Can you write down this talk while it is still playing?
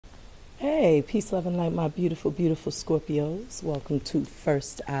Hey, peace, love, and light, my beautiful, beautiful Scorpios. Welcome to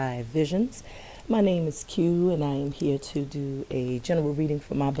First Eye Visions. My name is Q, and I am here to do a general reading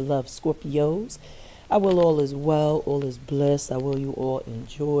for my beloved Scorpios. I will all is well, all is blessed. I will you all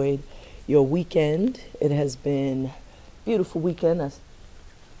enjoyed your weekend. It has been a beautiful weekend. I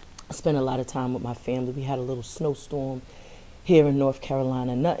spent a lot of time with my family. We had a little snowstorm here in North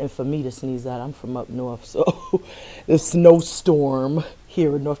Carolina. Nothing for me to sneeze at. I'm from up north, so the snowstorm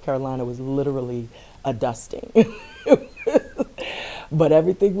here in North Carolina was literally a dusting. But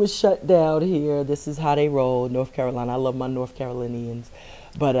everything was shut down here. This is how they roll, North Carolina. I love my North Carolinians.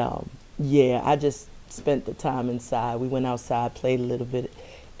 But yeah, I just spent the time inside. We went outside, played a little bit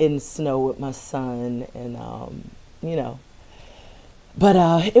in the snow with my son, and you know. But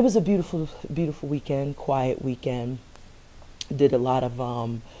it was a beautiful, beautiful weekend, quiet weekend. Did a lot of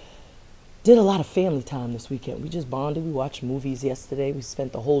family time this weekend. We just bonded. We watched movies yesterday. We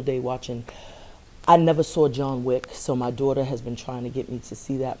spent the whole day watching. I never saw John Wick, so my daughter has been trying to get me to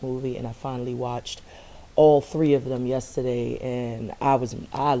see that movie, and I finally watched all three of them yesterday, and I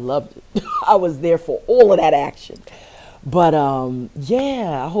loved it. I was there for all of that action. But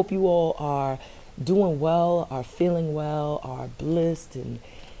yeah, I hope you all are doing well, are feeling well, are blessed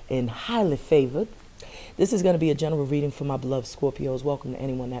and highly favored. This is going to be a general reading for my beloved Scorpios. Welcome to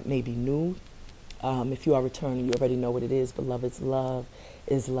anyone that may be new. If you are returning, you already know what it is. Beloved is love,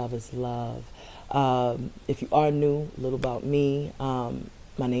 is love, is love. If you are new, a little about me.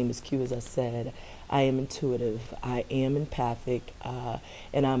 My name is Q, as I said. I am intuitive. I am empathic.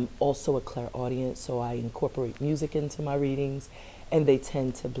 And I'm also a clairaudient, so I incorporate music into my readings. And they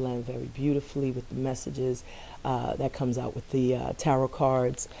tend to blend very beautifully with the messages that comes out with the tarot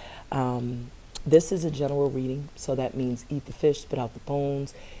cards. This is a general reading, so that means eat the fish, spit out the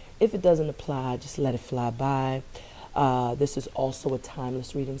bones. If it doesn't apply, just let it fly by. This is also a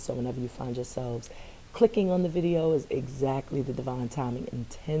timeless reading, so whenever you find yourselves clicking on the video is exactly the divine timing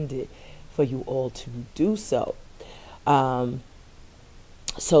intended for you all to do so. So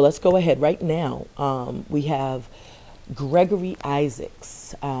let's go ahead. Right now, we have Gregory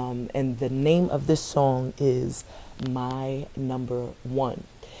Isaacs, and the name of this song is My Number One.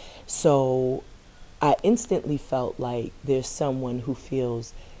 So I instantly felt like there's someone who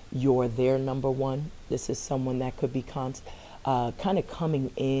feels you're their number one. This is someone that could be kind of coming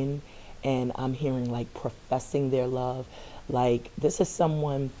in, and I'm hearing like professing their love. Like this is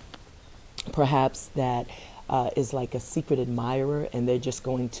someone perhaps that is like a secret admirer, and they're just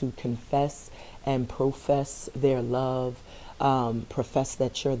going to confess and profess their love, profess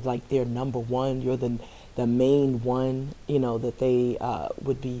that you're like their number one, you're the main one, you know, that they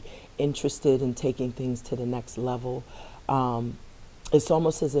would be interested in taking things to the next level. It's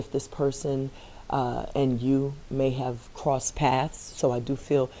almost as if this person and you may have crossed paths. So I do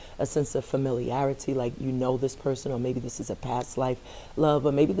feel a sense of familiarity, like you know this person, or maybe this is a past life love,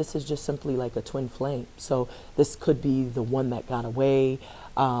 or maybe this is just simply like a twin flame. So this could be the one that got away,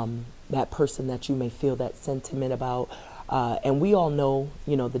 that person that you may feel that sentiment about. And we all know,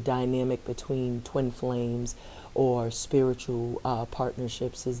 you know, the dynamic between twin flames or spiritual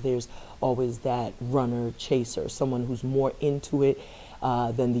partnerships is there's always that runner chaser, someone who's more into it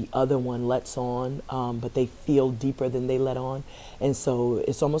than the other one lets on, but they feel deeper than they let on. And so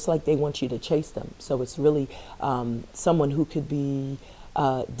it's almost like they want you to chase them. So it's really someone who could be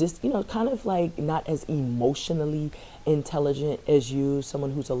you know, kind of like not as emotionally intelligent as you,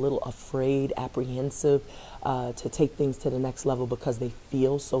 someone who's a little afraid, apprehensive to take things to the next level because they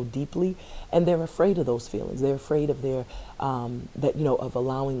feel so deeply, and they're afraid of those feelings. They're afraid of their that, you know, of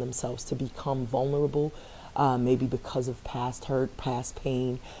allowing themselves to become vulnerable, maybe because of past hurt, past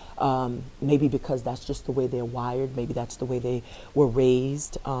pain, maybe because that's just the way they're wired, maybe that's the way they were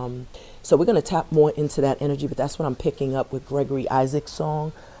raised. So we're going to tap more into that energy, but that's what I'm picking up with Gregory Isaacs'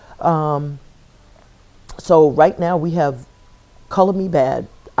 song. So right now we have Color Me Bad,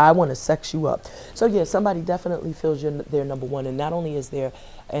 I Want to Sex You Up. So yeah, somebody definitely feels they're number one, and not only is there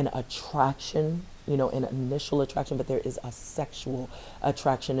an attraction, you know, an initial attraction, but there is a sexual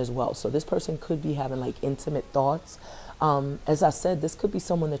attraction as well. So this person could be having like intimate thoughts. As I said, this could be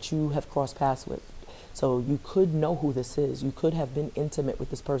someone that you have crossed paths with. So you could know who this is. You could have been intimate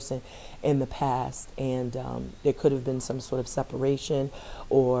with this person in the past, and there could have been some sort of separation,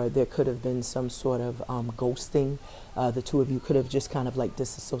 or there could have been some sort of ghosting. The two of you could have just kind of like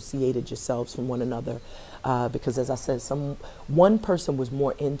disassociated yourselves from one another, because as I said, one person was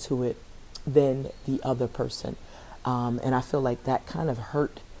more into it than the other person, and I feel like that kind of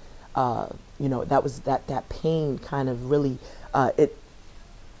hurt. You know, that pain kind of really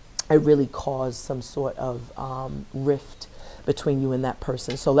it really caused some sort of rift between you and that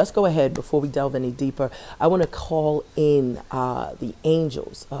person. So let's go ahead, before we delve any deeper, I want to call in the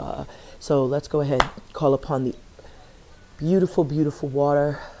angels. So let's go ahead, call upon the beautiful, beautiful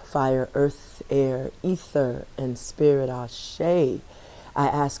water, fire, earth, air, ether, and spirit. Ashe. I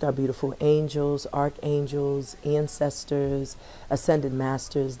ask our beautiful angels, archangels, ancestors, ascended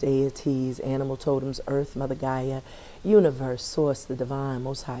masters, deities, animal totems, earth, Mother Gaia, universe, source, the divine,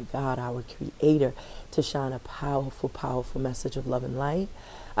 most high God, our creator, to shine a powerful, powerful message of love and light.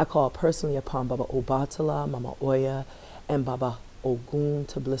 I call personally upon Baba Obatala, Mama Oya, and Baba Ogun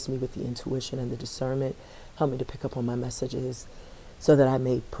to bless me with the intuition and the discernment. Help me to pick up on my messages so that I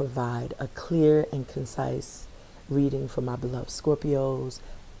may provide a clear and concise reading for my beloved Scorpios.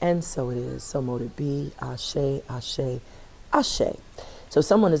 And so it is. So mote it be. Ashe, ashe, ashe. So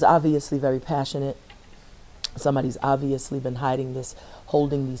someone is obviously very passionate. Somebody's obviously been hiding this,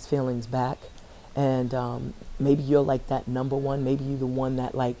 holding these feelings back. And maybe you're like that number one. Maybe you're the one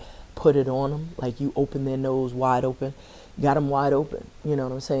that like put it on them. Like you open their nose wide open. Got them wide open. You know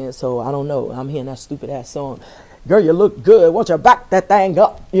what I'm saying? So I don't know. I'm hearing that stupid ass song. Girl, you look good. Why don't you back that thing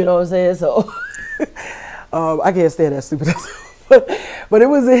up? You know what I'm saying? So I can't stand that stupid ass song. But it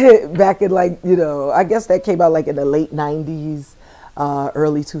was a hit back in like, you know, I guess that came out like in the late 90s,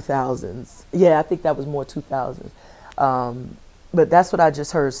 early 2000s. Yeah, I think that was more 2000s. But that's what I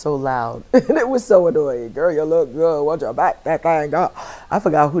just heard so loud. And it was so annoying. Girl, you look good. Why don't you back that thing up? I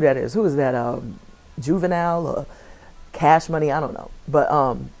forgot who that is. Who is that? Juvenile or Cash Money? I don't know.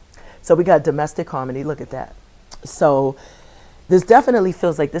 But so we got domestic harmony. Look at that. So this definitely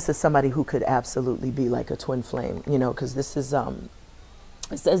feels like this is somebody who could absolutely be like a twin flame, you know, because this is,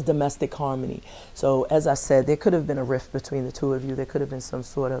 it says domestic harmony. So as I said, there could have been a rift between the two of you. There could have been some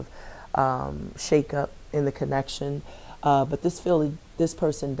sort of shakeup in the connection. But this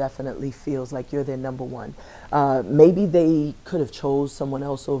person definitely feels like you're their number one. Maybe they could have chose someone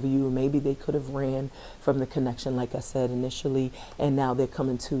else over you. Maybe they could have ran from the connection, like I said initially, and now they're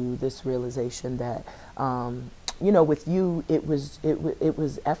coming to this realization that, you know, with you, it was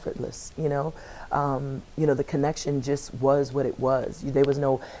effortless. You know, the connection just was what it was. There was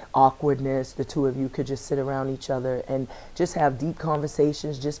no awkwardness. The two of you could just sit around each other and just have deep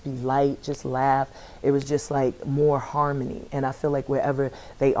conversations, just be light, just laugh. It was just like more harmony. And I feel like wherever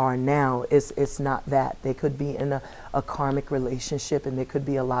they are now, it's not that. They could be in a karmic relationship, and there could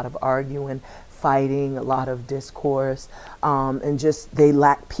be a lot of arguing, fighting, a lot of discourse, and just they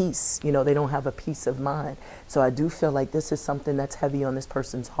lack peace. You know, they don't have a peace of mind. So I do feel like this is something that's heavy on this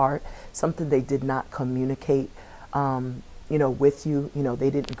person's heart, something they did not communicate, you know, with you. You know,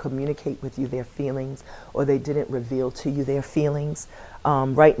 they didn't communicate with you their feelings, or they didn't reveal to you their feelings.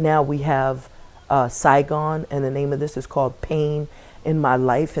 Right now we have Saigon, and the name of this is called Pain in My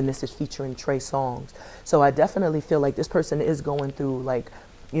Life, and this is featuring Trey Songz. So I definitely feel like this person is going through like,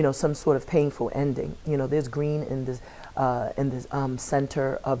 you know, some sort of painful ending. You know, there's green in this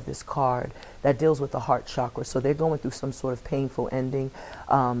center of this card that deals with the heart chakra. So they're going through some sort of painful ending.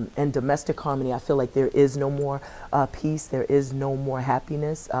 And domestic harmony, I feel like there is no more peace. There is no more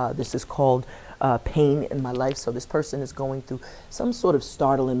happiness. This is called pain in my life. So this person is going through some sort of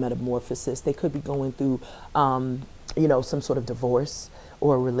startling metamorphosis. They could be going through, you know, some sort of divorce,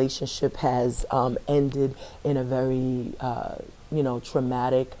 or a relationship has ended in a very you know,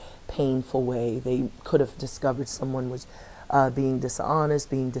 traumatic, painful way. They could have discovered someone was being dishonest,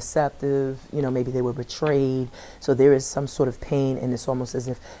 being deceptive, you know, maybe they were betrayed. So there is some sort of pain, and it's almost as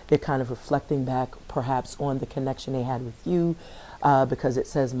if they're kind of reflecting back perhaps on the connection they had with you, because it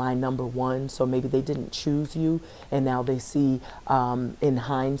says my number one. So maybe they didn't choose you, and now they see in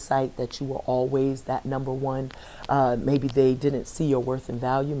hindsight that you were always that number one. Maybe they didn't see your worth and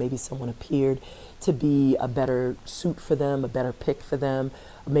value. Maybe someone appeared to be a better suit for them, a better pick for them.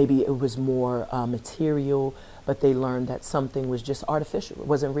 Maybe it was more material, but they learned that something was just artificial. It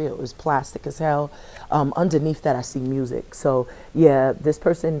wasn't real. It was plastic as hell. Underneath that, I see music. So yeah, this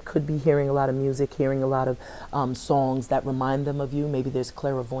person could be hearing a lot of music, hearing a lot of songs that remind them of you. Maybe there's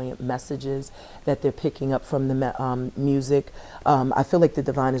clairvoyant messages that they're picking up from the music. I feel like the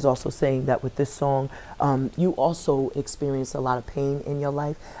divine is also saying that with this song, you also experience a lot of pain in your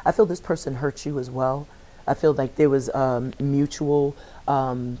life. I feel this person hurt you as well. I feel like there was mutual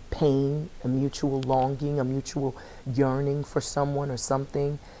pain, a mutual longing, a mutual yearning for someone or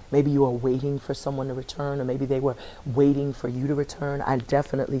something. Maybe you are waiting for someone to return, or maybe they were waiting for you to return. I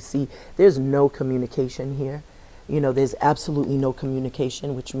definitely see there's no communication here. There's absolutely no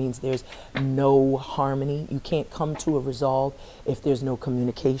communication, which means there's no harmony. You can't come to a resolve if there's no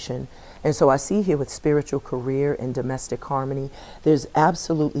communication. And so I see here with spiritual career and domestic harmony, there's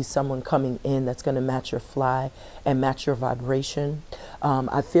absolutely someone coming in that's going to match your fly and match your vibration.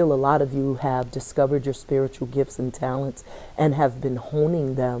 I feel a lot of you have discovered your spiritual gifts and talents and have been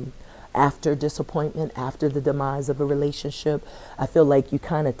honing them after disappointment, after the demise of a relationship. I feel like you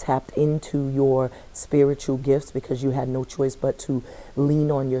kind of tapped into your spiritual gifts because you had no choice but to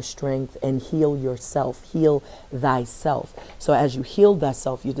lean on your strength and heal yourself, heal thyself. So as you healed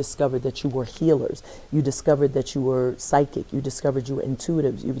thyself, you discovered that you were healers. You discovered that you were psychic. You discovered you were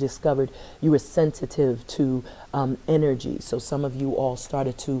intuitive. You discovered you were sensitive to energy. So some of you all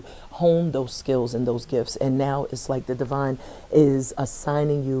started to hone those skills and those gifts. And now it's like the divine is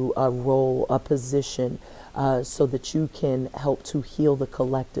assigning you a role, a position, so that you can help to heal the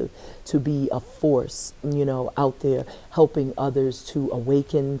collective, to be a force, out there helping others to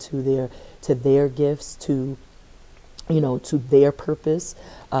awaken to their gifts, to their purpose.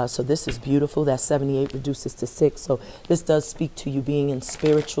 So this is beautiful. That 78 reduces to 6. So this does speak to you being in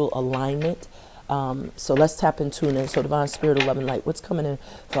spiritual alignment. So let's tap into it. So divine spirit of love and light, what's coming in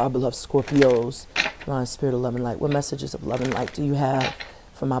for our beloved Scorpios? Divine spirit of love and light, what messages of love and light do you have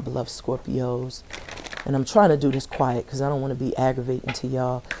for my beloved Scorpios? And I'm trying to do this quiet because I don't want to be aggravating to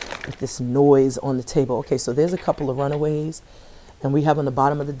y'all with this noise on the table. Okay, so there's a couple of runaways, and we have on the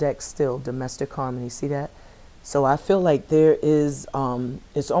bottom of the deck still domestic harmony. See that? So I feel like there is,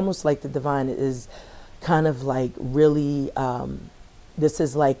 it's almost like the divine is kind of like really, this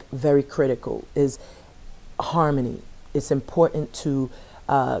is like very critical, is harmony. It's important to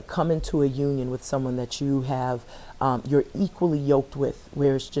come into a union with someone that you have, you're equally yoked with,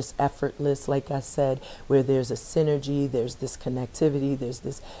 where it's just effortless, like I said, where there's a synergy, there's this connectivity, there's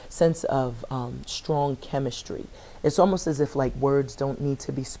this sense of strong chemistry. It's almost as if like words don't need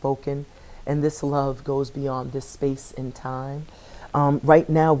to be spoken, and this love goes beyond this space and time. Right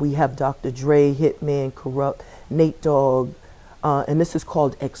now we have Dr. Dre, Hitman, Corrupt, Nate Dogg, and this is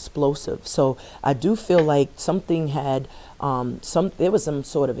called Explosive. So I do feel like something had, there was some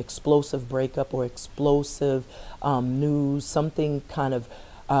sort of explosive breakup or explosive news, something kind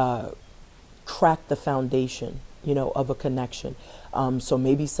of cracked the foundation, of a connection. So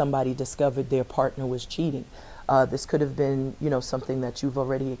maybe somebody discovered their partner was cheating. This could have been, something that you've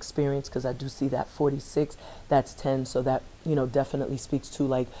already experienced, because I do see that 46, that's 10. So that, definitely speaks to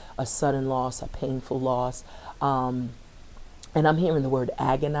like a sudden loss, a painful loss. And I'm hearing the word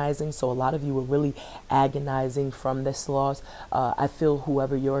agonizing. So a lot of you are really agonizing from this loss. I feel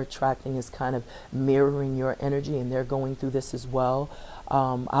whoever you're attracting is kind of mirroring your energy, and they're going through this as well.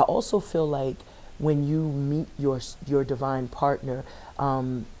 I also feel like when you meet your divine partner,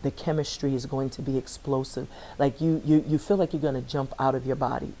 the chemistry is going to be explosive. Like you feel like you're going to jump out of your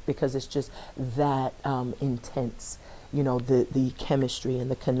body because it's just that intense, the chemistry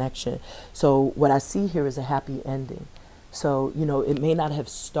and the connection. So what I see here is a happy ending. So, it may not have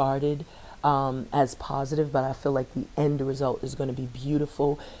started as positive, but I feel like the end result is going to be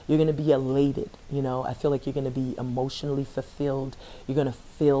beautiful. You're going to be elated. I feel like you're going to be emotionally fulfilled. You're going to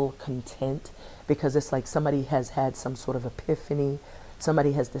feel content, because it's like somebody has had some sort of epiphany.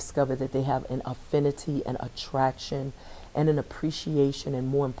 Somebody has discovered that they have an affinity, an attraction, and an appreciation, and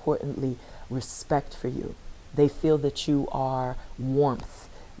more importantly, respect for you. They feel that you are warmth,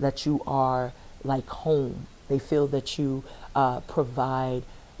 that you are like home. They feel that you provide,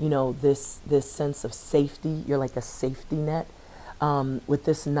 this sense of safety. You're like a safety net. With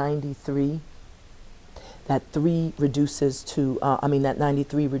this 93, that 3 reduces to, that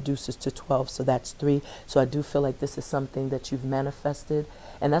 93 reduces to 12, so that's 3. So I do feel like this is something that you've manifested.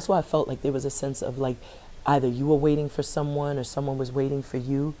 And that's why I felt like there was a sense of like either you were waiting for someone or someone was waiting for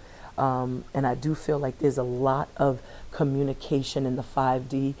you. And I do feel like there's a lot of communication in the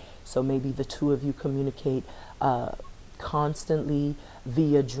 5D. So maybe the two of you communicate constantly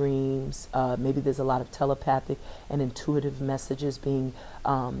via dreams. Maybe there's a lot of telepathic and intuitive messages being,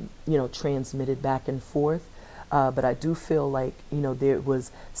 transmitted back and forth. But I do feel like, there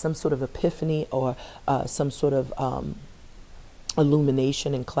was some sort of epiphany or some sort of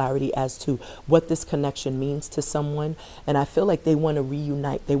illumination and clarity as to what this connection means to someone. And I feel like they want to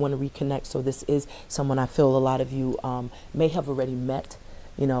reunite, they want to reconnect. So this is someone I feel a lot of you may have already met.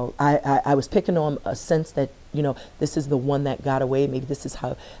 I was picking on a sense that, this is the one that got away. Maybe this is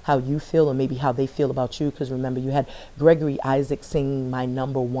how you feel, or maybe how they feel about you. Because remember, you had Gregory Isaac singing My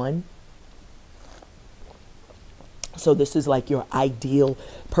Number One. So this is like your ideal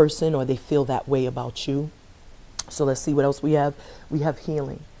person, or they feel that way about you. So let's see what else we have. We have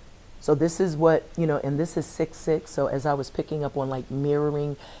healing. So this is what, and this is 6-6. So as I was picking up on like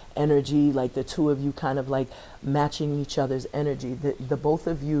mirroring energy, like the two of you kind of like matching each other's energy, the both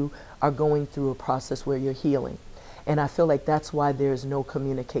of you are going through a process where you're healing. And I feel like that's why there's no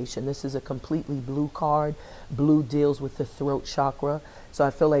communication. This is a completely blue card. Blue deals with the throat chakra. So I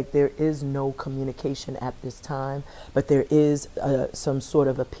feel like there is no communication at this time, but there is some sort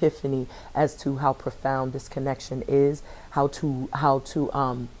of epiphany as to how profound this connection is,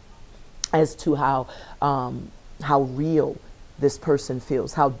 as to how real this person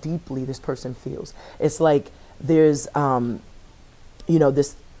feels, how deeply this person feels. It's like there's,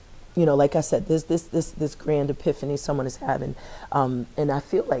 this, like I said, this grand epiphany someone is having. And I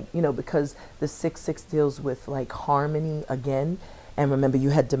feel like, because the 6-6 deals with like harmony again. And remember,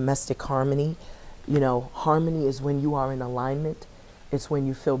 you had domestic harmony. Harmony is when you are in alignment. It's when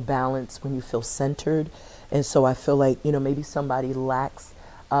you feel balanced, when you feel centered. And so I feel like, maybe somebody lacks,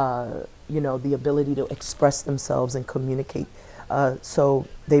 the ability to express themselves and communicate. So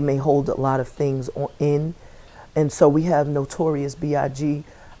they may hold a lot of things in. And so we have Notorious B.I.G.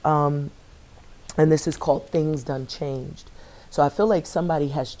 And this is called Things Done Changed. So I feel like somebody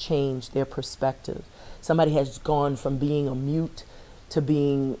has changed their perspective. Somebody has gone from being a mute to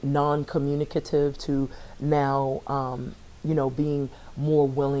being non-communicative to now, being more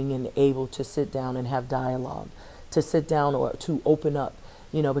willing and able to sit down and have dialogue, to sit down or to open up.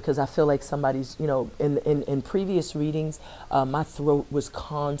 Because I feel like somebody's, in previous readings, my throat was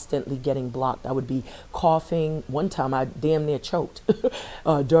constantly getting blocked. I would be coughing. One time I damn near choked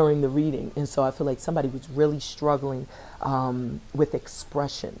during the reading. And so I feel like somebody was really struggling with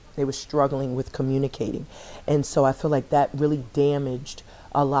expression. They were struggling with communicating. And so I feel like that really damaged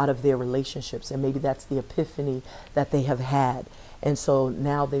a lot of their relationships. And maybe that's the epiphany that they have had. And so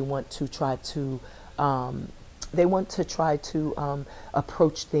now they want to try to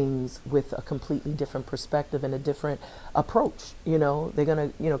approach things with a completely different perspective and a different approach. They're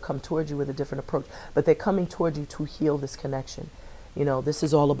going to, come towards you with a different approach, but they're coming towards you to heal this connection. This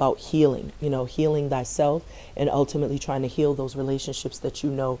is all about healing, healing thyself and ultimately trying to heal those relationships that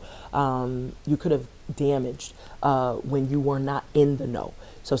you could have damaged when you were not in the know.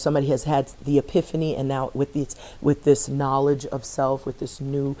 So somebody has had the epiphany, and now with this knowledge of self, with this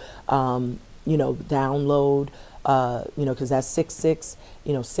new download, because that's 6-6,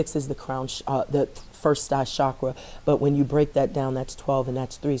 6 is the crown, the first eye chakra. But when you break that down, that's 12 and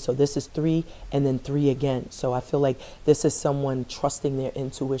that's 3. So this is 3 and then 3 again. So I feel like this is someone trusting their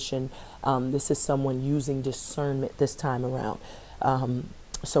intuition. This is someone using discernment this time around.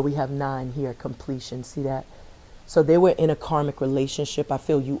 So we have 9 here, completion. See that? So they were in a karmic relationship. I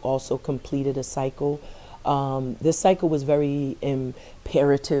feel you also completed a cycle. This cycle was very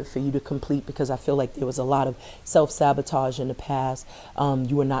imperative for you to complete because I feel like there was a lot of self-sabotage in the past.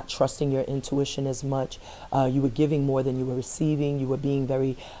 You were not trusting your intuition as much. You were giving more than you were receiving. You were being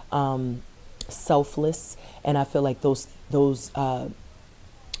very selfless. And I feel like those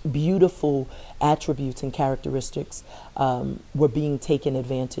beautiful attributes and characteristics were being taken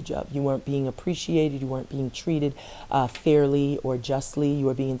advantage of. You weren't being appreciated. You weren't being treated fairly or justly. You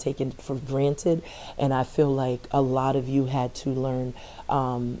were being taken for granted. And I feel like a lot of you had to learn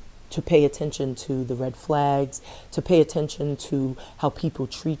to pay attention to the red flags, to pay attention to how people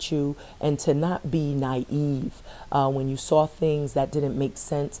treat you, and to not be naive. When you saw things that didn't make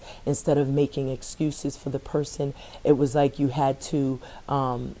sense, instead of making excuses for the person, it was like you had to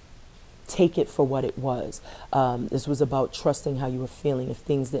take it for what it was. This was about trusting how you were feeling. If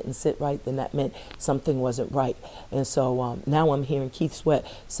things didn't sit right, then that meant something wasn't right. And so now I'm hearing Keith Sweat,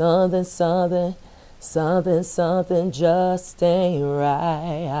 something, something, something, something just ain't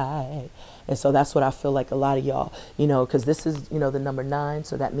right. And so that's what I feel like a lot of y'all, because this is, the number 9.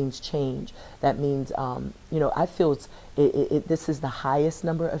 So that means change. That means, I feel this is the highest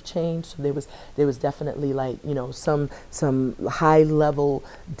number of change. So there was definitely like, some high level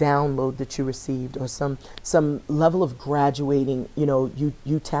download that you received, or some level of graduating,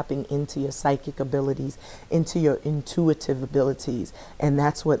 you tapping into your psychic abilities, into your intuitive abilities. And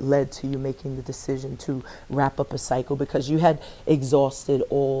that's what led to you making the decision to wrap up a cycle, because you had exhausted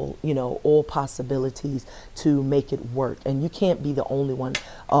all possibilities to make it work. And you can't be the only one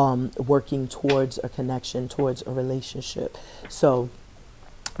working towards a connection, towards a relationship. So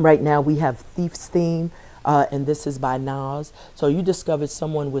right now we have Thief's Theme, and this is by Nas. So you discovered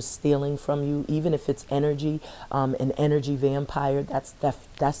someone was stealing from you, even if it's energy, an energy vampire. That's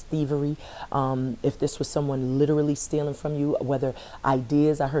that's thievery. If this was someone literally stealing from you, whether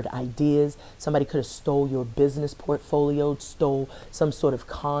ideas, I heard ideas, somebody could have stole your business portfolio, stole some sort of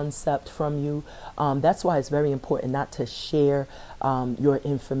concept from you. That's why it's very important not to share your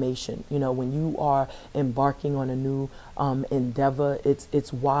information. You know, when you are embarking on a new endeavor,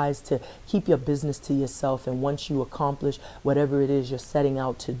 it's wise to keep your business to yourself. And once you accomplish whatever it is you're setting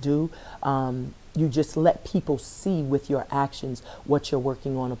out to do, you just let people see with your actions what you're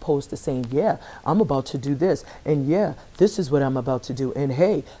working on, opposed to saying, yeah, I'm about to do this, and yeah, this is what I'm about to do, and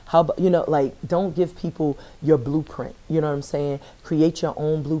hey, how about, you know, like, don't give people your blueprint. You know what I'm saying? Create your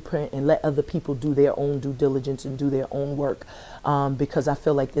own blueprint and let other people do their own due diligence and do their own work. Because I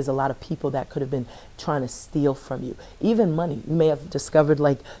feel like there's a lot of people that could have been trying to steal from you. Even money. You may have discovered,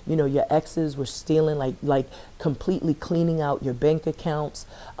 like, you know, your exes were stealing, like completely cleaning out your bank accounts.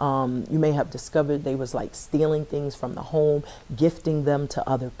 You may have discovered they was like stealing things from the home, gifting them to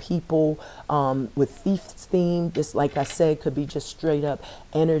other people. With thief theme, this, like I said, could be just straight up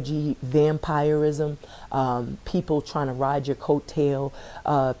energy vampirism. People trying to ride your coattail.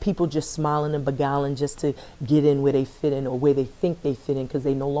 People just smiling and beguiling just to get in where they fit in, or where they think they fit in, because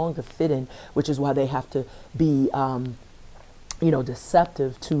they no longer fit in, which is why they have to be you know,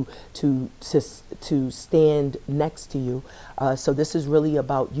 deceptive to stand next to you. So this is really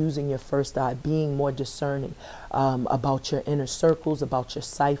about using your first eye, being more discerning about your inner circles, about your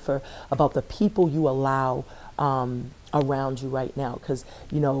cipher, about the people you allow around you right now. Because,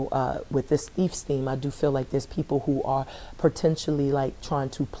 you know, with this thief's theme, I do feel like there's people who are potentially like trying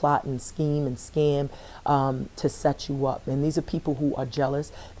to plot and scheme and scam to set you up. And these are people who are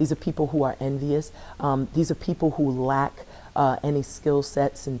jealous. These are people who are envious. These are people who lack any skill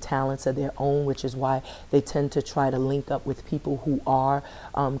sets and talents of their own, which is why they tend to try to link up with people who are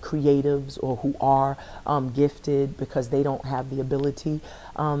creatives, or who are gifted, because they don't have the ability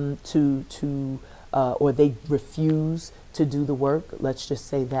or they refuse to do the work. Let's just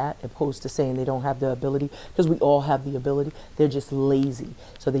say that, opposed to saying they don't have the ability, because we all have the ability. They're just lazy.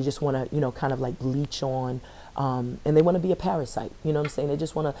 So they just want to, you know, kind of like leech on, and they want to be a parasite. You know what I'm saying? They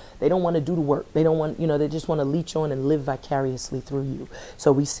just want to, they don't want to do the work. They don't want, you know, they just want to leech on and live vicariously through you.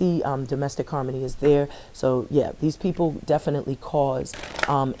 So we see domestic harmony is there. So yeah, these people definitely cause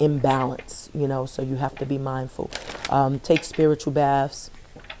imbalance, you know, so you have to be mindful. Take spiritual baths.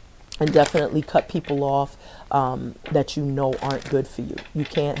 And definitely cut people off that you know aren't good for you. You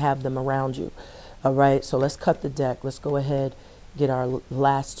can't have them around you. All right, so let's cut the deck. Let's go ahead, get our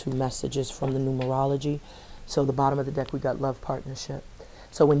last two messages from the numerology. So the bottom of the deck, we got love, partnership.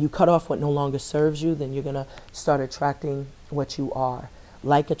 So when you cut off what no longer serves you, then you're going to start attracting what you are.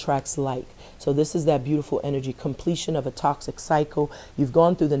 Like attracts like. So this is that beautiful energy, completion of a toxic cycle. You've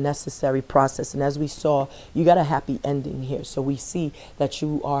gone through the necessary process. And as we saw, you got a happy ending here. So we see that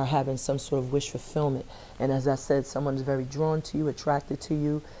you are having some sort of wish fulfillment. And as I said, someone's very drawn to you, attracted to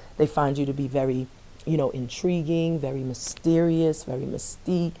you. They find you to be very, you know, intriguing, very mysterious, very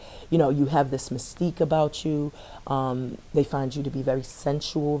mystique. You know, you have this mystique about you. They find you to be very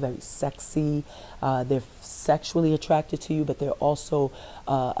sensual, very sexy. They're sexually attracted to you, but they're also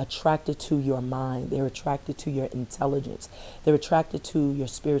attracted to your mind. They're attracted to your intelligence. They're attracted to your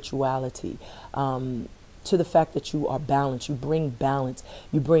spirituality. To the fact that you are balanced. You bring balance,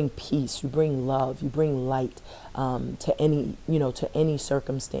 you bring peace, you bring love, you bring light to any, you know, to any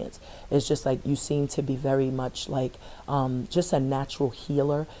circumstance. It's just like you seem to be very much like just a natural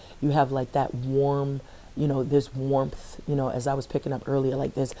healer. You have like that warm, you know, there's warmth, you know, as I was picking up earlier,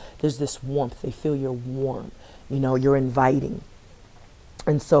 like there's this warmth. They feel you're warm, you know, you're inviting.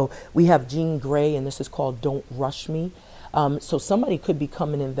 And so we have Jean Grey, and this is called Don't Rush Me. So somebody could be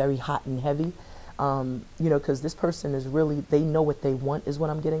coming in very hot and heavy. You know, because this person is really, they know what they want, is what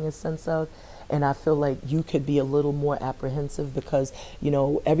I'm getting a sense of. And I feel like you could be a little more apprehensive because, you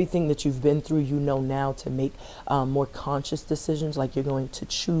know, everything that you've been through, you know now to make more conscious decisions. Like you're going to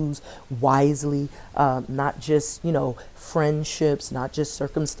choose wisely, not just, you know, friendships, not just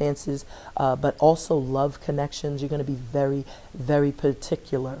circumstances, but also love connections. You're going to be very, very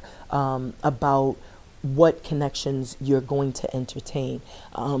particular about what connections you're going to entertain.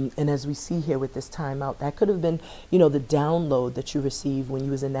 And as we see here with this timeout, that could have been, you know, the download that you received when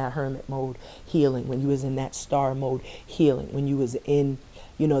you was in that hermit mode healing, when you was in that star mode healing, when you was in,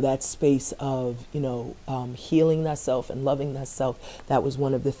 you know, that space of, you know, healing thyself and loving thyself. That was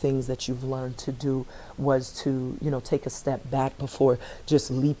one of the things that you've learned to do, was to, you know, take a step back before just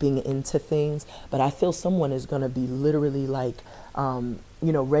leaping into things. But I feel someone is going to be literally like,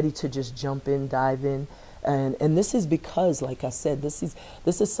 you know, ready to just jump in, dive in, And this is because, like I said, this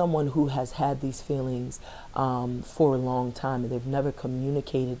is someone who has had these feelings for a long time, and they've never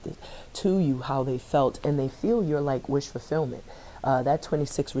communicated to you how they felt, and they feel you're like wish fulfillment. That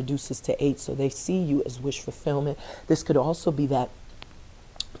 26 reduces to 8, so they see you as wish fulfillment. This could also be that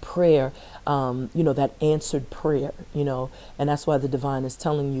prayer, that answered prayer, and that's why the divine is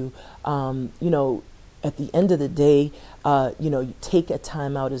telling you, at the end of the day, you take a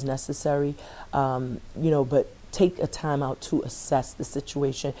time out as necessary, but take a time out to assess the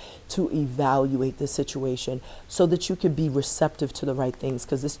situation, to evaluate the situation, so that you can be receptive to the right things.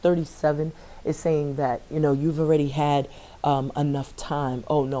 Because this 37 is saying that, you've already had enough time.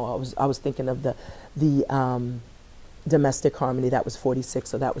 Oh no, I was thinking of the domestic harmony. That was 46,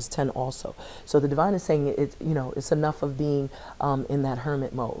 so that was 10 also. So the divine is saying it's enough of being in that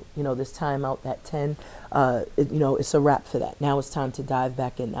hermit mode. This time out, that 10, it's a wrap for that. Now it's time to dive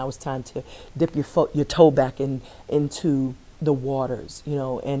back in. Now it's time to dip your toe back into the waters,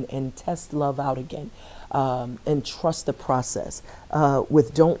 and test love out again, and trust the process.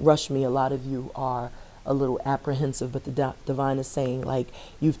 With don't rush me, a lot of you are a little apprehensive, but the divine is saying, like,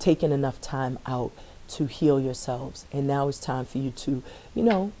 you've taken enough time out to heal yourselves, and now it's time for you to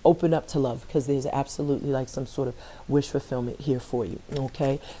open up to love, because there's absolutely like some sort of wish fulfillment here for you.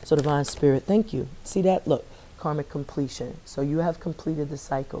 Okay, so divine spirit, thank you. See that? Look, karmic completion. So you have completed the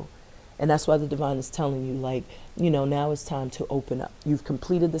cycle, and that's why the divine is telling you, like, now it's time to open up. You've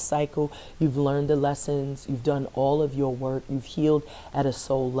completed the cycle, you've learned the lessons, you've done all of your work, you've healed at a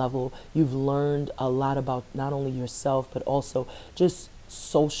soul level, you've learned a lot about not only yourself but also just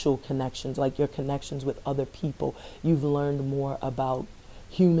social connections, like your connections with other people. You've learned more about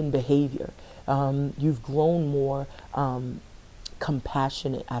human behavior. You've grown more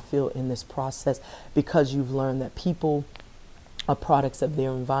compassionate, I feel, in this process, because you've learned that people are products of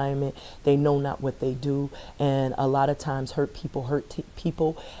their environment. They know not what they do, and a lot of times hurt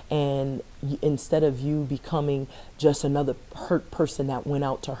people, and instead of you becoming just another hurt person that went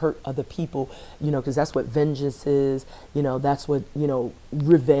out to hurt other people, because that's what vengeance is, that's what,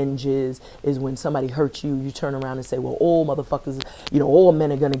 revenge is when somebody hurts you, you turn around and say, well, all motherfuckers, all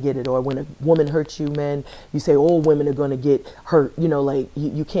men are going to get it. Or when a woman hurts you, men, you say all women are going to get hurt. Like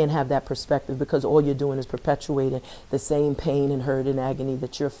you can't have that perspective, because all you're doing is perpetuating the same pain and hurt and agony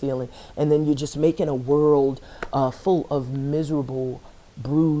that you're feeling. And then you're just making a world full of miserable,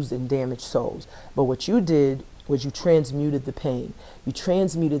 bruised and damaged souls. But what you did was you transmuted the pain. You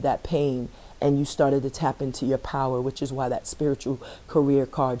transmuted that pain, and you started to tap into your power, which is why that spiritual career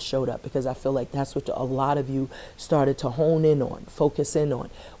card showed up, because I feel like that's what a lot of you started to hone in on, focus in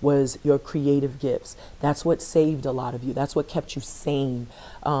on, was your creative gifts. That's what saved a lot of you. That's what kept you sane,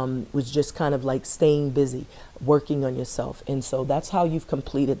 was just kind of like staying busy, working on yourself. And so that's how you've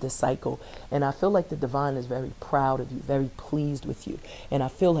completed this cycle. And I feel like the divine is very proud of you, very pleased with you. And I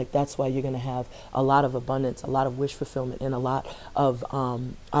feel like that's why you're going to have a lot of abundance, a lot of wish fulfillment, and a lot of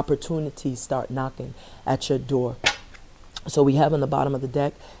opportunities start knocking at your door. So we have on the bottom of the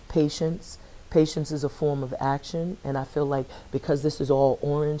deck, patience. Patience is a form of action, and I feel like because this is all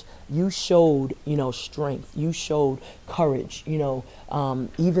orange, you showed, strength. You showed courage,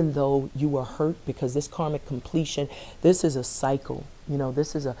 even though you were hurt, because this karmic completion, this is a cycle.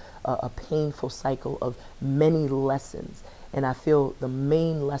 This is a painful cycle of many lessons. And I feel the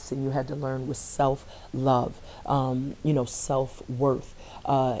main lesson you had to learn was self-love, self-worth.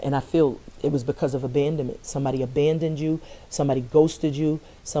 And I feel it was because of abandonment. Somebody abandoned you, somebody ghosted you,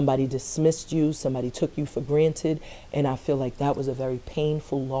 somebody dismissed you, somebody took you for granted. And I feel like that was a very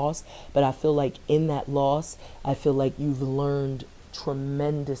painful loss. But I feel like in that loss, I feel like you've learned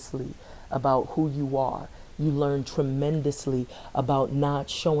tremendously about who you are. You learned tremendously about not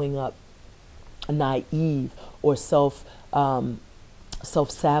showing up naive or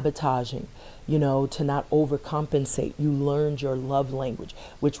self-sabotaging, to not overcompensate. You learned your love language,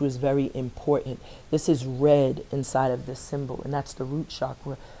 which was very important. This is red inside of this symbol, and that's the root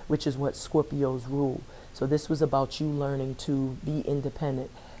chakra, which is what Scorpios rule. So this was about you learning to be independent,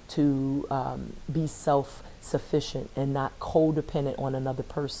 to be self-sufficient and not codependent on another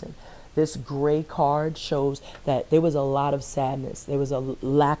person. This gray card shows that there was a lot of sadness. There was a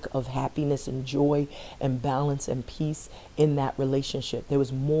lack of happiness and joy and balance and peace in that relationship. There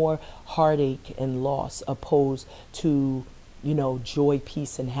was more heartache and loss opposed to, you know, joy,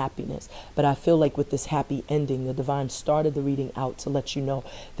 peace, and happiness. But I feel like with this happy ending, the divine started the reading out to let you know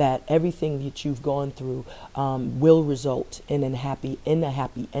that everything that you've gone through will result in a happy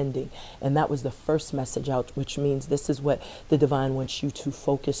ending. And that was the first message out, which means this is what the divine wants you to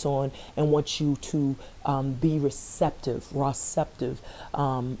focus on and wants you to be receptive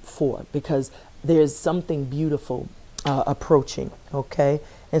for, because there's something beautiful approaching. Okay,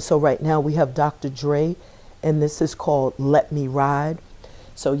 and so right now we have Dr. Dre, and this is called Let Me Ride.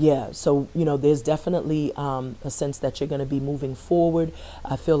 So yeah, so you know, there's definitely a sense that you're going to be moving forward.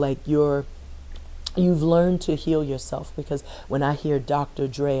 I feel like you've learned to heal yourself, because when I hear Dr.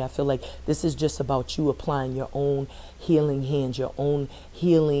 Dre, I feel like this is just about you applying your own healing hands, your own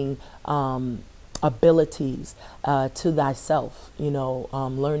healing abilities to thyself, you know,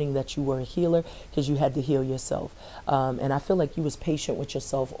 learning that you were a healer because you had to heal yourself. And I feel like you was patient with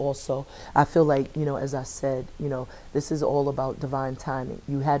yourself also. I feel like, you know, as I said, you know, this is all about divine timing.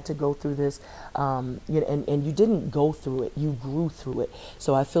 You had to go through this, you know, and you didn't go through it, you grew through it.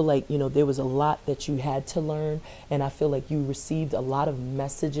 So I feel like, you know, there was a lot that you had to learn, and I feel like you received a lot of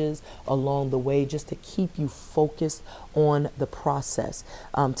messages along the way just to keep you focused on the process,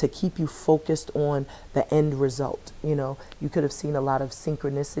 to keep you focused on the end result. You know, you could have seen a lot of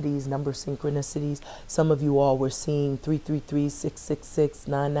synchronicities, number synchronicities. Some of you all were seeing 333, 666,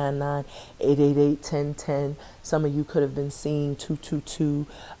 999, 888, 1010. Some of you could have been seeing 222.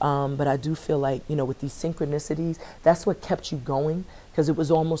 But I do feel like, you know, with these synchronicities, that's what kept you going, because it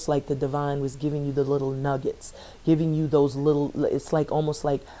was almost like the divine was giving you the little nuggets, giving you those little, it's like almost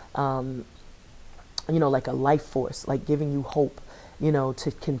like, you know, like a life force, like giving you hope, you know, to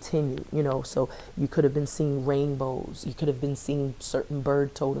continue, you know. So you could have been seeing rainbows. You could have been seeing certain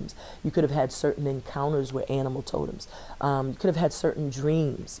bird totems. You could have had certain encounters with animal totems. You could have had certain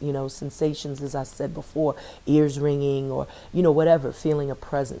dreams, you know, sensations, as I said before, ears ringing, or, you know, whatever, feeling a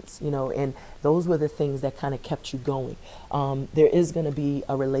presence, you know, and those were the things that kind of kept you going. There is going to be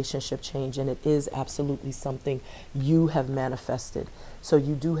a relationship change, and it is absolutely something you have manifested. So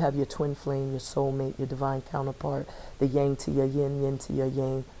you do have your twin flame, your soulmate, your divine counterpart, the yang to your yin, yin to your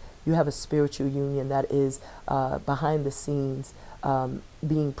yang. You have a spiritual union that is behind the scenes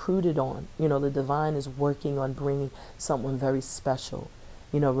being pruded on. You know, the divine is working on bringing someone very special.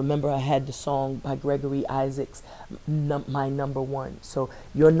 You know, remember I had the song by Gregory Isaacs, My Number One. So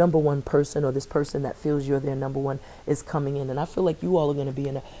your number one person, or this person that feels you're their number one, is coming in. And I feel like you all are going to be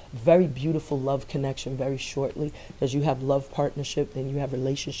in a very beautiful love connection very shortly, because you have love partnership, then you have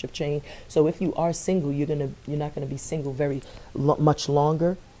relationship change. So if you are single, you're not going to be single very much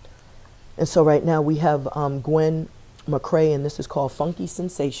longer. And so right now we have Gwen McCrae, and this is called Funky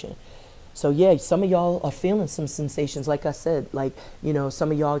Sensation. So yeah, some of y'all are feeling some sensations. Like I said, like, you know,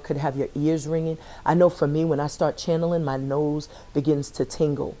 some of y'all could have your ears ringing. I know for me, when I start channeling, my nose begins to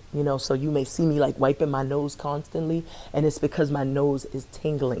tingle, you know, so you may see me like wiping my nose constantly, and it's because my nose is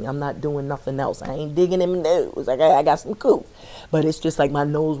tingling. I'm not doing nothing else. I ain't digging in my nose. Like I got some cool, but it's just like my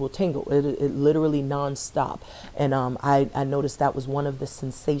nose will tingle. It literally nonstop. And I noticed that was one of the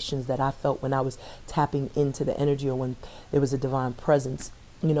sensations that I felt when I was tapping into the energy, or when there was a divine presence.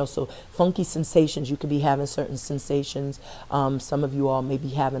 You know, so funky sensations, you could be having certain sensations. Some of you all may be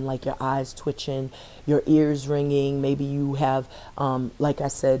having like your eyes twitching, your ears ringing. Maybe you have, like I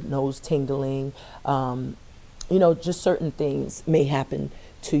said, nose tingling. You know, just certain things may happen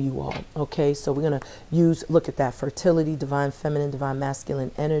to you all. Okay, so we're going to look at that fertility, divine feminine, divine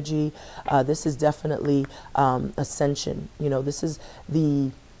masculine energy. This is definitely ascension. You know, this is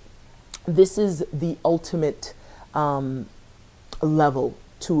the ultimate level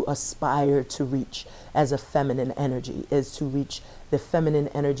to aspire to reach as a feminine energy, is to reach the feminine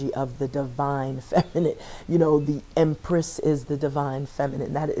energy of the divine feminine. You know, the Empress is the divine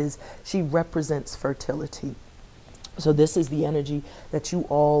feminine. That is, she represents fertility. So this is the energy that you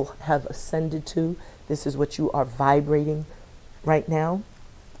all have ascended to. This is what you are vibrating right now.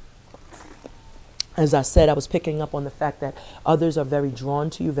 As I said, I was picking up on the fact that others are very drawn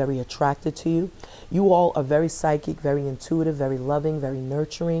to you, very attracted to you. You all are very psychic, very intuitive, very loving, very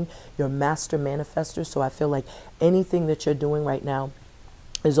nurturing. You're master manifestors. So I feel like anything that you're doing right now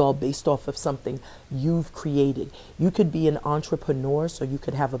is all based off of something you've created. You could be an entrepreneur, so you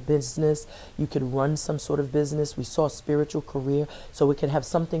could have a business. You could run some sort of business. We saw spiritual career, so it could have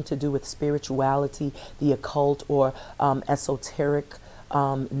something to do with spirituality, the occult, or esoteric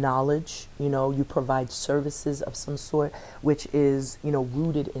knowledge. You know, you provide services of some sort, which is, you know,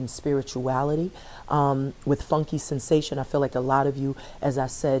 rooted in spirituality. With funky sensation, I feel like a lot of you, as I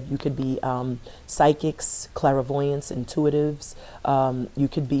said, you could be psychics, clairvoyants, intuitives. You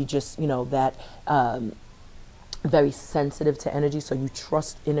could be just, you know, that very sensitive to energy, so you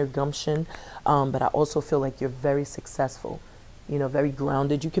trust inner gumption. But I also feel like you're very successful, you know, very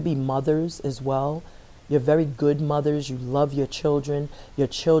grounded. You could be mothers as well. You're very good mothers. You love your children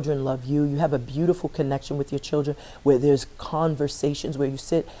love you. You have a beautiful connection with your children, where there's conversations, where you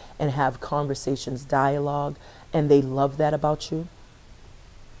sit and have conversations, dialogue, and they love that about you.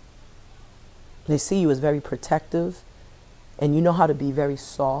 They see you as very protective, and you know how to be very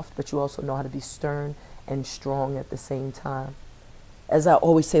soft, but you also know how to be stern and strong at the same time. As I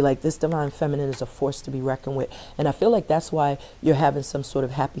always say, like, this divine feminine is a force to be reckoned with. And I feel like that's why you're having some sort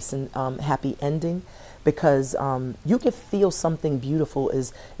of happy ending, because you can feel something beautiful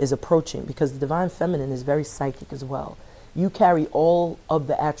is approaching, because the divine feminine is very psychic as well. You carry all of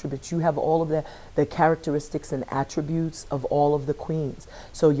the attributes. You have all of the characteristics and attributes of all of the queens.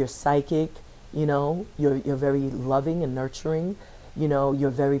 So you're psychic, you know, you're very loving and nurturing, you know, you're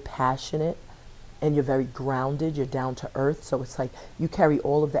very passionate, and you're very grounded, you're down to earth. So it's like you carry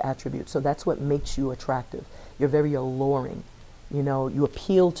all of the attributes. So that's what makes you attractive. You're very alluring. You know, you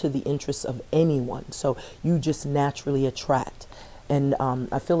appeal to the interests of anyone. So you just naturally attract. And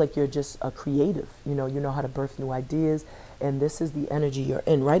I feel like you're just a creative. You know how to birth new ideas. And this is the energy you're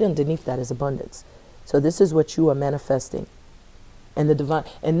in. Right underneath that is abundance. So this is what you are manifesting. And the divine,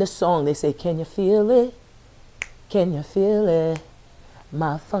 in this song, they say, can you feel it? Can you feel it?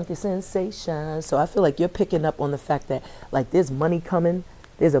 My funky sensation. So I feel like you're picking up on the fact that, like, there's money coming,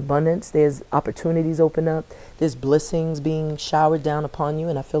 there's abundance, there's opportunities open up, there's blessings being showered down upon you.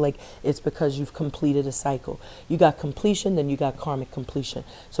 And I feel like it's because you've completed a cycle. You got completion, then you got karmic completion.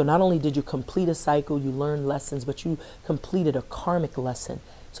 So not only did you complete a cycle, you learned lessons, but you completed a karmic lesson.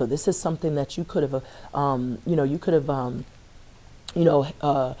 So this is something that you could have,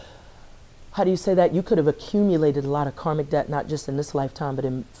 how do you say that? You could have accumulated a lot of karmic debt, not just in this lifetime, but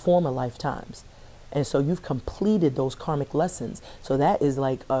in former lifetimes. And so you've completed those karmic lessons. So that is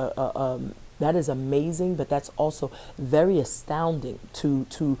like, that is amazing, but that's also very astounding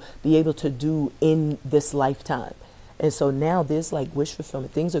to be able to do in this lifetime. And so now there's like wish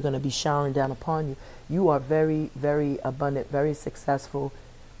fulfillment. Things are going to be showering down upon you. You are very, very abundant, very successful.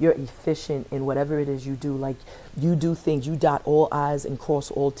 You're efficient in whatever it is you do. Like, you do things, you dot all I's and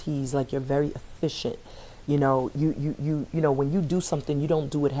cross all T's. Like, you're very efficient. You know, you know, when you do something, you don't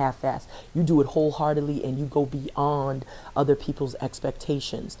do it half-assed. You do it wholeheartedly, and you go beyond other people's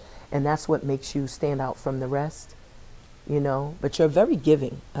expectations. And that's what makes you stand out from the rest, you know. But you're very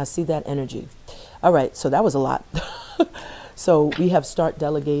giving. I see that energy. All right, so that was a lot. So we have start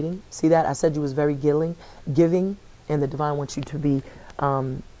delegating. See that? I said you was very giving, and the divine wants you to be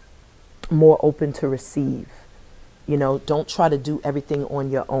more open to receive. You know, don't try to do everything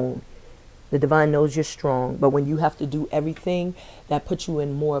on your own. The divine knows you're strong, but when you have to do everything, that puts you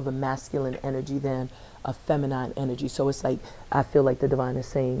in more of a masculine energy than a feminine energy. So it's like, I feel like the divine is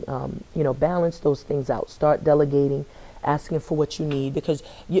saying, you know, balance those things out. Start delegating, asking for what you need, because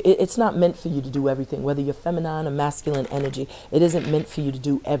it's not meant for you to do everything. Whether you're feminine or masculine energy, it isn't meant for you to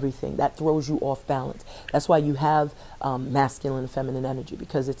do everything. That throws you off balance. That's why you have masculine and feminine energy,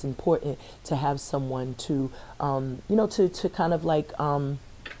 because it's important to have someone to, you know, to kind of like,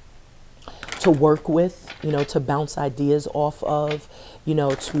 to work with, you know, to bounce ideas off of, you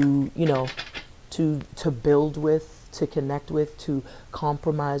know, to build with, to connect with, to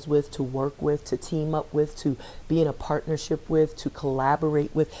compromise with, to work with, to team up with, to be in a partnership with, to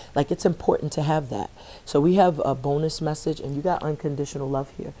collaborate with. Like, it's important to have that. So we have a bonus message, and you got unconditional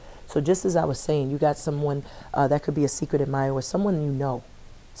love here. So just as I was saying, you got someone that could be a secret admirer, or someone you know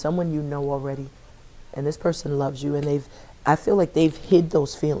already, and this person loves you, and I feel like they've hid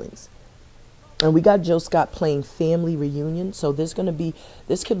those feelings. And we got Joe Scott playing family reunion. So this could be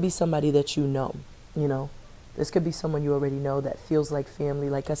somebody that you know. This could be someone you already know that feels like family.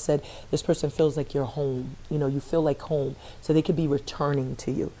 Like I said, this person feels like you're home. You know, you feel like home. So they could be returning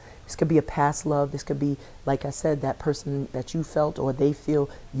to you. This could be a past love. This could be, like I said, that person that you felt, or they feel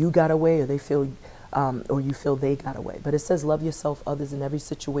you got away, or they feel, or you feel they got away. But it says love yourself, others in every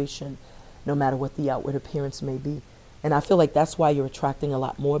situation, no matter what the outward appearance may be. And I feel like that's why you're attracting a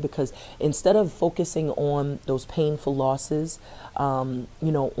lot more, because instead of focusing on those painful losses, you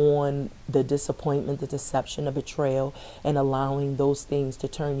know, on the disappointment, the deception, the betrayal, and allowing those things to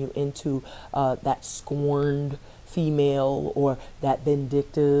turn you into that scorned female, or that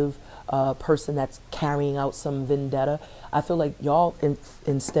vindictive person that's carrying out some vendetta, I feel like y'all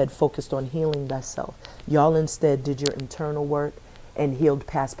instead focused on healing thyself. Y'all instead did your internal work and healed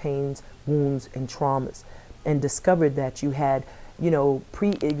past pains, wounds, and traumas, and discovered that you had, you know,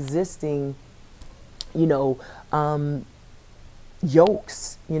 pre-existing, you know,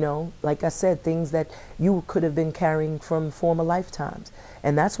 yokes, like I said, things that you could have been carrying from former lifetimes.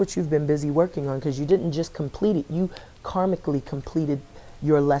 And that's what you've been busy working on, because you didn't just complete it, you karmically completed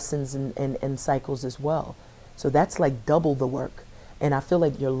your lessons and cycles as well. So that's like double the work. And I feel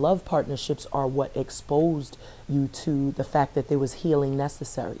like your love partnerships are what exposed you to the fact that there was healing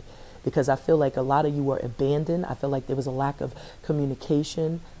necessary. Because I feel like a lot of you were abandoned. I feel like there was a lack of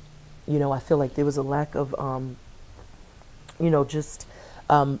communication. I feel like there was a lack of, just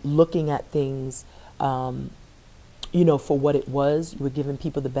looking at things, for what it was. You were giving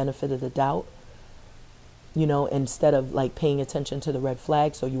people the benefit of the doubt, instead of like paying attention to the red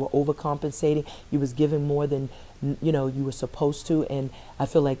flag. So you were overcompensating. You was giving more than, you were supposed to. And I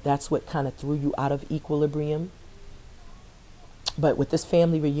feel like that's what kind of threw you out of equilibrium. But with this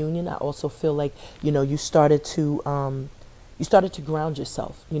family reunion, I also feel like, you started to ground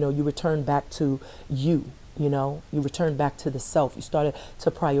yourself. You returned back to you, you returned back to the self. You started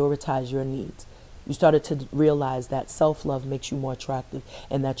to prioritize your needs. You started to realize that self-love makes you more attractive,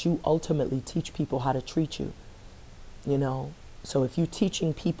 and that you ultimately teach people how to treat you, So if you're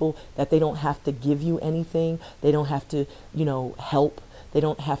teaching people that they don't have to give you anything, they don't have to, help, they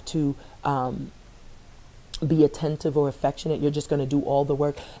don't have to, be attentive or affectionate, you're just going to do all the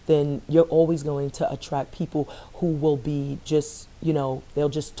work, then you're always going to attract people who will be just, they'll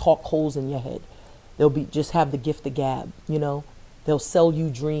just talk holes in your head. They'll be just have the gift of gab, They'll sell you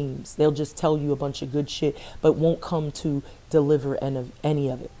dreams. They'll just tell you a bunch of good shit, but won't come to deliver any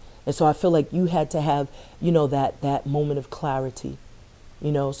of it. And so I feel like you had to have, that moment of clarity,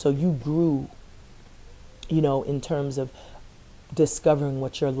 so you grew, in terms of discovering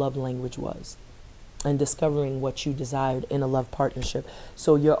what your love language was, and discovering what you desired in a love partnership.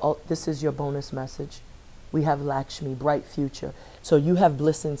 So this is your bonus message. We have Lakshmi, bright future. So you have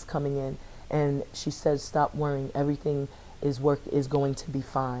blessings coming in, and she says, stop worrying. Everything is going to be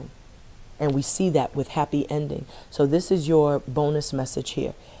fine. And we see that with happy ending. So this is your bonus message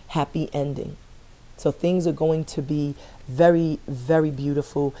here. Happy ending. So things are going to be very, very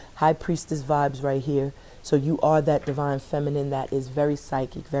beautiful. High priestess vibes right here. So you are that divine feminine that is very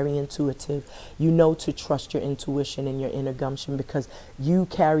psychic, very intuitive. You know to trust your intuition and your inner gumption, because you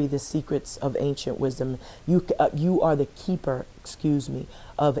carry the secrets of ancient wisdom. You are the keeper,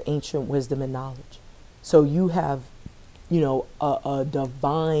 of ancient wisdom and knowledge. So you have, a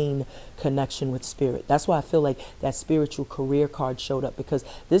divine connection with spirit. That's why I feel like that spiritual career card showed up, because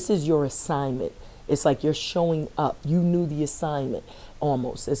this is your assignment. It's like you're showing up. You knew the assignment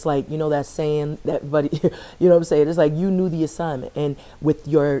almost. It's like, that saying that, but you know what I'm saying? It's like you knew the assignment, and with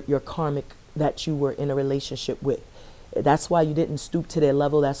your karmic that you were in a relationship with. That's why you didn't stoop to their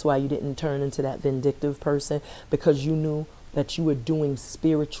level. That's why you didn't turn into that vindictive person, because you knew that you were doing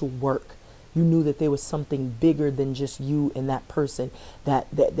spiritual work. You knew that there was something bigger than just you and that person,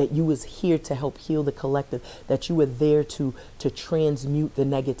 that you was here to help heal the collective, that you were there to transmute the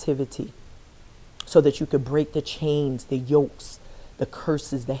negativity, so that you could break the chains, the yokes, the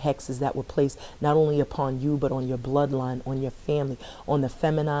curses, the hexes that were placed not only upon you, but on your bloodline, on your family, on the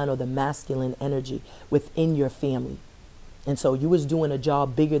feminine or the masculine energy within your family. And so you was doing a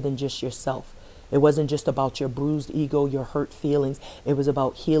job bigger than just yourself. It wasn't just about your bruised ego, your hurt feelings. It was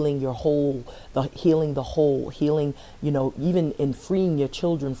about healing your whole, healing, even in freeing your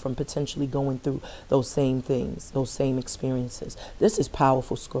children from potentially going through those same things, those same experiences. This is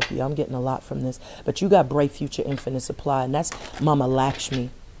powerful, Scorpio. I'm getting a lot from this. But you got bright future, infinite supply, and that's Mama Lakshmi.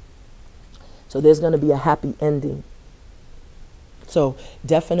 So there's going to be a happy ending. So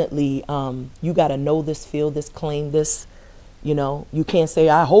definitely, you got to know this, feel this, claim this. You can't say,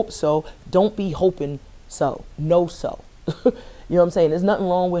 I hope so. Don't be hoping so. Know so. You know what I'm saying? There's nothing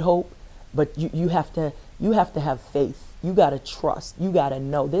wrong with hope, but you have to have faith. You got to trust. You got to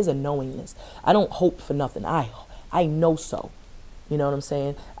know. There's a knowingness. I don't hope for nothing. I know so. You know what I'm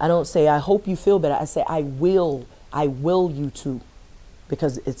saying? I don't say, I hope you feel better. I say, I will you to,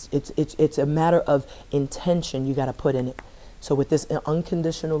 because it's a matter of intention you got to put in it. So with this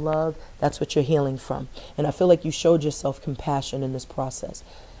unconditional love, that's what you're healing from. And I feel like you showed yourself compassion in this process.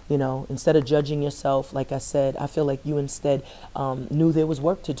 Instead of judging yourself, like I said, I feel like you instead knew there was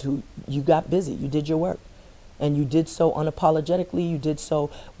work to do. You got busy. You did your work. And you did so unapologetically. You did so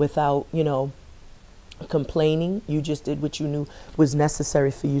without, complaining. You just did what you knew was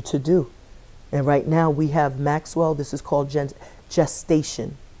necessary for you to do. And right now we have Maxwell. This is called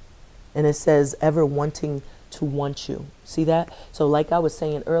gestation. And it says, ever wanting to want you. See that? So like I was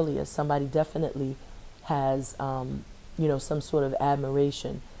saying earlier, somebody definitely has, some sort of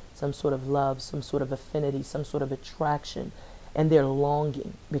admiration, some sort of love, some sort of affinity, some sort of attraction. and they're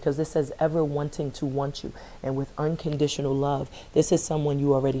longing, because this says ever wanting to want you. And with unconditional love, this is someone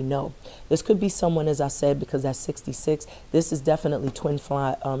you already know. This could be someone, as I said, because that's 66. This is definitely twin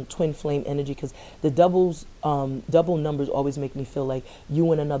flame energy, because the double numbers always make me feel like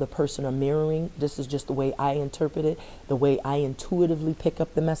you and another person are mirroring. This is just the way I interpret it, the way I intuitively pick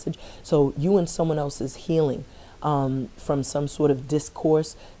up the message. So you and someone else is healing from some sort of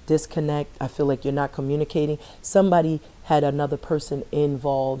disconnect. I feel like you're not communicating. Somebody had another person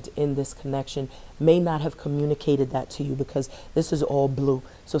involved in this connection, may not have communicated that to you, because this is all blue.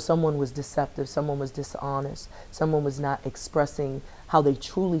 So someone was deceptive, someone was dishonest, someone was not expressing how they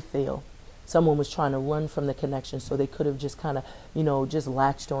truly feel. Someone was trying to run from the connection, so they could have just kind of, you know, just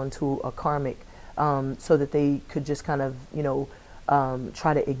latched onto a karmic, so that they could just kind of, you know,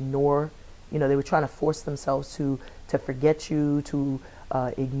 try to ignore. You know, they were trying to force themselves to forget you, to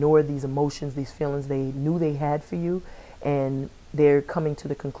ignore these emotions, these feelings they knew they had for you. And they're coming to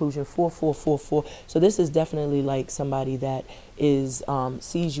the conclusion 4444. So this is definitely like somebody that is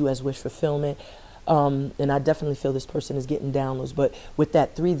sees you as wish fulfillment. And I definitely feel this person is getting downloads. But with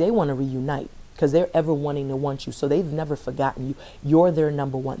that 3, they want to reunite, because they're ever wanting to want you. So they've never forgotten you. You're their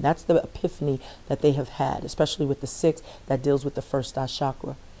number one. That's the epiphany that they have had, especially with the 6 that deals with the first eye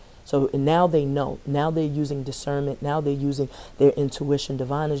chakra. So now they know. Now they're using discernment. Now they're using their intuition.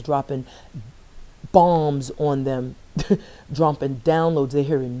 Divine is dropping bombs on them, dropping downloads. They're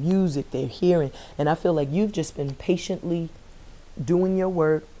hearing music. They're hearing. And I feel like you've just been patiently doing your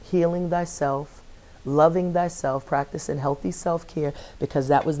work, healing thyself, loving thyself, practicing healthy self-care, because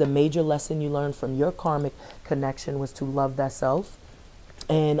that was the major lesson you learned from your karmic connection, was to love thyself.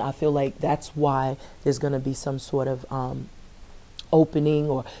 And I feel like that's why there's going to be some sort of opening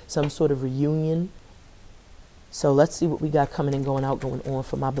or some sort of reunion. So let's see what we got coming and going on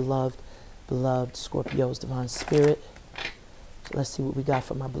for my beloved Scorpios, divine spirit. So let's see what we got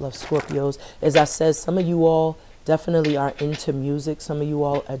for my beloved Scorpios. As I said, some of you all definitely are into music. Some of you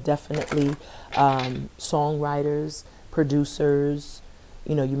all are definitely songwriters, producers.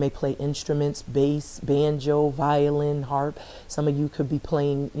 You know, you may play instruments, bass, banjo, violin, harp. Some of you could be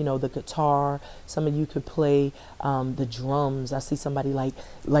playing, you know, the guitar. Some of you could play the drums. I see somebody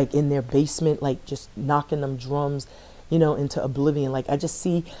like in their basement, like just knocking them drums, you know, into oblivion. Like I just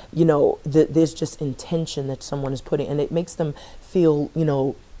see, you know, there's just intention that someone is putting, and it makes them feel,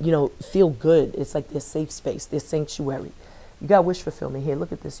 feel good. It's like their safe space, their sanctuary. You got wish fulfillment here.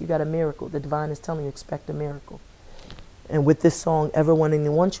 Look at this. You got a miracle. The divine is telling you, expect a miracle. And with this song, Ever Wanting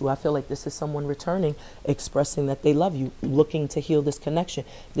to Want You, I feel like this is someone returning, expressing that they love you, looking to heal this connection.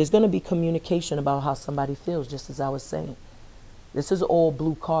 There's going to be communication about how somebody feels, just as I was saying. This is all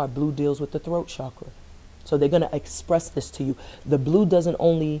blue card. Blue deals with the throat chakra. So they're going to express this to you. The blue doesn't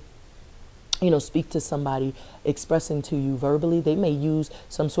only, you know, speak to somebody expressing to you verbally. They may use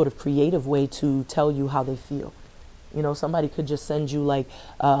some sort of creative way to tell you how they feel. You know, somebody could just send you like,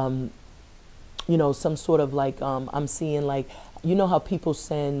 you know, some sort of like, I'm seeing like, you know how people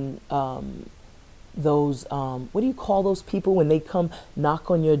send those, what do you call those people when they come knock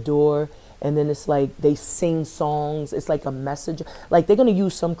on your door and then it's like they sing songs? It's like a message. Like they're going to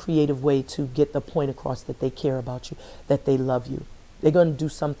use some creative way to get the point across that they care about you, that they love you. They're going to do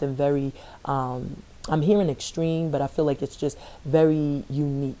something very, I'm hearing extreme, but I feel like it's just very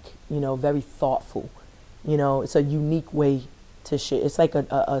unique, you know, very thoughtful. You know, it's a unique way to share. It's like a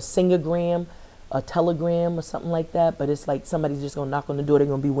singogram, a telegram or something like that, but it's like somebody's just gonna knock on the door. They're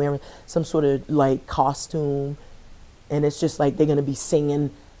gonna be wearing some sort of like costume, and it's just like they're gonna be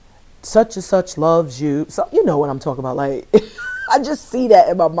singing such and such loves you. So you know what I'm talking about. Like I just see that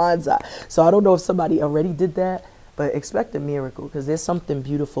in my mind's eye. So I don't know if somebody already did that, but expect a miracle, because there's something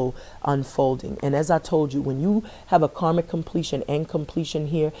beautiful unfolding. And as I told you, when you have a karmic completion and completion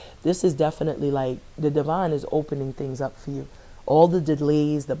here, this is definitely like the divine is opening things up for you. All the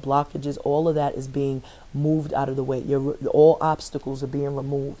delays, the blockages, all of that is being moved out of the way. All obstacles are being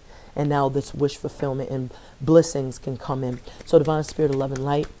removed. And now this wish fulfillment and blessings can come in. So divine spirit of love and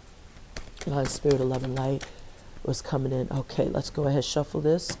light. Divine spirit of love and light was coming in. Okay, let's go ahead, shuffle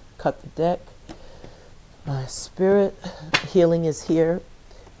this, cut the deck. My spirit, healing is here.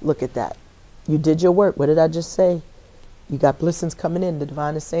 Look at that. You did your work. What did I just say? You got blessings coming in. The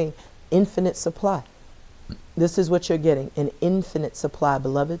divine is saying infinite supply. This is what you're getting, an infinite supply,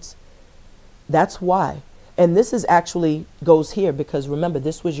 beloveds. That's why. And this is actually goes here because remember,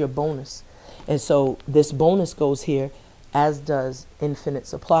 this was your bonus. And so this bonus goes here, as does infinite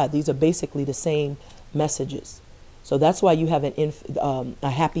supply. These are basically the same messages. So that's why you have a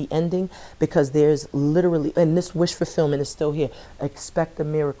happy ending, because there's literally, and this wish fulfillment is still here. Expect a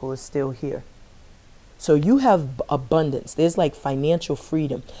miracle is still here. So you have abundance. There's like financial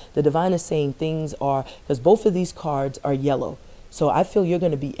freedom. The divine is saying things are, because both of these cards are yellow. So I feel you're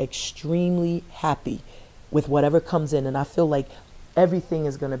going to be extremely happy with whatever comes in. And I feel like everything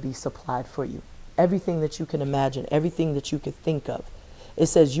is going to be supplied for you. Everything that you can imagine, everything that you could think of. It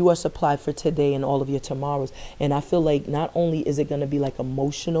says you are supplied for today and all of your tomorrows. And I feel like not only is it going to be like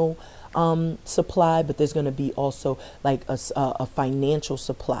emotional supply, but there's going to be also like a financial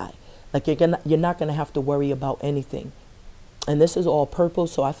supply. Like you're not going to have to worry about anything. And this is all purple.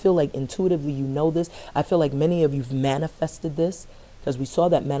 So I feel like intuitively you know this. I feel like many of you've manifested this, because we saw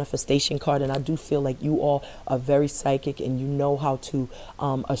that manifestation card. And I do feel like you all are very psychic, and you know how to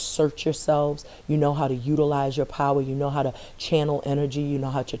assert yourselves. You know how to utilize your power. You know how to channel energy. You know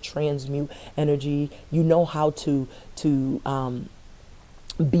how to transmute energy. You know how to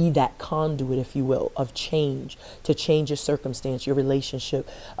be that conduit, if you will, of change, to change your circumstance, your relationship,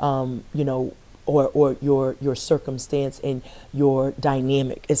 you know, or your circumstance and your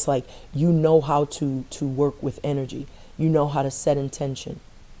dynamic. It's like you know how to work with energy. You know how to set intention.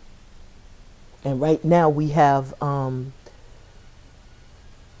 And right now we have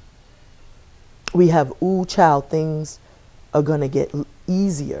ooh, child, things are gonna get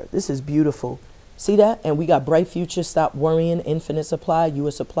easier. This is beautiful. See that? And we got bright future, stop worrying, infinite supply. You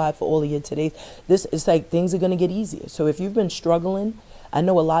are supplied for all of your today. This is like things are going to get easier. So if you've been struggling, I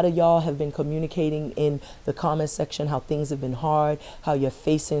know a lot of y'all have been communicating in the comment section how things have been hard, how you're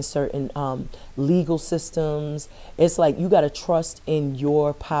facing certain legal systems. It's like you got to trust in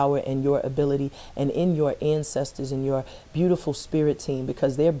your power and your ability and in your ancestors and your beautiful spirit team,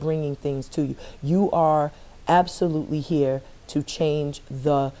 because they're bringing things to you. You are absolutely here to change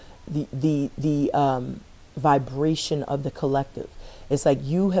the vibration of the collective. It's like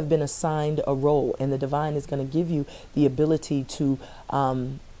you have been assigned a role, and the divine is going to give you the ability to,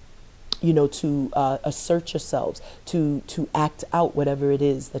 you know, to assert yourselves, to act out whatever it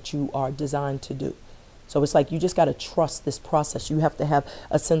is that you are designed to do. So it's like you just got to trust this process. You have to have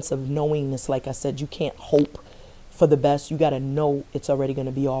a sense of knowingness. Like I said, you can't hope for the best. You got to know it's already going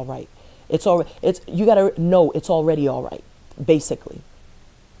to be all right. You got to know it's already all right, basically.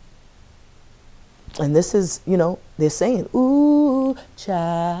 And this is, you know, they're saying, ooh,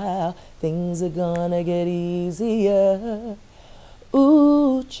 child, things are gonna get easier.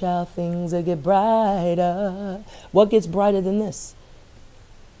 Ooh, child, things are get brighter. What gets brighter than this?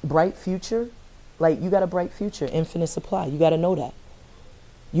 Bright future? Like, you got a bright future, infinite supply. You got to know that.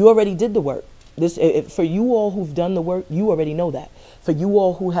 You already did the work. For you all who've done the work, you already know that. For you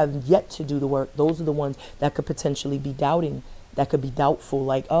all who have yet to do the work, those are the ones that could potentially be doubting. That could be doubtful,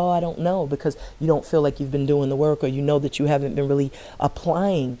 like, oh, I don't know, because you don't feel like you've been doing the work, or you know that you haven't been really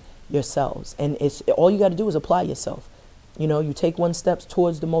applying yourselves. And it's all you got to do is apply yourself. You know, you take one step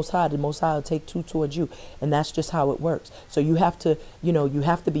towards the Most High will take two towards you. And that's just how it works. So you have to, you know, you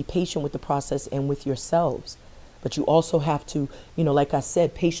have to be patient with the process and with yourselves. But you also have to, you know, like I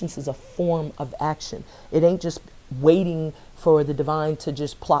said, patience is a form of action. It ain't just waiting for the divine to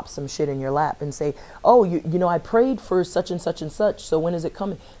just plop some shit in your lap and say, oh, you know, I prayed for such and such and such, so when is it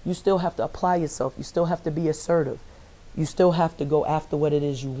coming? You still have to apply yourself. You still have to be assertive. You still have to go after what it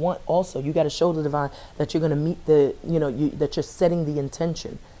is you want. Also, you got to show the divine that you're going to meet the, you know, that you're setting the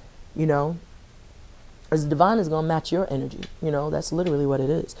intention, you know, as the divine is going to match your energy. You know, that's literally what it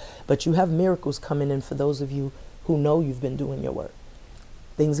is. But you have miracles coming in for those of you who know you've been doing your work.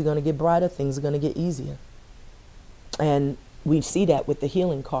 Things are going to get brighter. Things are going to get easier. And we see that with the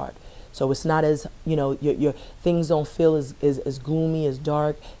healing card. So it's not as, you know, your things don't feel as gloomy, as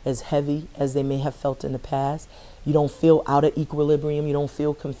dark, as heavy as they may have felt in the past. You don't feel out of equilibrium. You don't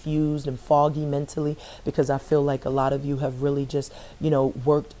feel confused and foggy mentally, because I feel like a lot of you have really just, you know,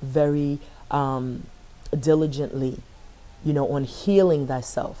 worked very diligently, you know, on healing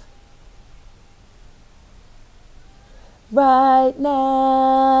thyself. Right now.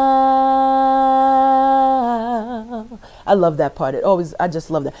 I love that part. I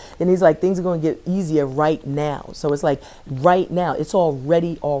just love that. And he's like, things are going to get easier right now. So it's like right now, it's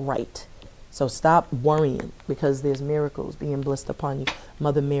already all right. So stop worrying, because there's miracles being blessed upon you.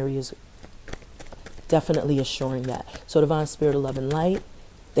 Mother Mary is definitely assuring that. So divine spirit of love and light,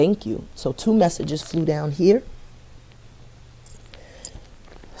 thank you. So 2 messages flew down here.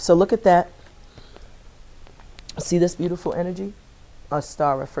 So look at that. See this beautiful energy? A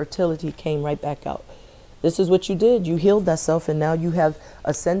star of fertility came right back out. This is what you did. You healed thyself, and now you have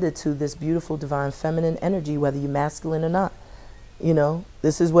ascended to this beautiful divine feminine energy, whether you're masculine or not. You know,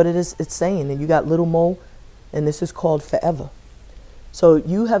 this is what it is. It's saying, and you got little Mo, and this is called forever. So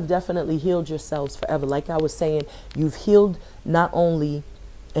you have definitely healed yourselves forever. Like I was saying, you've healed not only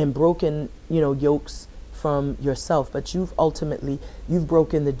and broken, you know, yokes from yourself, but you've broken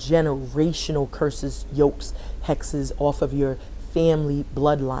the generational curses, yokes, hexes off of your family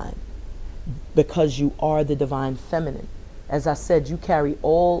bloodline, because you are the divine feminine. As I said, you carry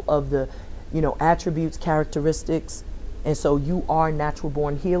all of the, attributes, characteristics. And so you are natural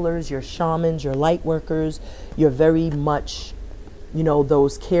born healers, you're shamans, you're light workers, you're very much,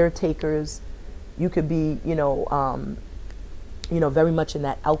 those caretakers. You could be, very much in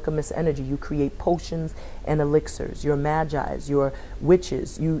that alchemist energy. You create potions and elixirs. You're magi's, you're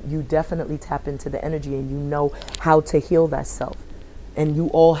witches. You definitely tap into the energy, and you know how to heal thyself. And you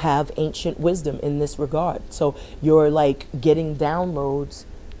all have ancient wisdom in this regard. So you're like getting downloads,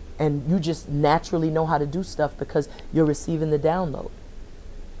 and you just naturally know how to do stuff because you're receiving the download.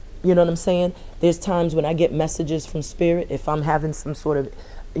 You know what I'm saying? There's times when I get messages from spirit, if I'm having some sort of,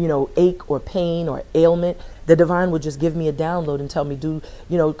 ache or pain or ailment, the divine will just give me a download and tell me,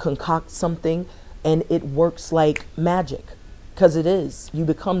 concoct something, and it works like magic. Because it is. You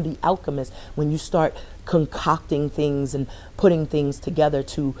become the alchemist when you start concocting things and putting things together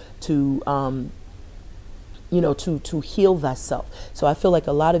to heal thyself. So I feel like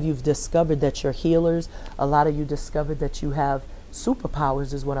a lot of you've discovered that you're healers. A lot of you discovered that you have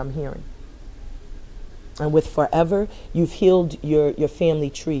superpowers, is what I'm hearing. And with forever, you've healed your family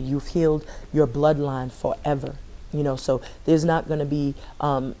tree. You've healed your bloodline forever. So there's not going to be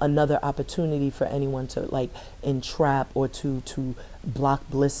another opportunity for anyone to like entrap or to block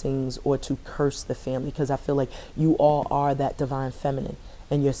blessings or to curse the family, because I feel like you all are that divine feminine,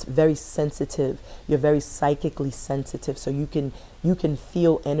 and you're very sensitive. You're very psychically sensitive, so you can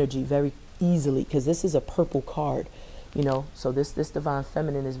feel energy very easily, because this is a purple card, So this divine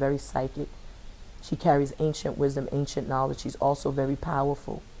feminine is very psychic. She carries ancient wisdom, ancient knowledge. She's also very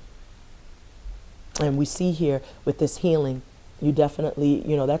powerful. And we see here with this healing, you definitely,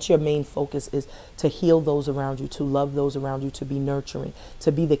 that's your main focus, is to heal those around you, to love those around you, to be nurturing,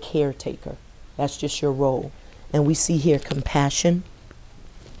 to be the caretaker. That's just your role. And we see here compassion.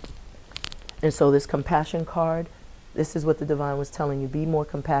 And so this compassion card, this is what the divine was telling you. Be more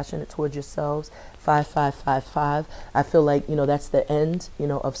compassionate towards yourselves. 5555. I feel like, that's the end,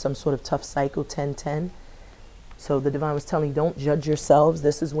 of some sort of tough cycle. 1010. So the divine was telling you, don't judge yourselves.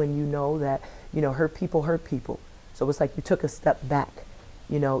 This is when you know that, hurt people hurt people. So it's like you took a step back.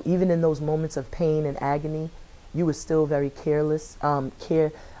 Even in those moments of pain and agony, you were still very careless.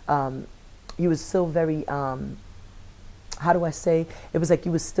 You was still very, how do I say? It was like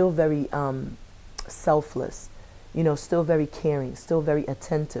you was still very selfless. Still very caring, still very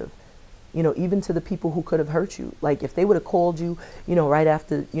attentive, even to the people who could have hurt you. Like if they would have called you, right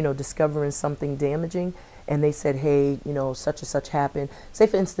after, discovering something damaging, and they said, hey, such and such happened. Say,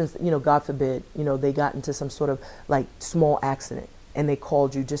 for instance, God forbid, they got into some sort of like small accident, and they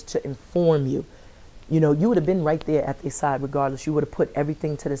called you just to inform you. You would have been right there at their side regardless. You would have put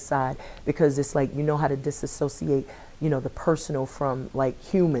everything to the side, because it's like, how to disassociate, the personal from like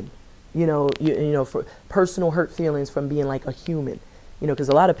human. For personal hurt feelings from being like a human, because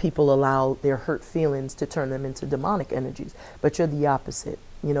a lot of people allow their hurt feelings to turn them into demonic energies, but you're the opposite.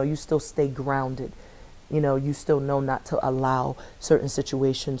 You still stay grounded. You still know not to allow certain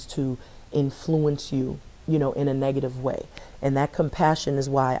situations to influence you, in a negative way. And that compassion is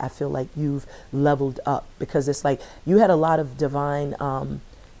why I feel like you've leveled up, because it's like you had a lot of divine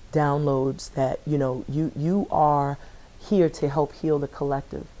downloads that, you are here to help heal the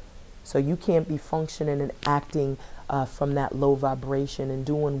collective. So you can't be functioning and acting from that low vibration and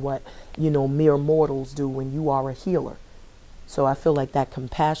doing what, mere mortals do when you are a healer. So I feel like that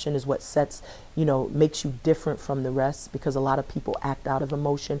compassion is what sets, makes you different from the rest, because a lot of people act out of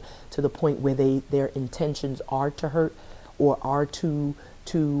emotion to the point where their intentions are to hurt or are to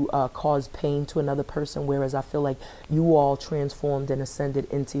cause pain to another person. Whereas I feel like you all transformed and ascended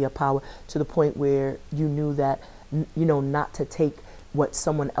into your power to the point where you knew that, not to take what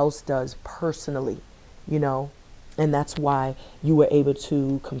someone else does personally, and that's why you were able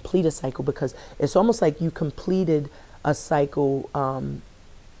to complete a cycle, because it's almost like you completed a cycle,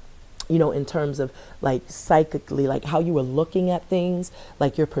 in terms of like psychically, like how you were looking at things,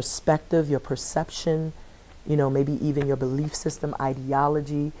 like your perspective, your perception, maybe even your belief system,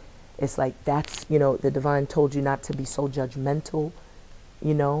 ideology. It's like that's, the divine told you not to be so judgmental,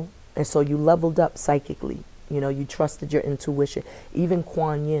 and so you leveled up psychically. You trusted your intuition. Even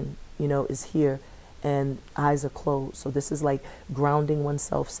Kuan Yin, is here, and eyes are closed. So this is like grounding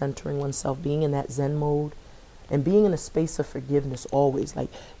oneself, centering oneself, being in that Zen mode, and being in a space of forgiveness always. Like,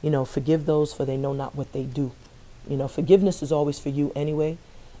 forgive those, for they know not what they do. Forgiveness is always for you anyway.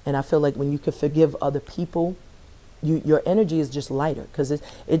 And I feel like when you can forgive other people, your energy is just lighter, because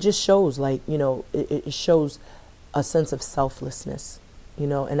it just shows, like, it shows a sense of selflessness,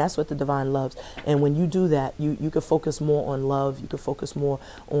 and that's what the divine loves. And when you do that, you can focus more on love. You can focus more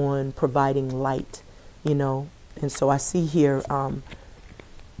on providing light, And so I see here,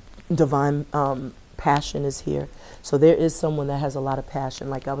 divine passion is here. So there is someone that has a lot of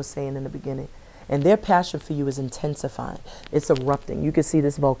passion, like I was saying in the beginning. And their passion for you is intensifying. It's erupting. You can see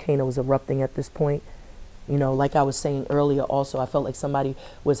this volcano is erupting at this point. Like I was saying earlier also, I felt like somebody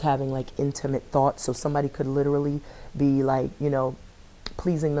was having like intimate thoughts. So somebody could literally be like,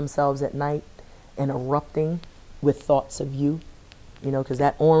 pleasing themselves at night and erupting with thoughts of you. Because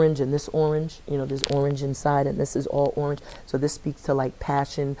that orange and this orange, there's orange inside and this is all orange. So this speaks to like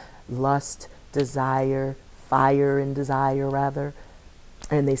passion, lust, desire, fire and desire rather.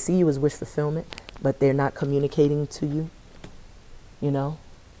 And they see you as wish fulfillment, but they're not communicating to you,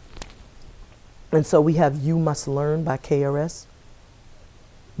 And so we have You Must Learn by KRS,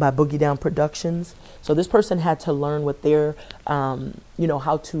 by Boogie Down Productions. So this person had to learn what their,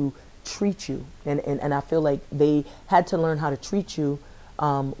 how to treat you. And I feel like they had to learn how to treat you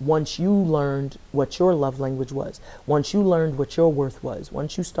once you learned what your love language was, once you learned what your worth was,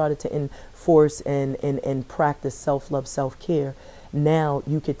 once you started to enforce and practice self-love, self-care. Now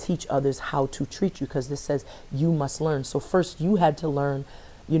you could teach others how to treat you, because this says you must learn. So first you had to learn,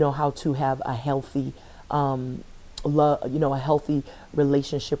 how to have a healthy, a healthy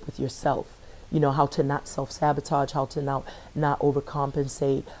relationship with yourself. How to not self-sabotage, how to not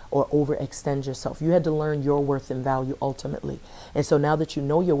overcompensate or overextend yourself. You had to learn your worth and value ultimately. And so now that you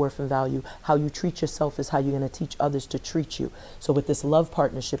know your worth and value, how you treat yourself is how you're going to teach others to treat you. So with this love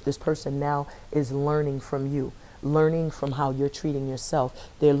partnership, this person now is learning from you, learning from how you're treating yourself.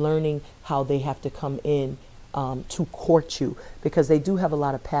 They're learning how they have to come in to court you, because they do have a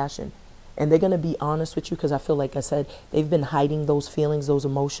lot of passion. And they're going to be honest with you, because I feel like I said, they've been hiding those feelings, those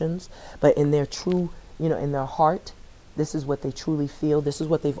emotions. But in their true, in their heart, this is what they truly feel. This is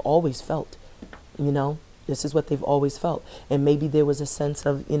what they've always felt, This is what they've always felt. And maybe there was a sense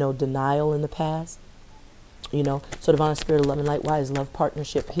of, denial in the past. So divine spirit of love and light, why is love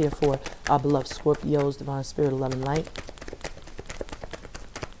partnership here for our beloved Scorpios? Divine spirit of love and light.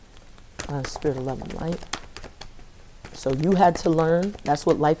 Divine spirit of love and light. So you had to learn. That's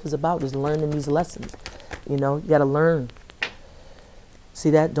what life is about, is learning these lessons. You got to learn. See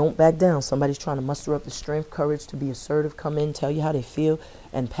that? Don't back down. Somebody's trying to muster up the strength, courage to be assertive, come in, tell you how they feel,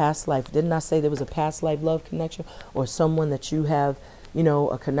 and past life. Didn't I say there was a past life love connection, or someone that you have,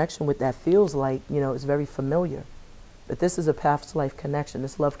 a connection with that feels like, is very familiar? But this is a past life connection,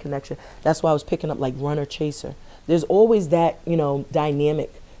 this love connection. That's why I was picking up like runner chaser. There's always that,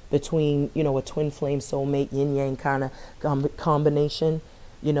 dynamic between, a twin flame soulmate, yin yang kind of combination.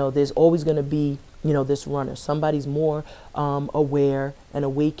 There's always going to be, this runner. Somebody's more aware and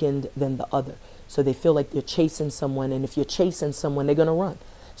awakened than the other. So they feel like they're chasing someone. And if you're chasing someone, they're going to run.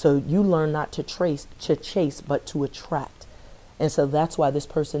 So you learn not to chase, but to attract. And so that's why this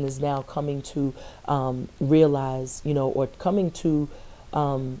person is now coming to realize, or coming to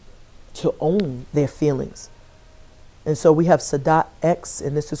own their feelings. And so we have Sadat X,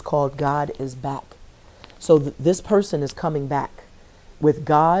 and this is called God is Back. So this person is coming back with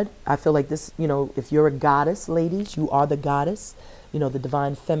God. I feel like this, if you're a goddess, ladies, you are the goddess. The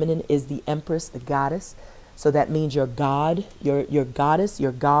divine feminine is the empress, the goddess. So that means your God, your goddess,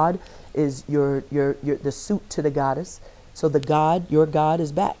 your God is your the suit to the goddess. So the God, your God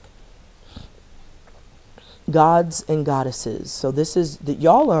is back. Gods and goddesses. So this is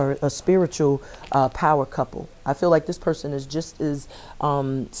y'all are a spiritual power couple. I feel like this person is just as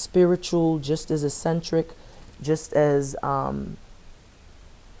spiritual, just as eccentric, just as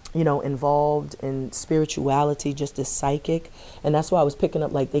involved in spirituality, just as psychic. And that's why I was picking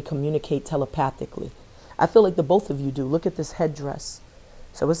up like they communicate telepathically. I feel like the both of you do. Look at this headdress.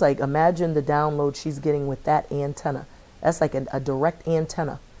 So it's like, imagine the download she's getting with that antenna. That's like a direct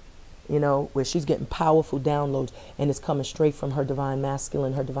antenna, where she's getting powerful downloads, and it's coming straight from her divine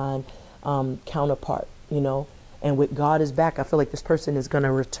masculine, her divine counterpart, And with God is back, I feel like this person is going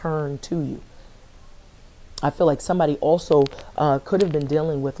to return to you. I feel like somebody also could have been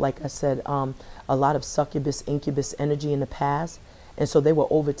dealing with, like I said, a lot of succubus, incubus energy in the past. And so they were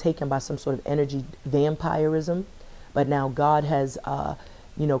overtaken by some sort of energy vampirism. But now God has,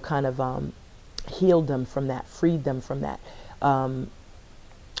 kind of healed them from that, freed them from that,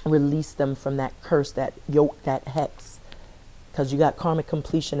 released them from that curse, that yoke, that hex. Because you got karmic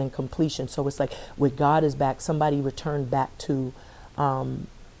completion and completion. So it's like with God is back, somebody returned back to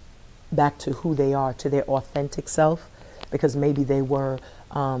who they are, to their authentic self, because maybe they were,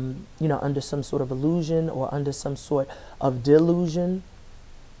 you know, under some sort of illusion or under some sort of delusion.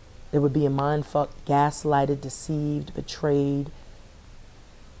 They were being mind fucked, gaslighted, deceived, betrayed,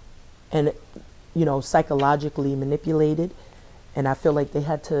 and, you know, psychologically manipulated. And I feel like they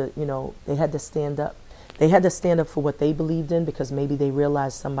had to, you know, they had to stand up. They had to stand up for what they believed in, because maybe they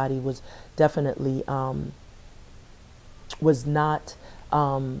realized somebody was definitely, was not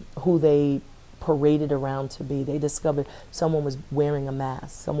who they paraded around to be. They discovered someone was wearing a mask.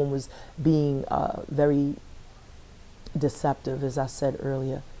 Someone was being very deceptive, as I said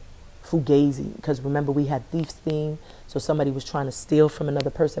earlier. Fugazi, because remember we had thief's theme, so somebody was trying to steal from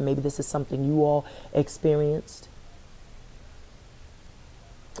another person. Maybe this is something you all experienced.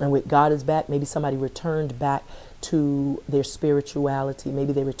 And with God is back, maybe somebody returned back to their spirituality.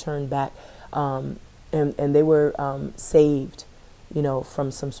 Maybe they returned back and they were saved, you know, from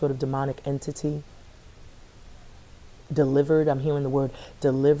some sort of demonic entity. Delivered, I'm hearing the word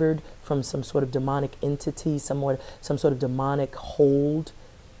delivered from some sort of demonic entity, some sort of demonic hold.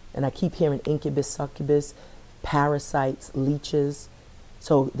 And I keep hearing incubus, succubus, parasites, leeches.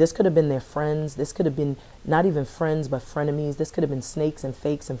 So this could have been their friends. This could have been not even friends, but frenemies. This could have been snakes and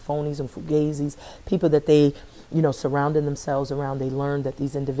fakes and phonies and fugazis, people that they, you know, surrounded themselves around. They learned that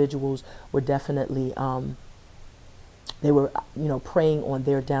these individuals were definitely, they were, you know, preying on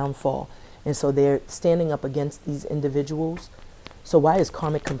their downfall. And so they're standing up against these individuals. So why is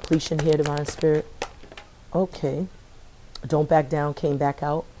karmic completion here, Divine Spirit? Okay. Don't back down, came back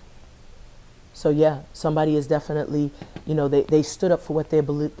out. So yeah, somebody is definitely, you know, they stood up for what they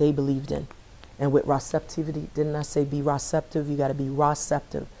believed in. And with receptivity, didn't I say be receptive? You got to be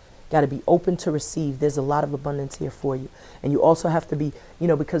receptive. Got to be open to receive. There's a lot of abundance here for you. And you also have to be, you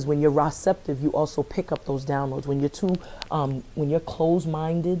know, because when you're receptive, you also pick up those downloads. When you're too, when you're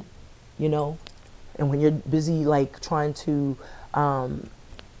closed-minded, you know, and when you're busy like trying to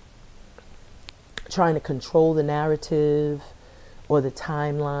control the narrative or the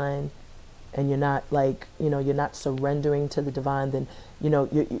timeline, and you're not like, you know, you're not surrendering to the divine, then, you know,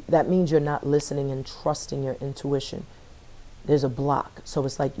 that means you're not listening and trusting your intuition. There's a block. So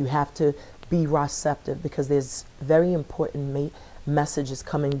it's like you have to be receptive, because there's very important messages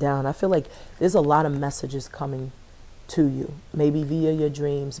coming down. I feel like there's a lot of messages coming to you, maybe via your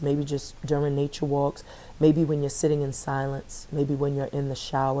dreams, maybe just during nature walks, maybe when you're sitting in silence, maybe when you're in the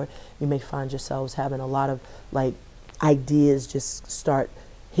shower. You may find yourselves having a lot of like ideas just start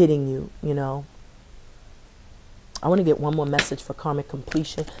hitting you, you know. I want to get one more message for karmic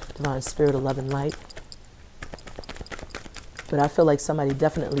completion, Divine Spirit of Love and Light. But I feel like somebody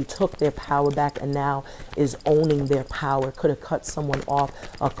definitely took their power back and now is owning their power. Could have cut someone off,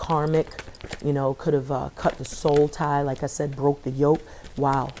 a karmic, you know, could have cut the soul tie, like I said, broke the yoke.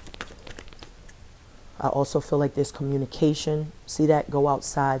 Wow. I also feel like there's communication. See that? Go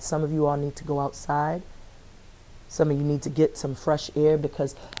outside. Some of you all need to go outside. Some of you need to get some fresh air,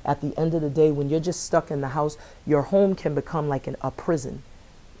 because at the end of the day, when you're just stuck in the house, your home can become like a prison,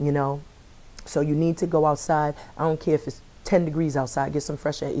 you know. So you need to go outside. I don't care if it's 10 degrees outside, get some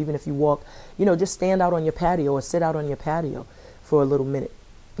fresh air. Even if you walk, you know, just stand out on your patio or sit out on your patio for a little minute,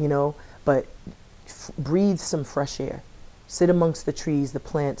 you know. But breathe some fresh air. Sit amongst the trees, the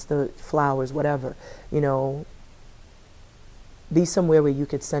plants, the flowers, whatever, you know. Be somewhere where you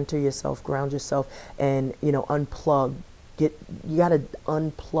could center yourself, ground yourself, and, you know, unplug. You got to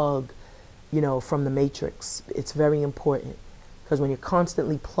unplug, you know, from the matrix. It's very important, because when you're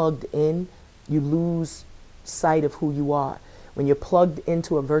constantly plugged in, you lose sight of who you are. When you're plugged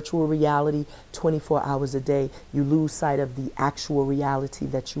into a virtual reality 24 hours a day, you lose sight of the actual reality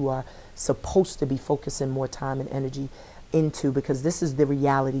that you are supposed to be focusing more time and energy into, because this is the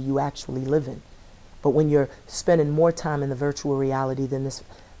reality you actually live in. But when you're spending more time in the virtual reality than this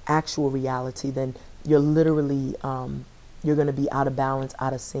actual reality, then you're literally, you're going to be out of balance,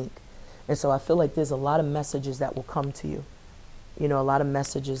 out of sync. And so I feel like there's a lot of messages that will come to you. You know, a lot of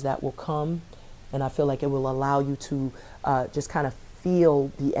messages that will come. And I feel like it will allow you to just kind of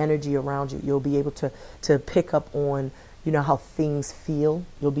feel the energy around you. You'll be able to pick up on, you know, how things feel.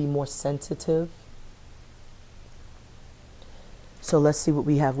 You'll be more sensitive. So let's see what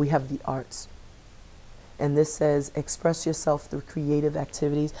we have. We have the arts. And this says, express yourself through creative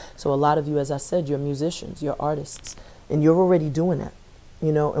activities. So a lot of you, as I said, you're musicians, you're artists, and you're already doing that,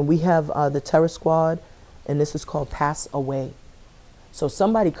 you know. And we have the Terror Squad, and this is called Pass Away. So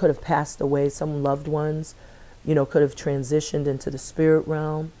somebody could have passed away, some loved ones, you know, could have transitioned into the spirit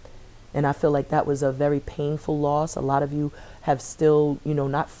realm. And I feel like that was a very painful loss. A lot of you have still, you know,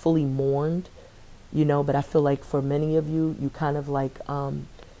 not fully mourned, you know, but I feel like for many of you, you kind of like,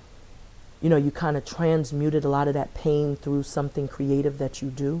 you know, you kind of transmuted a lot of that pain through something creative that you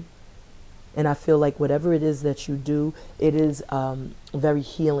do. And I feel like whatever it is that you do, it is very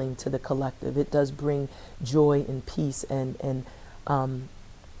healing to the collective. It does bring joy and peace, and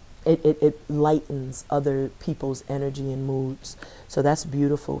it lightens other people's energy and moods. So that's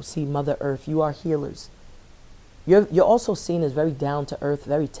beautiful. See, Mother Earth, you are healers. You're also seen as very down to earth,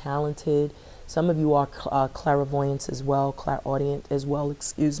 very talented. Some of you are clairvoyants as well, clairaudient as well,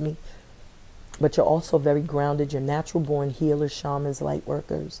 excuse me. But you're also very grounded. You're natural born healers, shamans, light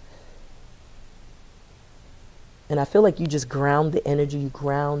workers. And I feel like you just ground the energy, you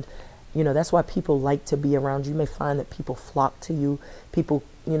ground, you know, that's why people like to be around you. You may find that people flock to you. People,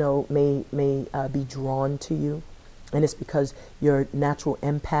 you know, may be drawn to you. And it's because you're natural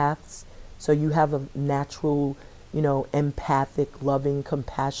empaths. So you have a natural, you know, empathic, loving,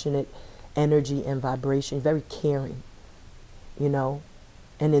 compassionate energy and vibration, very caring, you know.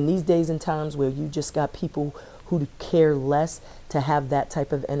 And in these days and times where you just got people who care less, to have that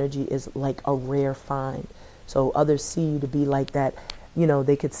type of energy is like a rare find. So others see you to be like that, you know,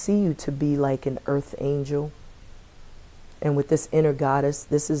 they could see you to be like an earth angel. And with this inner goddess,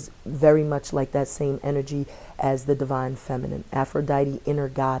 this is very much like that same energy as the divine feminine. Aphrodite, inner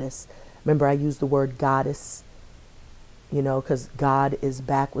goddess. Remember, I used the word goddess, you know, because God is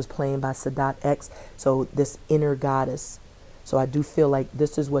Back was playing by Sadat X. So this inner goddess. So I do feel like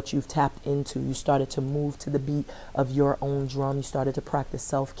this is what you've tapped into. You started to move to the beat of your own drum. You started to practice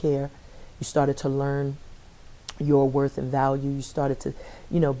self-care. You started to learn your worth and value. You started to,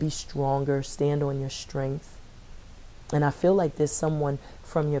 you know, be stronger, stand on your strength. And I feel like there's someone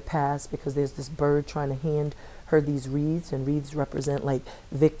from your past, because there's this bird trying to hand her these wreaths, and wreaths represent like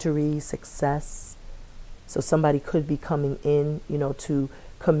victory, success. So somebody could be coming in, you know, to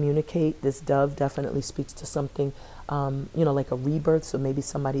communicate. This dove definitely speaks to something, you know, like a rebirth. So maybe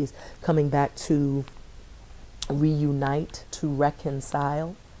somebody's coming back to reunite, to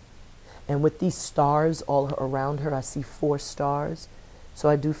reconcile. And with these stars all around her, I see 4 stars. So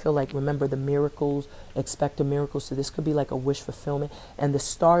I do feel like, remember the miracles, expect a miracle. So this could be like a wish fulfillment. And the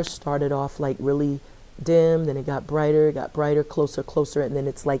stars started off like really dim, then it got brighter, closer, closer, and then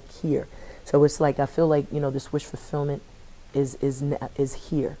it's like here. So it's like, I feel like, you know, this wish fulfillment is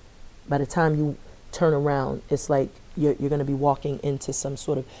here. By the time you turn around, it's like you're going to be walking into some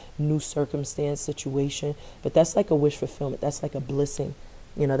sort of new circumstance, situation. But that's like a wish fulfillment. That's like a blessing.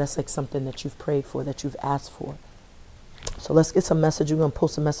 You know, that's like something that you've prayed for, that you've asked for. So let's get some messages. We're going to pull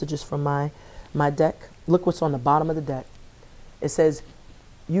some messages from my deck. Look what's on the bottom of the deck. It says,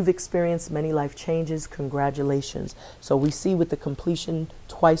 you've experienced many life changes. Congratulations. So we see with the completion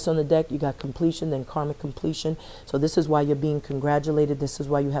twice on the deck, you got completion, then karmic completion. So this is why you're being congratulated. This is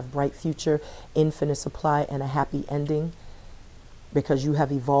why you have bright future, infinite supply, and a happy ending. Because you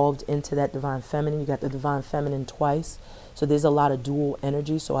have evolved into that divine feminine. You got the divine feminine twice. So there's a lot of dual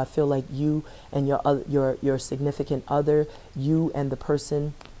energy. So I feel like you and your significant other, you and the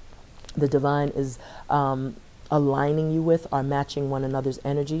person the divine is aligning you with, are matching one another's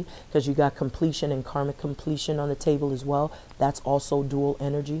energy, because you got completion and karmic completion on the table as well. That's also dual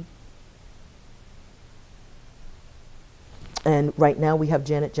energy. And right now we have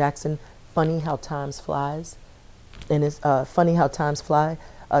Janet Jackson, Funny How Times Flies. And it's funny how times fly.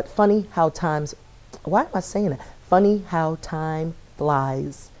 Funny how times, why am I saying that? Funny how time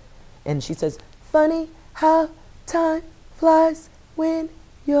flies. And she says, funny how time flies when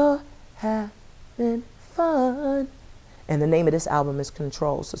you're having fun. And the name of this album is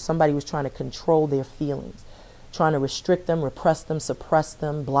Control. So somebody was trying to control their feelings, trying to restrict them, repress them, suppress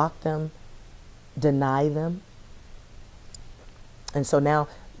them, block them, deny them. And so now,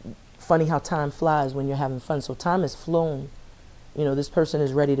 funny how time flies when you're having fun. So time has flown. You know, this person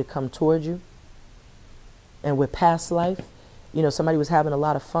is ready to come toward you. And with past life, you know, somebody was having a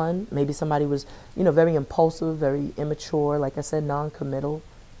lot of fun. Maybe somebody was, you know, very impulsive, very immature, like I said, non-committal.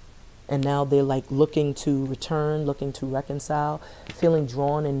 And now they're like looking to return, looking to reconcile, feeling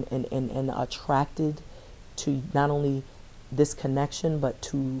drawn and attracted to not only this connection, but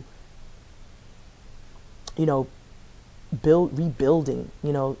to, you know, rebuilding,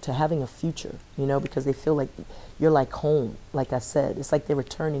 you know, to having a future, you know, because they feel like you're like home. Like I said, it's like they're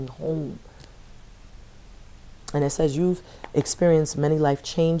returning home. And it says you've experienced many life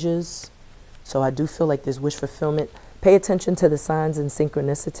changes. So I do feel like there's wish fulfillment. Pay attention to the signs and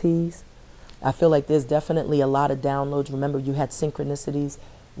synchronicities. I feel like there's definitely a lot of downloads. Remember, you had synchronicities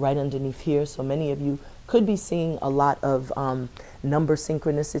right underneath here. So many of you could be seeing a lot of number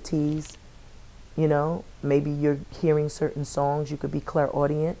synchronicities. You know, maybe you're hearing certain songs. You could be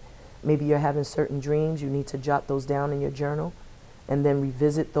clairaudient. Maybe you're having certain dreams. You need to jot those down in your journal. and then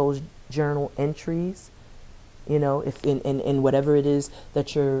revisit those journal entries. You know, if in whatever it is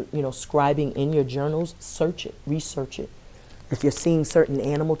that you're, you know, scribing in your journals, search it, research it. If you're seeing certain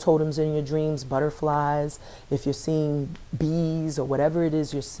animal totems in your dreams, butterflies, if you're seeing bees or whatever it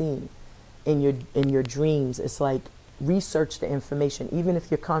is you're seeing in your dreams, it's like research the information. Even if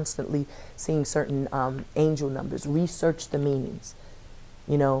you're constantly seeing certain angel numbers, research the meanings.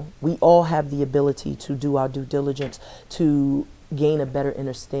 You know, we all have the ability to do our due diligence to gain a better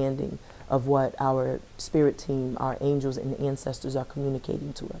understanding of what our spirit team, our angels and ancestors are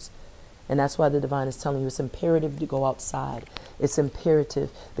communicating to us. And that's why the divine is telling you it's imperative to go outside. It's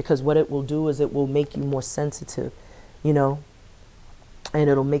imperative because what it will do is it will make you more sensitive, you know, and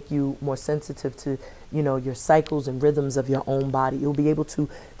it'll make you more sensitive to, you know, your cycles and rhythms of your own body. You'll be able to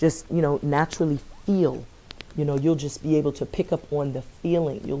just, you know, naturally feel, you know, you'll just be able to pick up on the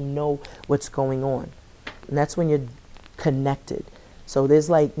feeling. You'll know what's going on. And that's when you're connected. So there's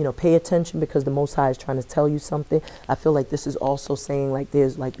like, you know, pay attention because the Most High is trying to tell you something. I feel like this is also saying like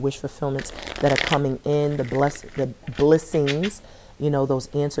there's like wish fulfillments that are coming in, the blessings, you know,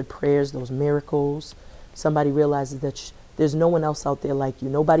 those answered prayers, those miracles. Somebody realizes that there's no one else out there like you.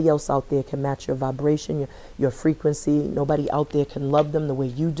 Nobody else out there can match your vibration, your frequency. Nobody out there can love them the way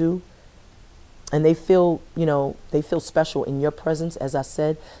you do. And they feel, you know, they feel special in your presence, as I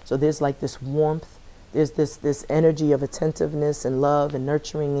said. So there's like this warmth. There's this energy of attentiveness and love and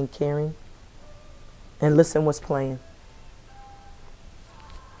nurturing and caring. And listen what's playing.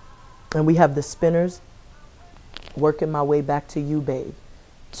 And we have the spinners working my way back to you, babe.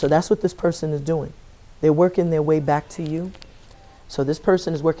 So that's what this person is doing. They're working their way back to you. So this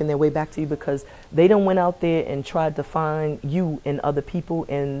person is working their way back to you because they done went out there and tried to find you in other people,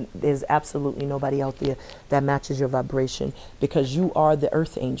 and there's absolutely nobody out there that matches your vibration because you are the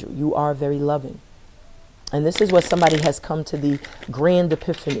earth angel. You are very loving. And this is what somebody has come to the grand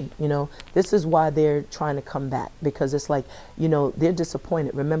epiphany, you know. This is why they're trying to come back because it's like, you know, they're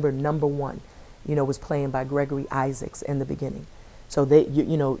disappointed. Remember, number one, you know, was playing by Gregory Isaacs in the beginning. So they,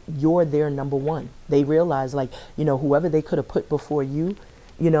 you know, you're their number one. They realize like, you know, whoever they could have put before you,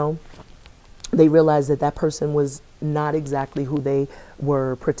 you know, they realized that that person was not exactly who they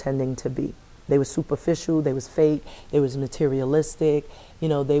were pretending to be. They was superficial, they was fake, they was materialistic, you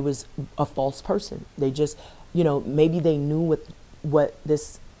know, they was a false person. They just, you know, maybe they knew what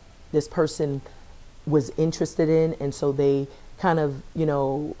this person was interested in, and so they kind of, you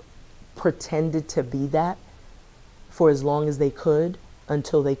know, pretended to be that for as long as they could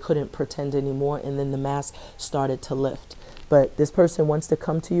until they couldn't pretend anymore, and then the mask started to lift. But this person wants to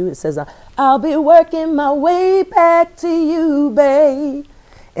come to you. It says, I'll be working my way back to you, babe.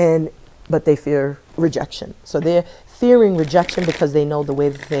 But they fear rejection. So they're fearing rejection because they know the way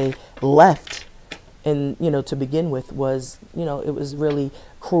that they left, and, you know, to begin with was, you know, it was really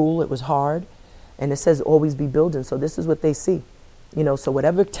cruel. It was hard. And it says always be building. So this is what they see. You know, so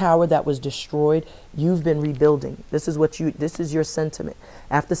whatever tower that was destroyed, you've been rebuilding. This is your sentiment.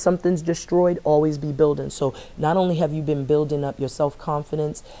 After something's destroyed, always be building. So not only have you been building up your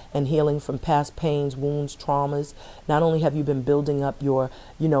self-confidence and healing from past pains, wounds, traumas, not only have you been building up your,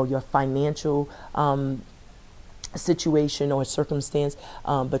 you know, your financial situation or circumstance,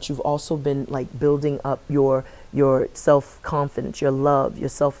 but you've also been like building up your self-confidence, your love, your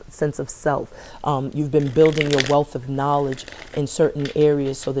sense of self. You've been building your wealth of knowledge in certain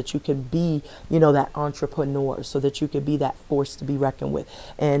areas so that you can be, you know, that entrepreneur, so that you can be that force to be reckoned with.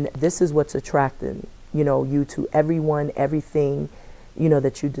 And this is what's attracting, you know, you to everyone, everything, you know,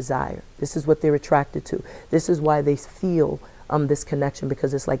 that you desire. This is what they're attracted to. This is why they feel this connection,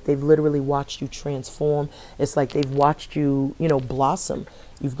 because it's like they've literally watched you transform. It's like they've watched you, you know, blossom.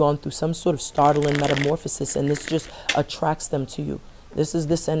 You've gone through some sort of startling metamorphosis, and this just attracts them to you. This is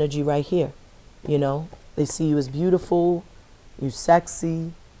this energy right here. You know, they see you as beautiful, you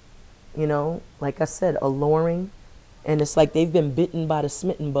sexy, you know, like I said, alluring. And it's like they've been bitten by the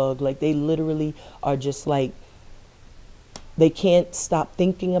smitten bug. Like they literally are just like, they can't stop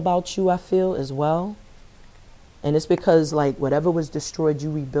thinking about you, I feel, as well. And it's because like whatever was destroyed, you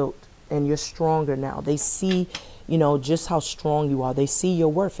rebuilt, and you're stronger now. They see, you know, just how strong you are. They see your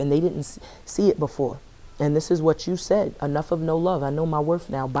worth, and they didn't see it before. And this is what you said. Enough of no love. I know my worth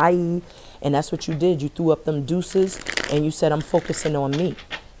now. Bye. And that's what you did. You threw up them deuces and you said, I'm focusing on me.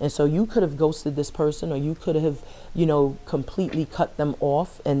 And so you could have ghosted this person, or you could have, you know, completely cut them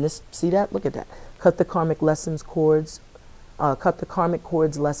off. And this, see that? Look at that. Cut the karmic lessons cords. Cut the karmic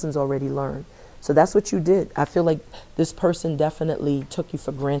cords, lessons already learned. So that's what you did. I feel like this person definitely took you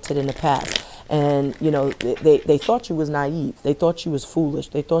for granted in the past. And, you know, they thought you was naive. They thought you was foolish.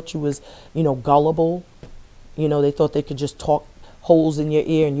 They thought you was, you know, gullible. You know, they thought they could just talk holes in your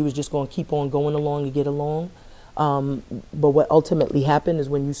ear and you was just going to keep on going along to get along. But what ultimately happened is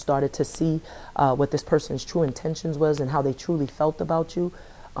when you started to see what this person's true intentions was and how they truly felt about you,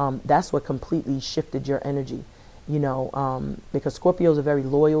 that's what completely shifted your energy, you know, because Scorpios are very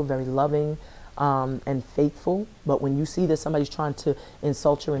loyal, very loving, and faithful. But when you see that somebody's trying to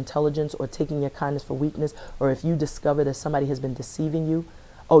insult your intelligence or taking your kindness for weakness, or if you discover that somebody has been deceiving you,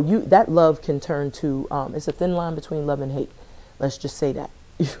 that love can turn to, it's a thin line between love and hate. Let's just say that.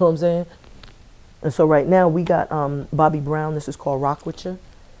 You know what I'm saying? And so right now we got Bobby Brown. This is called Rock With You.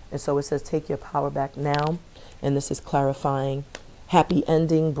 And so it says, take your power back now. And this is clarifying, happy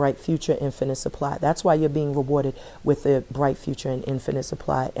ending, bright future, infinite supply. That's why you're being rewarded with a bright future and infinite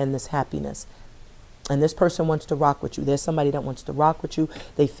supply and this happiness. And this person wants to rock with you. There's somebody that wants to rock with you.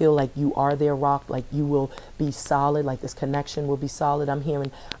 They feel like you are their rock, like you will be solid, like this connection will be solid. I'm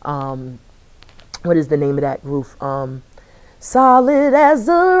hearing, what is the name of that group? Solid as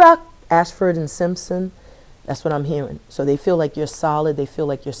a rock, Ashford and Simpson. That's what I'm hearing. So they feel like you're solid. They feel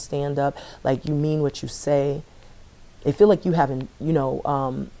like you're stand up, like you mean what you say. They feel like you haven't,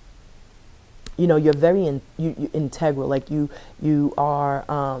 you're very you integral. Like you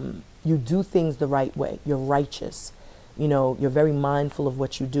are, you do things the right way. You're righteous. You're very mindful of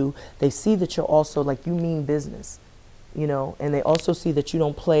what you do. They see that you're also like you mean business, and they also see that you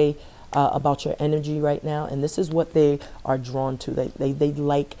don't play about your energy right now. And this is what they are drawn to. They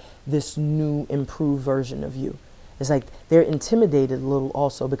like this new improved version of you. It's like they're intimidated a little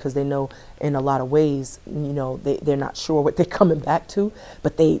also because they know in a lot of ways, they're not sure what they're coming back to,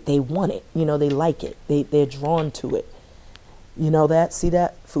 but they want it. They like it. They're drawn to it. See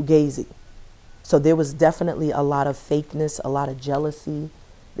that? Fugazi. So there was definitely a lot of fakeness, a lot of jealousy.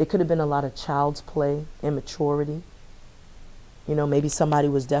 There could have been a lot of child's play, immaturity. Maybe somebody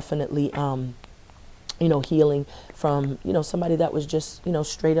was definitely, healing from, somebody that was just,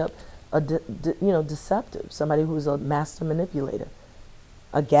 straight up, deceptive. Somebody who was a master manipulator,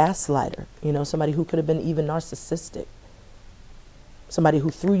 a gaslighter, somebody who could have been even narcissistic. Somebody who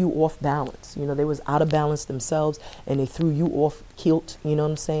threw you off balance. They was out of balance themselves and they threw you off kilt, you know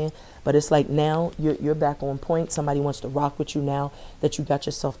what I'm saying? But it's like now you're back on point. Somebody wants to rock with you now that you got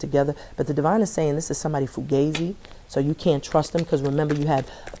yourself together. But the divine is saying this is somebody fugazi, so you can't trust them because remember you had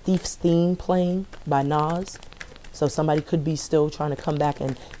Thief's Theme playing by Nas. So somebody could be still trying to come back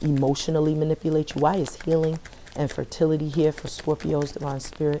and emotionally manipulate you. Why is healing and fertility here for Scorpios, divine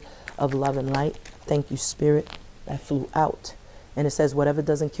spirit of love and light? Thank you, spirit. That flew out. And it says, whatever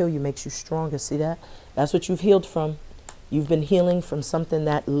doesn't kill you makes you stronger. See that? That's what you've healed from. You've been healing from something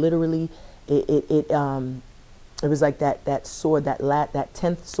that literally, it was like that sword, that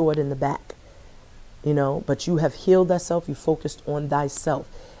 10th sword in the back, but you have healed thyself. You focused on thyself.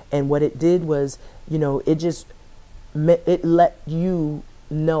 And what it did was, it let you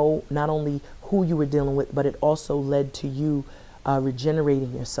know not only who you were dealing with, but it also led to you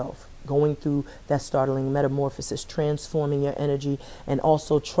regenerating yourself, going through that startling metamorphosis, transforming your energy, and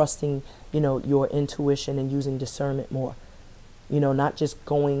also trusting, your intuition and using discernment more. Not just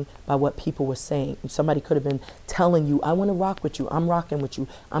going by what people were saying. Somebody could have been telling you, I want to rock with you. I'm rocking with you.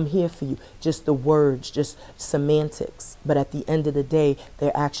 I'm here for you. Just the words, just semantics. But at the end of the day,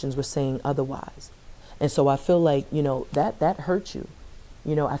 their actions were saying otherwise. And so I feel like, that hurt you.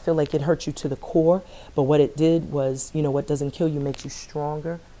 I feel like it hurt you to the core. But what it did was, what doesn't kill you makes you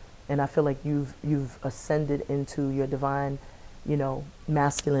stronger. And I feel like you've ascended into your divine,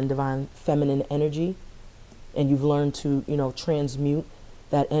 masculine, divine, feminine energy. And you've learned to, transmute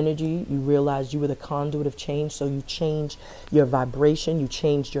that energy. You realize you were the conduit of change. So you changed your vibration. You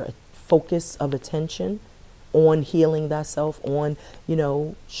changed your focus of attention on healing thyself, on,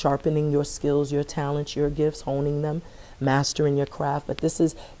 sharpening your skills, your talents, your gifts, honing them, mastering your craft. But this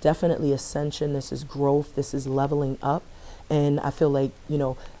is definitely ascension. This is growth. This is leveling up. And I feel like,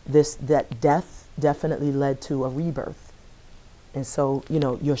 that death definitely led to a rebirth. And so,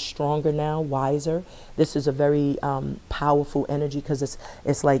 you're stronger now, wiser. This is a very powerful energy because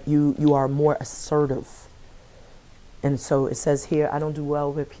it's like you are more assertive. And so it says here, I don't do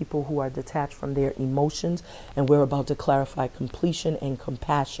well with people who are detached from their emotions. And we're about to clarify completion and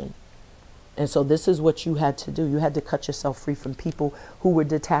compassion. And so this is what you had to do. You had to cut yourself free from people who were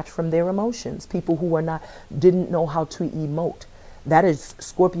detached from their emotions, people who didn't know how to emote. That is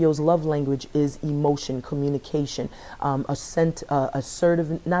Scorpio's love language is emotion, communication,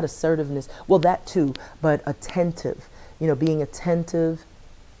 assertive, not assertiveness. Well, that too, but attentive, being attentive,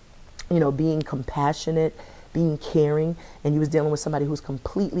 being compassionate, being caring. And you was dealing with somebody who's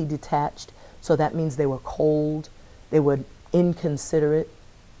completely detached. So that means they were cold. They were inconsiderate.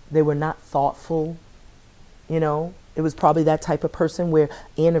 They were not thoughtful. It was probably that type of person where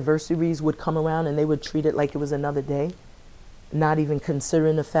anniversaries would come around and they would treat it like it was another day, not even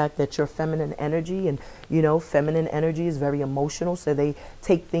considering the fact that your feminine energy, and you know, feminine energy is very emotional. So they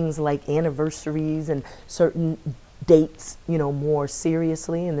take things like anniversaries and certain dates, you know, more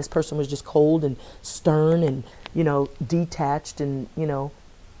seriously. And this person was just cold and stern and, you know, detached and,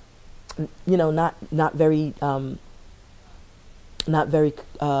 not very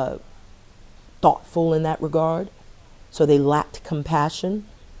thoughtful in that regard. So they lacked compassion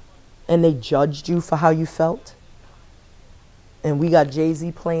and they judged you for how you felt. And we got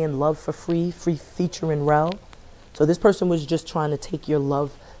Jay-Z playing Love for Free featuring Rel. So this person was just trying to take your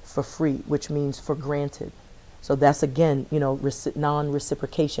love for free, which means for granted. So that's, again, you know,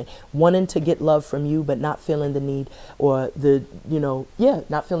 non-reciprocation, wanting to get love from you, but not feeling the need or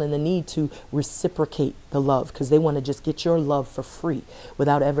not feeling the need to reciprocate the love, because they want to just get your love for free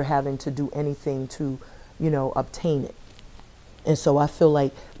without ever having to do anything to, you know, obtain it. And so I feel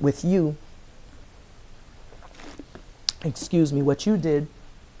like with you, what you did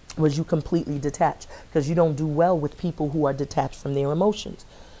was you completely detached, because you don't do well with people who are detached from their emotions.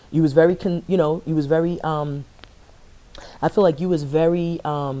 You was very, I feel like you was very,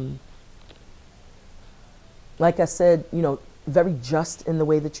 like I said, you know, very just in the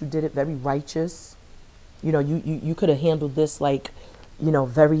way that you did it, very righteous. You know, you could have handled this like, you know,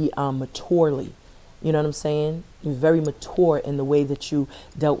 very maturely. You know what I'm saying? You're very mature in the way that you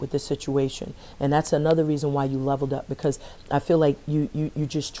dealt with the situation. And that's another reason why you leveled up, because I feel like you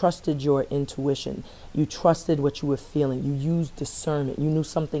just trusted your intuition. You trusted what you were feeling. You used discernment. You knew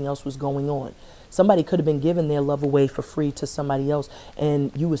something else was going on. Somebody could have been giving their love away for free to somebody else,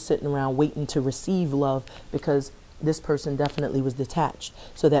 and you were sitting around waiting to receive love, because this person definitely was detached.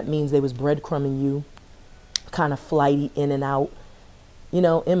 So that means they was breadcrumbing you, kind of flighty in and out. You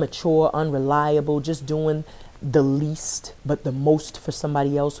know, immature, unreliable, just doing the least but the most for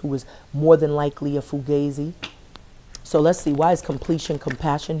somebody else who was more than likely a fugazi. So let's see, why is completion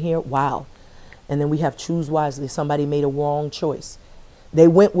compassion here? Wow. And then we have choose wisely. Somebody made a wrong choice. They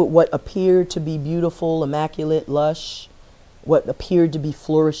went with what appeared to be beautiful, immaculate, lush, what appeared to be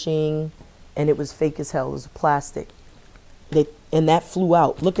flourishing, and it was fake as hell. It was plastic. And that flew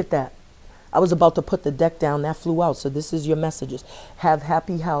out. Look at that. I was about to put the deck down, that flew out. So this is your messages. Have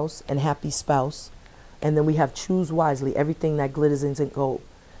happy house and happy spouse. And then we have choose wisely, everything that glitters isn't gold.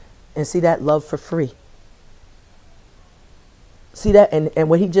 And see that, love for free. See that? And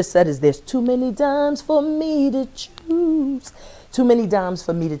what he just said is, there's too many dimes for me to choose. Too many dimes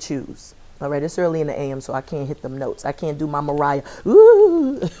for me to choose. All right, it's early in the AM, so I can't hit them notes. I can't do my Mariah.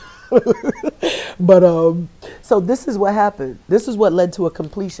 Ooh. But so this is what happened. This is what led to a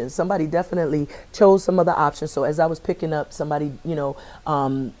completion. Somebody definitely chose some other options. So as I was picking up, somebody, you know,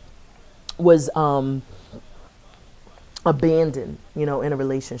 was abandoned, you know, in a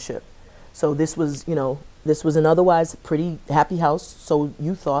relationship. So this was, you know, this was an otherwise pretty happy house, so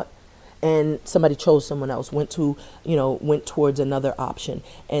you thought, and somebody chose someone else, went towards another option.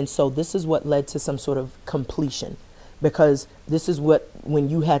 And so this is what led to some sort of completion. Because this is what, when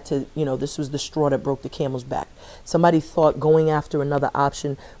you had to, you know, this was the straw that broke the camel's back. Somebody thought going after another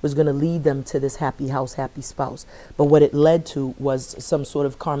option was going to lead them to this happy house, happy spouse. But what it led to was some sort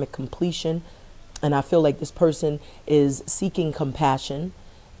of karmic completion. And I feel like this person is seeking compassion.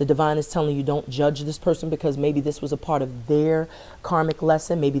 The divine is telling you, don't judge this person, because maybe this was a part of their karmic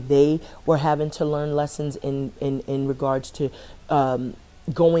lesson. Maybe they were having to learn lessons in regards to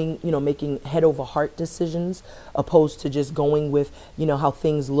going, you know, making head over heart decisions, opposed to just going with, you know, how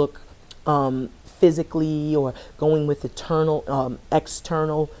things look physically, or going with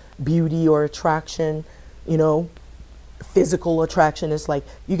external beauty or attraction, you know, physical attraction. It's like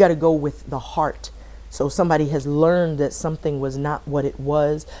you got to go with the heart. So somebody has learned that something was not what it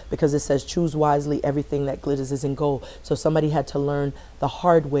was, because it says choose wisely, everything that glitters isn't gold. So somebody had to learn the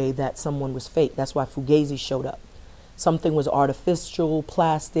hard way that someone was fake. That's why Fugazi showed up. Something was artificial,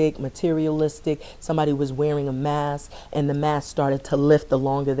 plastic, materialistic. Somebody was wearing a mask, and the mask started to lift the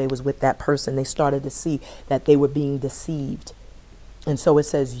longer they was with that person. They started to see that they were being deceived. And so it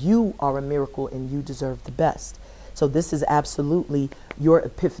says you are a miracle and you deserve the best. So this is absolutely your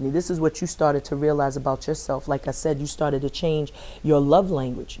epiphany. This is what you started to realize about yourself. Like I said, you started to change your love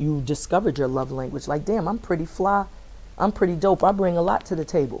language. You discovered your love language. Like, damn, I'm pretty fly. I'm pretty dope. I bring a lot to the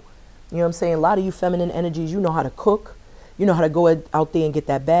table. You know what I'm saying? A lot of you feminine energies, you know how to cook. You know how to go out there and get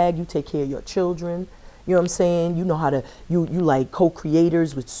that bag. You take care of your children. You know what I'm saying? You know how to, you like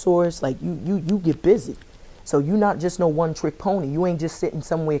co-creators with source. Like you get busy. So you're not just no one trick pony. You ain't just sitting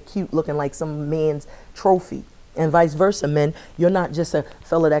somewhere cute looking like some man's trophy. And vice versa, men. You're not just a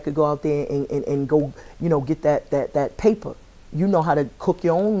fella that could go out there and go, you know, get that paper. You know how to cook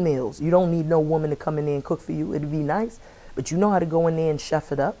your own meals. You don't need no woman to come in there and cook for you. It'd be nice, but you know how to go in there and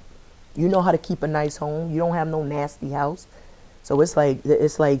chef it up. You know how to keep a nice home. You don't have no nasty house. So it's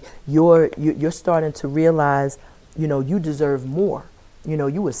like you're starting to realize, you know, you deserve more. You know,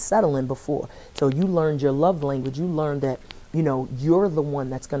 you were settling before. So you learned your love language. You learned that, you know, you're the one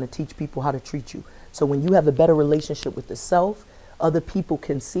that's going to teach people how to treat you. So when you have a better relationship with the self, other people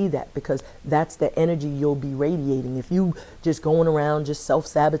can see that, because that's the energy you'll be radiating. If you just going around just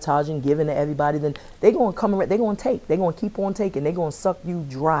self-sabotaging, giving to everybody, then they're going to come around, they're going to take, they're going to keep on taking, they're going to suck you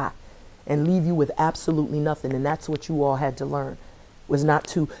dry and leave you with absolutely nothing. And that's what you all had to learn, was not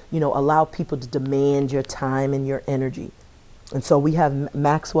to, you know, allow people to demand your time and your energy. And so we have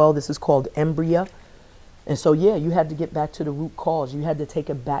Maxwell, this is called embryo. And so, yeah, you had to get back to the root cause. You had to take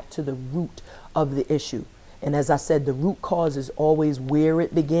it back to the root of the issue. And as I said, the root cause is always where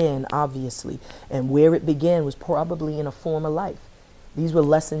it began, obviously. And where it began was probably in a former life. These were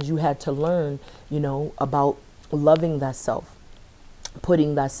lessons you had to learn, you know, about loving thyself,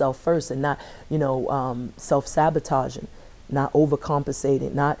 putting thyself first, and not, you know, self-sabotaging, not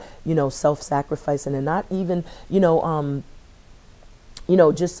overcompensating, not, you know, self-sacrificing, and not even,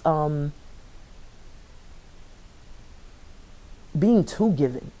 just being too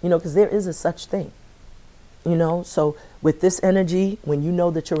giving, you know, because there is a such thing. You know, so with this energy, when you know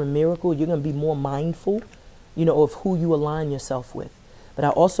that you're a miracle, you're going to be more mindful, you know, of who you align yourself with. But I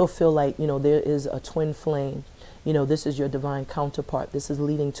also feel like, you know, there is a twin flame. You know, this is your divine counterpart. This is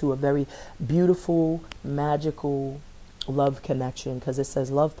leading to a very beautiful, magical love connection, because it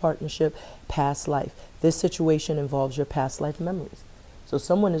says love partnership, past life. This situation involves your past life memories. So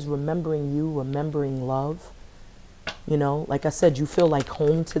someone is remembering you, remembering love. You know, like I said, you feel like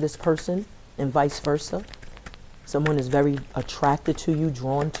home to this person, and vice versa. Someone is very attracted to you,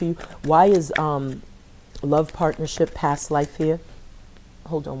 drawn to you. Why is love partnership past life here?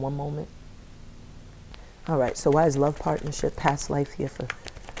 Hold on one moment. All right, so why is love partnership past life here for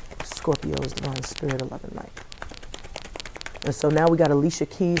Scorpio's divine spirit, 11 light? And so now we got Alicia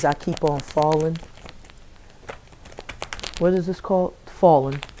Keys, I Keep On Falling. What is this called?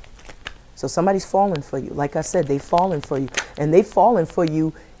 Fallen. So somebody's falling for you. Like I said, they've fallen for you. And they've fallen for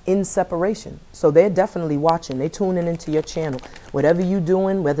you in separation. So they're definitely watching. They're tuning into your channel. Whatever you're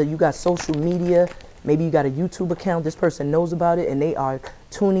doing, whether you got social media, maybe you got a YouTube account, this person knows about it, and they are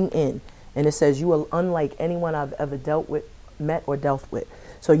tuning in. And it says you are unlike anyone I've ever dealt with, met, or dealt with.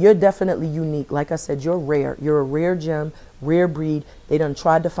 So you're definitely unique. Like I said, you're rare. You're a rare gem, rare breed. They done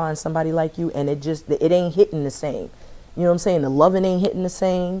tried to find somebody like you, and it ain't hitting the same. You know what I'm saying? The loving ain't hitting the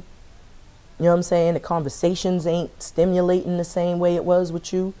same. You know what I'm saying? The conversations ain't stimulating the same way it was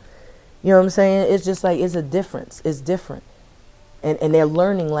with you. You know what I'm saying? It's just like, it's a difference. It's different. And they're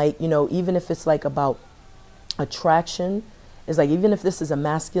learning, like, you know, even if it's like about attraction, it's like, even if this is a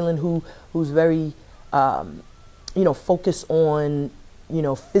masculine who's very, focused on, you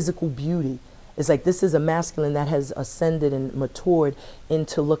know, physical beauty. It's like, this is a masculine that has ascended and matured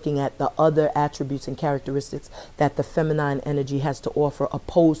into looking at the other attributes and characteristics that the feminine energy has to offer,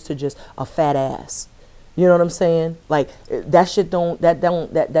 opposed to just a fat ass. You know what I'm saying? Like, that shit don't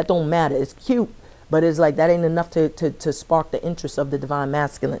matter. It's cute, but it's like, that ain't enough to spark the interest of the divine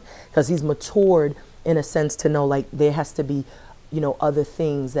masculine, because he's matured in a sense to know, like, there has to be, you know, other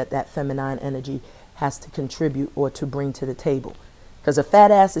things that feminine energy has to contribute or to bring to the table. Because a fat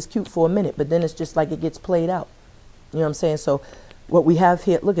ass is cute for a minute, but then it's just like it gets played out. You know what I'm saying? So what we have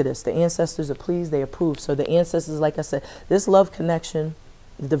here, look at this. The ancestors are pleased, they approve. So the ancestors, like I said, this love connection,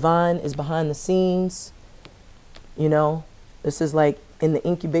 the divine is behind the scenes. You know, this is like in the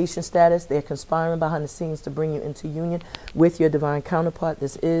incubation status. They're conspiring behind the scenes to bring you into union with your divine counterpart.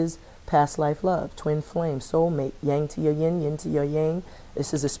 This is past life love, twin flame, soulmate, yang to your yin, yin to your yang.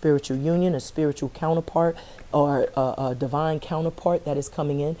 This is a spiritual union, a spiritual counterpart, or a divine counterpart that is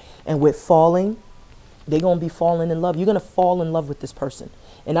coming in. And with falling, they're going to be falling in love. You're going to fall in love with this person.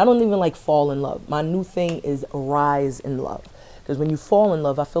 And I don't even like fall in love. My new thing is rise in love. Because when you fall in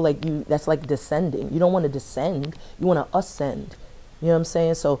love, I feel like that's like descending. You don't want to descend. You want to ascend. You know what I'm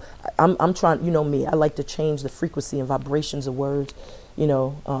saying? So I'm trying, you know me, I like to change the frequency and vibrations of words, you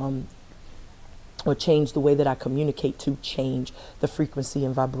know, or change the way that I communicate to change the frequency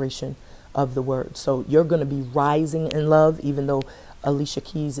and vibration of the word. So you're going to be rising in love, even though Alicia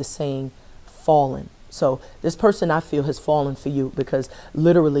Keys is saying fallen. So this person, I feel, has fallen for you, because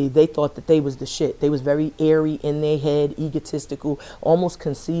literally they thought that they was the shit. They was very airy in their head, egotistical, almost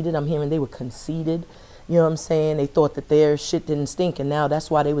conceited. I'm hearing they were conceited. You know what I'm saying? They thought that their shit didn't stink, and now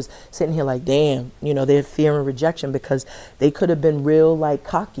that's why they was sitting here like, damn, you know, they're fearing rejection, because they could have been real, like,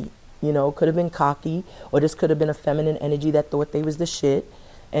 cocky, you know, could have been cocky, or this could have been a feminine energy that thought they was the shit.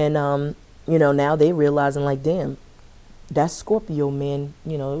 And, you know, now they realizing like, damn, that Scorpio, man,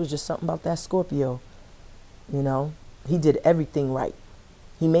 you know, it was just something about that Scorpio, you know, he did everything right.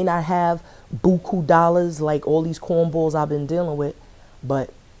 He may not have buku dollars like all these cornballs I've been dealing with,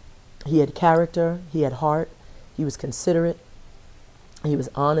 but he had character, he had heart, he was considerate, he was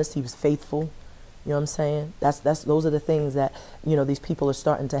honest, he was faithful. You know what I'm saying? Those are the things that, you know, these people are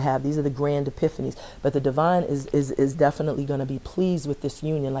starting to have. These are the grand epiphanies. But the divine is definitely going to be pleased with this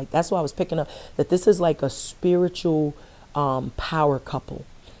union. Like, that's why I was picking up that this is like a spiritual power couple.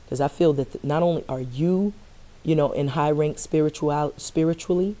 Because I feel that not only are you, you know, in high rank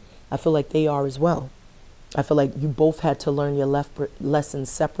spiritually, I feel like they are as well. I feel like you both had to learn your lessons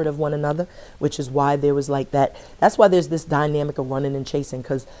separate of one another, which is why there was like that. That's why there's this dynamic of running and chasing,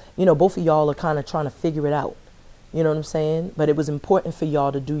 because, you know, both of y'all are kind of trying to figure it out. You know what I'm saying? But it was important for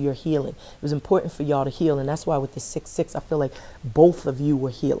y'all to do your healing. It was important for y'all to heal. And that's why with the 6-6, I feel like both of you were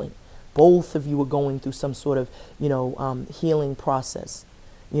healing. Both of you were going through some sort of, you know, healing process,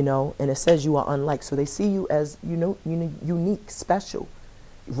 you know, and it says you are unlike. So they see you as, you know, unique, special.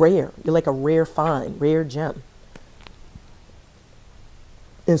 Rare. You're like a rare find, rare gem.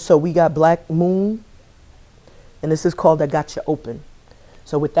 And so we got Black Moon, and this is called I Got You Open.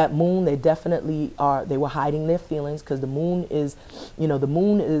 So with that moon, they definitely they were hiding their feelings, because the moon is, you know, the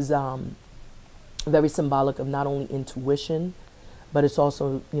moon is very symbolic of not only intuition, but it's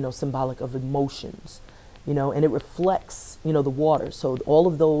also, you know, symbolic of emotions, you know, and it reflects, you know, the water. So all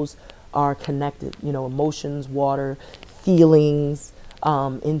of those are connected, you know, emotions, water, feelings,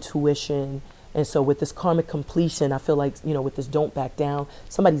 intuition. And so with this karmic completion, I feel like, you know, with this don't back down,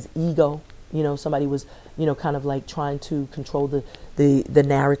 somebody's ego, you know, somebody was, you know, kind of like trying to control the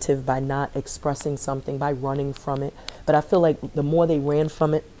narrative by not expressing something, by running from it. But I feel like the more they ran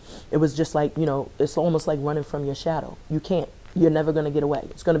from it, it was just like, you know, it's almost like running from your shadow. You can't. You're never going to get away.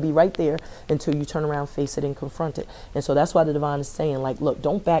 It's going to be right there until you turn around, face it, and confront it. And so that's why the divine is saying, like, look,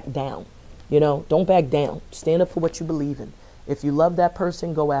 don't back down. You know, don't back down. Stand up for what you believe in. If you love that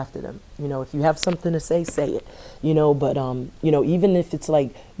person, go after them. You know, if you have something to say it. You know, but, you know, even if it's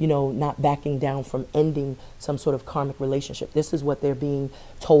like, you know, not backing down from ending some sort of karmic relationship, this is what they're being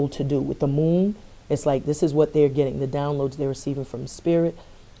told to do. With the moon, it's like this is what they're getting, the downloads they're receiving from spirit.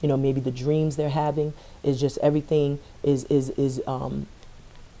 You know, maybe the dreams they're having is just everything is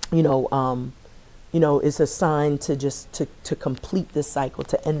you know, it's a sign to just to complete this cycle,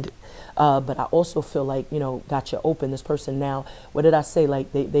 to end it. But I also feel like, you know, got you open. This person now, what did I say?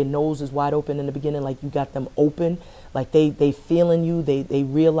 Like their nose is wide open in the beginning, like you got them open, like they feeling you. They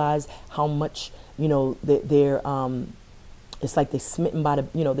realize how much, you know, they're it's like they smitten by the,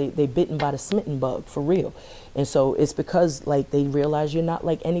 you know, they bitten by the smitten bug, for real. And so it's because like they realize you're not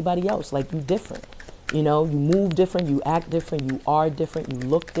like anybody else, like you different. You know, you move different, you act different, you are different, you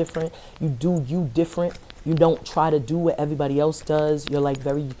look different, you do you different. You don't try to do what everybody else does. You're like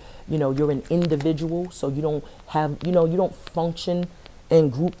very, you know, you're an individual. So you don't have, you know, you don't function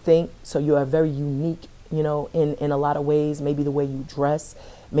in groupthink. So you are very unique, you know, in a lot of ways. Maybe the way you dress,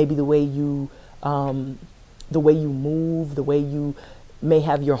 maybe the way you move, the way you may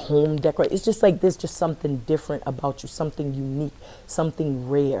have your home decorated. It's just like there's just something different about you, something unique, something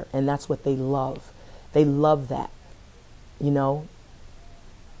rare. And that's what they love. They love that, you know.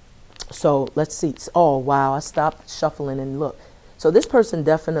 So let's see. Oh, wow. I stopped shuffling and look. So this person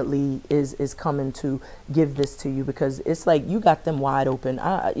definitely is coming to give this to you, because it's like you got them wide open.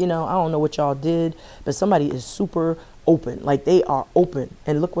 You know, I don't know what y'all did, but somebody is super open. Like they are open.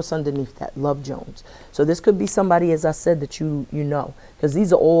 And look what's underneath that. Love Jones. So this could be somebody, as I said, that you know, because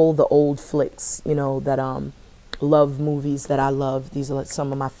these are all the old flicks, you know, that love movies that I love. These are like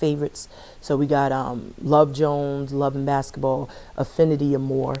some of my favorites. So we got Love Jones, Love and Basketball, Affinity and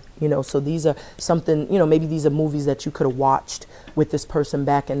more, you know. So these are something, you know, maybe these are movies that you could have watched with this person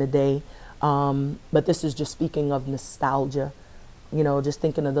back in the day. But this is just speaking of nostalgia, you know, just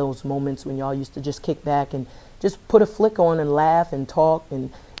thinking of those moments when y'all used to just kick back and just put a flick on and laugh and talk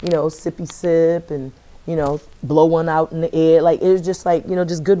and, you know, sippy sip and, you know, blow one out in the air. Like it was just like, you know,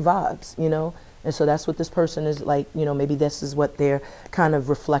 just good vibes, you know. And so that's what this person is like, you know, maybe this is what they're kind of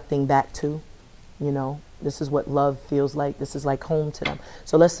reflecting back to, you know. This is what love feels like. This is like home to them.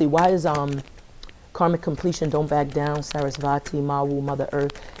 So let's see, why is karmic completion, don't back down, Sarasvati, Mawu, Mother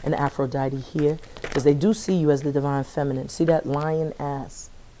Earth, and Aphrodite here? Because they do see you as the divine feminine. See that lion ass?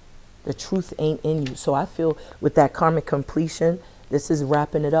 The truth ain't in you. So I feel with that karmic completion, this is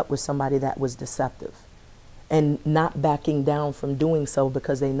wrapping it up with somebody that was deceptive. and not backing down from doing so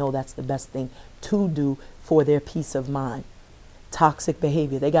because they know that's the best thing to do for their peace of mind. Toxic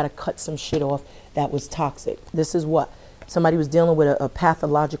behavior. They got to cut some shit off that was toxic. This is what somebody was dealing with, a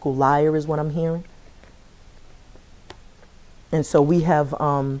pathological liar is what I'm hearing. And so we have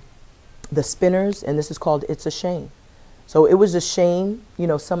the spinners, and this is called It's a Shame. So it was a shame, you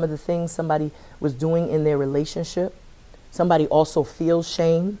know, some of the things somebody was doing in their relationship. Somebody also feels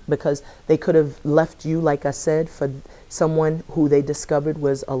shame because they could have left you, like I said, for someone who they discovered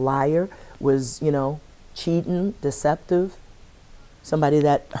was a liar, was, you know, cheating, deceptive, somebody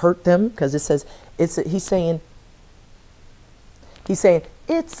that hurt them. Because it says, he's saying,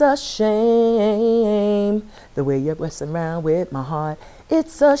 it's a shame the way you're messing around with my heart.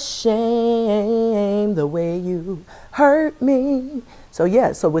 It's a shame the way you hurt me. So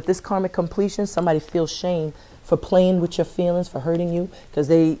yeah, so with this karmic completion, somebody feels shame for playing with your feelings, for hurting you, because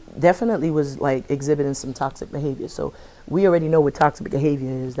they definitely was like exhibiting some toxic behavior. So we already know what toxic behavior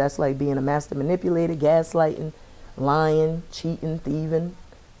is. That's like being a master manipulator, gaslighting, lying, cheating, thieving.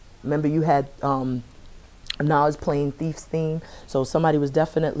 Remember you had now is playing Thief's theme. So somebody was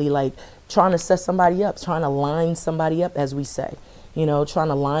definitely like trying to set somebody up, trying to line somebody up, as we say, you know, trying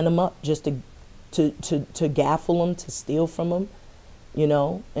to line them up just to gaffle them, to steal from them, you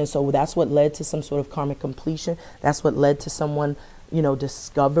know. And so that's what led to some sort of karmic completion. That's what led to someone, you know,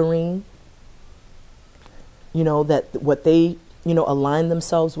 discovering, you know, that what they, you know, aligned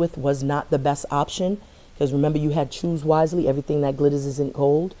themselves with was not the best option. Because remember, you had choose wisely. Everything that glitters isn't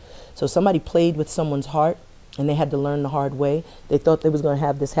gold. So somebody played with someone's heart, and they had to learn the hard way. They thought they was going to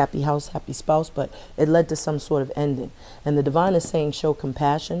have this happy house, happy spouse, but it led to some sort of ending. And the divine is saying show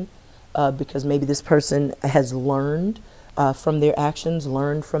compassion, because maybe this person has learned from their actions,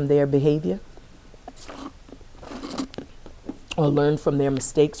 learned from their behavior, or learned from their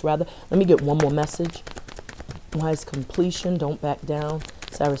mistakes, rather. Let me get one more message. Wise completion, don't back down.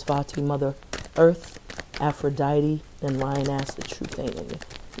 Sarasvati, Mother Earth, Aphrodite, and Lioness, the true thing in you.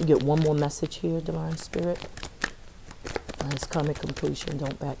 You get one more message here, Divine Spirit. Wise karmic completion,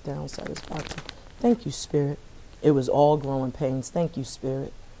 don't back down, Sarasvati. Thank you, Spirit. It was all growing pains. Thank you,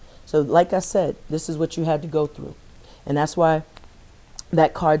 Spirit. So like I said, this is what you had to go through. And that's why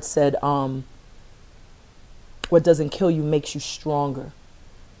that card said, what doesn't kill you makes you stronger.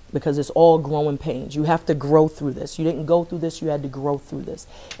 Because it's all growing pains. You have to grow through this. You didn't go through this, you had to grow through this.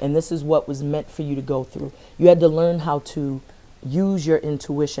 And this is what was meant for you to go through. You had to learn how to use your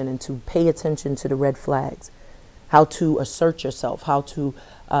intuition and to pay attention to the red flags. How to assert yourself, how to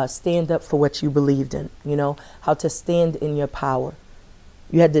stand up for what you believed in, you know, how to stand in your power.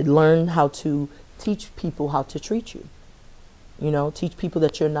 You had to learn how to teach people how to treat you. You know, teach people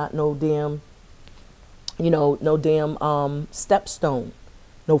that you're not no damn, you know, no damn stepstone.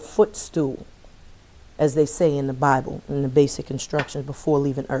 No footstool, as they say in the Bible, in the basic instructions before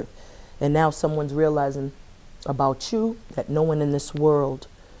leaving Earth. And now someone's realizing about you that no one in this world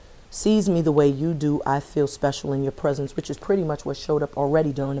sees me the way you do. I feel special in your presence, which is pretty much what showed up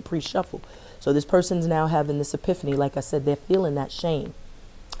already during the pre-shuffle. So this person's now having this epiphany. Like I said, they're feeling that shame.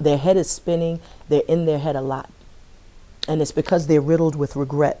 Their head is spinning. They're in their head a lot. And it's because they're riddled with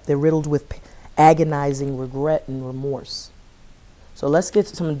regret. They're riddled with agonizing regret and remorse. So let's get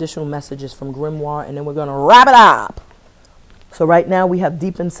some additional messages from Grimoire, and then we're going to wrap it up. So right now we have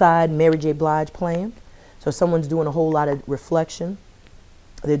Deep Inside, Mary J. Blige playing. So someone's doing a whole lot of reflection.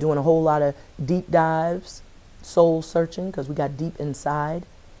 They're doing a whole lot of deep dives, soul searching, because we got deep inside.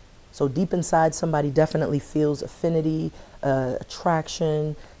 So deep inside, somebody definitely feels affinity,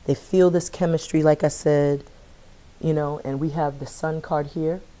 attraction. They feel this chemistry, like I said, you know, and we have the Sun card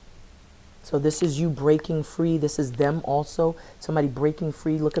here. So this is you breaking free. This is them also. Somebody breaking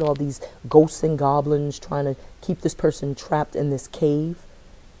free. Look at all these ghosts and goblins trying to keep this person trapped in this cave.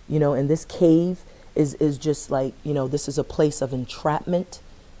 You know, and this cave is just like, you know, this is a place of entrapment.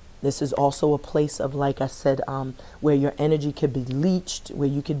 This is also a place of, like I said, where your energy could be leached, where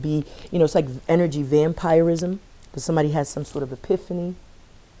you could be, you know, it's like energy vampirism. But somebody has some sort of epiphany.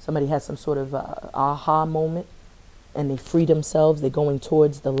 Somebody has some sort of aha moment. And they free themselves. They're going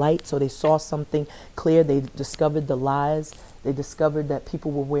towards the light. So they saw something clear. They discovered the lies. They discovered that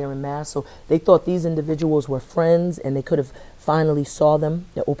people were wearing masks. So they thought these individuals were friends, and they could have finally saw them.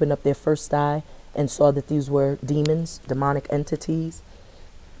 They opened up their first eye and saw that these were demons, demonic entities.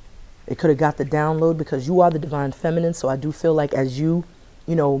 They could have got the download, because you are the divine feminine. So I do feel like as you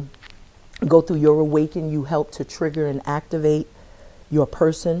know, go through your awakening, you help to trigger and activate your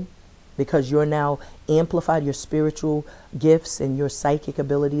person. Because you're now amplified, your spiritual gifts and your psychic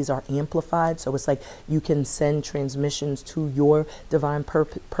abilities are amplified. So it's like you can send transmissions to your divine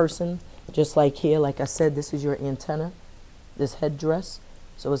person, Just like here, like I said, this is your antenna, this headdress.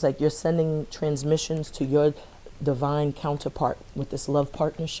 So it's like you're sending transmissions to your divine counterpart with this love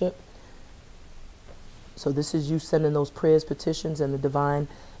partnership. So this is you sending those prayers, petitions, and the divine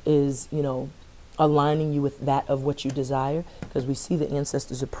is, you know, aligning you with that of what you desire, because we see the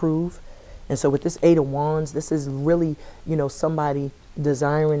ancestors approve. And so with this Eight of Wands, this is really, you know, somebody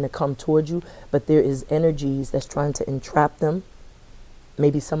desiring to come towards you, but there is energies that's trying to entrap them.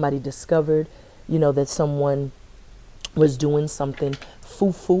 Maybe somebody discovered, you know, that someone was doing something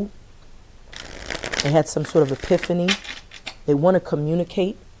foo-foo. They had some sort of epiphany. They want to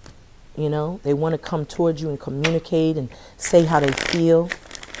communicate, you know. They want to come towards you and communicate and say how they feel,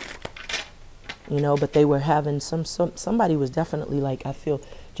 you know, but they were having somebody was definitely, like, I feel,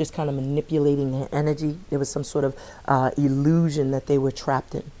 just kind of manipulating their energy. There was some sort of illusion that they were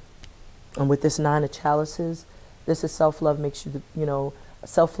trapped in. And with this Nine of Chalices, this is self-love makes you, you know,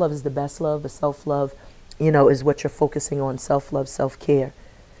 self-love is the best love, but self-love, you know, is what you're focusing on. Self-love, self-care.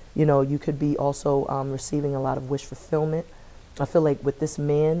 You know, you could be also receiving a lot of wish fulfillment. I feel like with this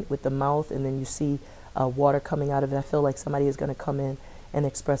man, with the mouth, and then you see water coming out of it, I feel like somebody is going to come in and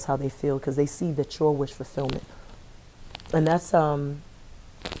express how they feel, because they see that your wish fulfillment. And that's,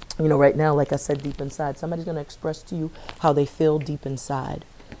 you know, right now, like I said, deep inside, somebody's going to express to you how they feel deep inside.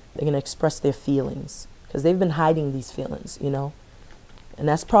 They're going to express their feelings, because they've been hiding these feelings, you know. And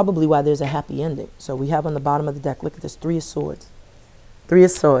that's probably why there's a happy ending. So we have on the bottom of the deck, look at this, Three of Swords. Three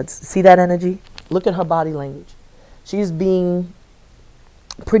of Swords. See that energy? Look at her body language. She's being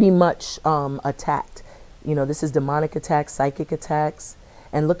pretty much attacked. You know, this is demonic attacks, psychic attacks.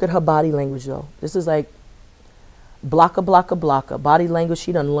 And look at her body language, though. This is like blocka, blocka, blocka. Body language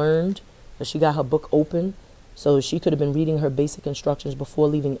she done learned. But she got her book open. So she could have been reading her basic instructions before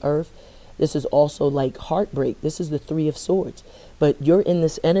leaving Earth. This is also like heartbreak. This is the Three of Swords. But you're in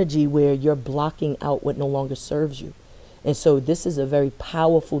this energy where you're blocking out what no longer serves you. And so this is a very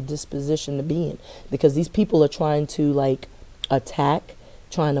powerful disposition to be in, because these people are trying to, like, attack,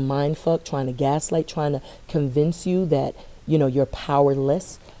 trying to mind fuck, trying to gaslight, trying to convince you that, you know, you're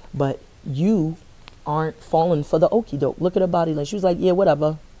powerless, but you aren't falling for the okie doke. Look at her body language. She was like, yeah,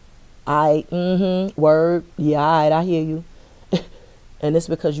 whatever. Word. Yeah, all right, I hear you. And it's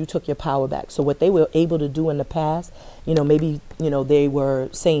because you took your power back. So what they were able to do in the past, you know, maybe, you know, they were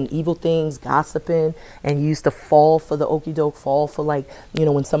saying evil things, gossiping, and you used to fall for the okie doke, fall for, like, you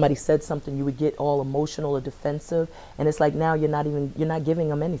know, when somebody said something, you would get all emotional or defensive. And it's like now you're not giving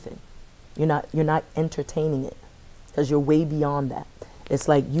them anything. You're not entertaining it, because you're way beyond that. It's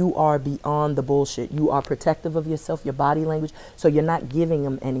like you are beyond the bullshit. You are protective of yourself, your body language. So you're not giving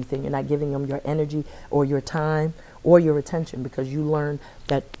them anything. You're not giving them your energy or your time or your attention, because you learn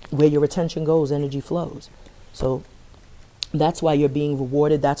that where your attention goes, energy flows. So that's why you're being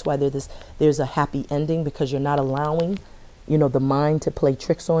rewarded. That's why there's a happy ending, because you're not allowing, you know, the mind to play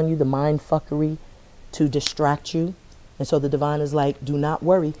tricks on you, the mind fuckery to distract you. And so the divine is like, do not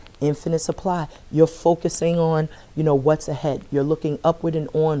worry, infinite supply. You're focusing on, you know, what's ahead. You're looking upward and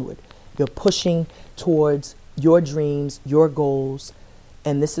onward. You're pushing towards your dreams, your goals.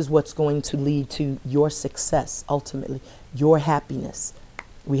 And this is what's going to lead to your success, ultimately, your happiness.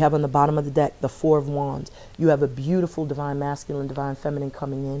 We have on the bottom of the deck, the Four of Wands. You have a beautiful divine masculine, divine feminine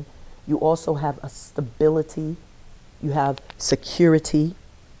coming in. You also have a stability. You have security.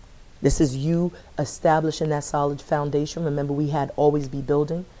 This is you establishing that solid foundation. Remember, we had always be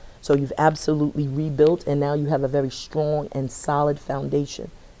building. So you've absolutely rebuilt, and now you have a very strong and solid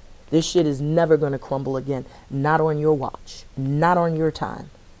foundation. This shit is never going to crumble again. Not on your watch. Not on your time.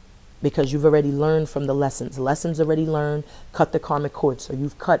 Because you've already learned from the lessons. Lessons already learned. Cut the karmic cord. So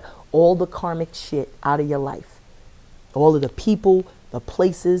you've cut all the karmic shit out of your life. All of the people, the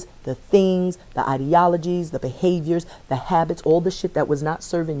places, the things, the ideologies, the behaviors, the habits, all the shit that was not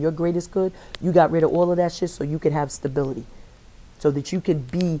serving your greatest good. You got rid of all of that shit so you could have stability. So that you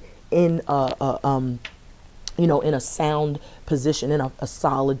could be in you know, in a sound position, in a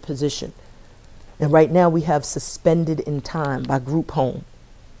solid position. And right now we have Suspended in Time by Group Home.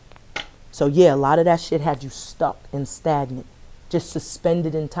 So yeah, a lot of that shit had you stuck and stagnant. Just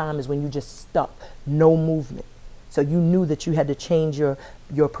suspended in time is when you just stuck, no movement. So you knew that you had to change your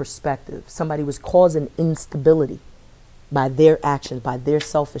perspective. Somebody was causing instability by their actions, by their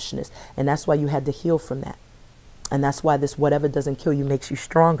selfishness. And that's why you had to heal from that. And that's why this whatever doesn't kill you makes you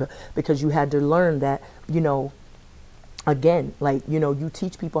stronger, because you had to learn that, you know, again, like, you know, you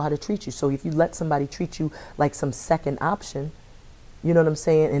teach people how to treat you. So if you let somebody treat you like some second option, you know what I'm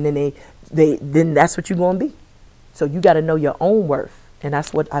saying? And then then that's what you're going to be. So you got to know your own worth. And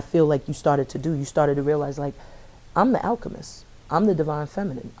that's what I feel like you started to do. You started to realize, like, I'm the alchemist. I'm the divine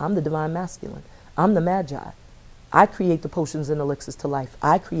feminine. I'm the divine masculine. I'm the magi. I create the potions and elixirs to life.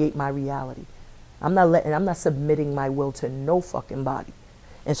 I create my reality. I'm not submitting my will to no fucking body.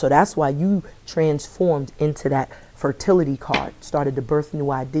 And so that's why you transformed into that fertility card, started to birth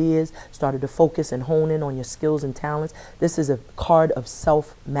new ideas, started to focus and hone in on your skills and talents. This is a card of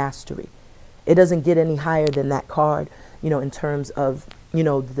self-mastery. It doesn't get any higher than that card, in terms of,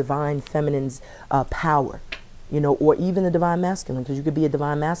 the divine feminine's power, or even the divine masculine, because you could be a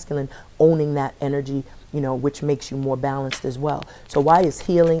divine masculine owning that energy, which makes you more balanced as well. So why is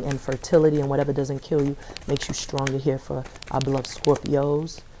healing and fertility and whatever doesn't kill you makes you stronger here for our beloved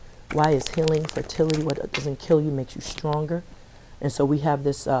Scorpios? Why is healing, fertility, what doesn't kill you makes you stronger? And so we have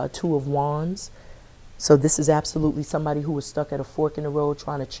this Two of Wands. So this is absolutely somebody who was stuck at a fork in the road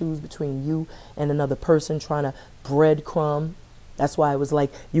trying to choose between you and another person, trying to breadcrumb. That's why it was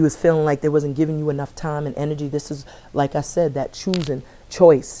like you was feeling like they wasn't giving you enough time and energy. This is, like I said, that choosing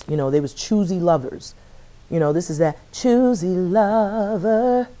choice. They was choosy lovers. This is that choosy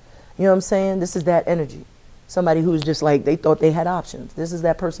lover. You know what I'm saying? This is that energy. Somebody who's just like, they thought they had options. This is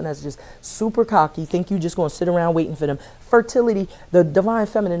that person that's just super cocky, think you just going to sit around waiting for them. Fertility, the divine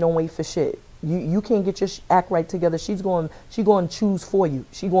feminine don't wait for shit. You can't get your act right together. She going to choose for you.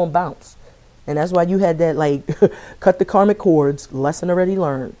 She going to bounce. And that's why you had that, like, cut the karmic cords, lesson already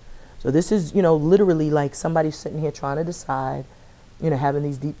learned. So this is, literally like somebody sitting here trying to decide, having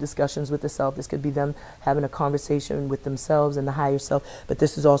these deep discussions with the self. This could be them having a conversation with themselves and the higher self. But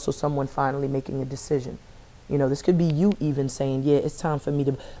this is also someone finally making a decision. This could be you even saying, yeah, it's time for me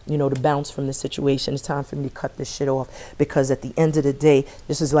to, to bounce from this situation. It's time for me to cut this shit off. Because at the end of the day,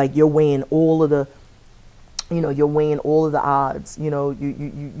 this is like you're weighing all of the, you're weighing all of the odds. You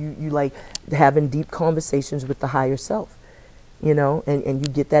like having deep conversations with the higher self, and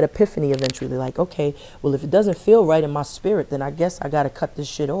you get that epiphany eventually. Like, okay, well, if it doesn't feel right in my spirit, then I guess I got to cut this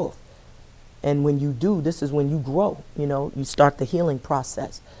shit off. And when you do, this is when you grow, you start the healing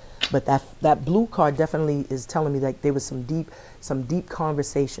process. But that blue card definitely is telling me that there was some deep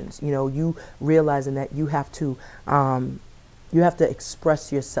conversations, you realizing that you have to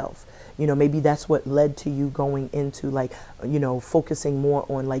express yourself. Maybe that's what led to you going into like, focusing more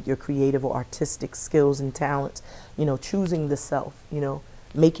on like your creative or artistic skills and talents, choosing the self,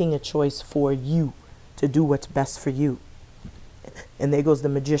 making a choice for you to do what's best for you. And there goes the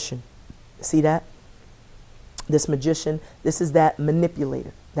magician. See that? This magician, this is that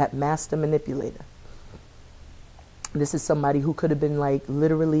manipulator, that master manipulator. This is somebody who could have been like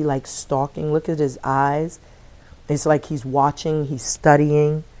literally like stalking. Look at his eyes. It's like he's watching, he's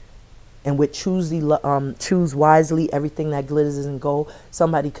studying. And with choose wisely, everything that glitters isn't gold.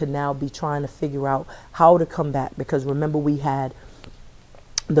 Somebody could now be trying to figure out how to come back. Because remember, we had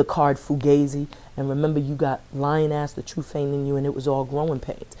the card Fugazi. And remember, you got lion ass, the true fame in you, and it was all growing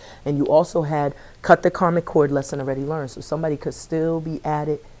pains. And you also had cut the karmic cord, lesson already learned. So somebody could still be at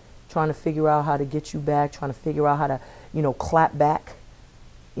it, trying to figure out how to get you back, trying to figure out how to, clap back.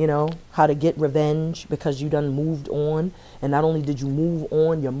 How to get revenge because you done moved on. And not only did you move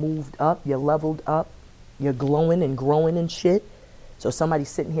on, you moved up, you leveled up, you're glowing and growing and shit. So somebody's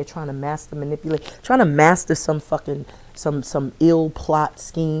sitting here trying to master manipulate, trying to master some fucking, some ill plot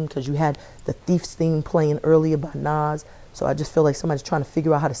scheme, because you had the Thief's theme playing earlier by Nas. So I just feel like somebody's trying to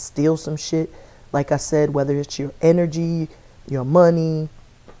figure out how to steal some shit. Like I said, whether it's your energy, your money,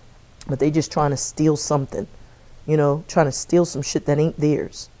 but they just trying to steal something. Trying to steal some shit that ain't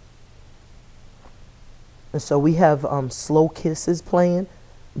theirs. And so we have Slow Kisses playing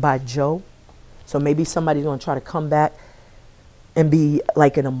by Joe. So maybe somebody's going to try to come back and be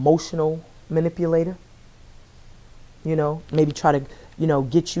like an emotional manipulator. Maybe try to,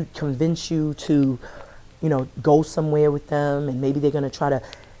 get you, convince you to, go somewhere with them. And maybe they're going to try to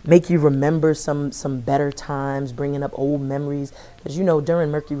make you remember some better times, bringing up old memories. Because,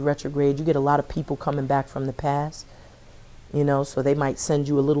 during Mercury retrograde, you get a lot of people coming back from the past. So they might send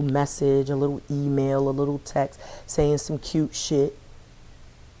you a little message, a little email, a little text saying some cute shit.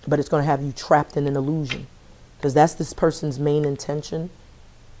 But it's going to have you trapped in an illusion. Because that's this person's main intention.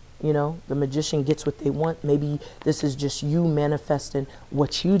 The magician gets what they want. Maybe this is just you manifesting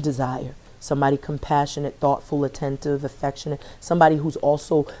what you desire. Somebody compassionate, thoughtful, attentive, affectionate. Somebody who's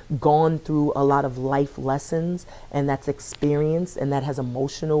also gone through a lot of life lessons and that's experienced and that has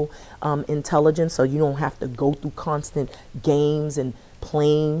emotional intelligence. So you don't have to go through constant games and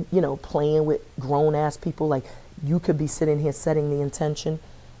playing with grown-ass people. Like, you could be sitting here setting the intention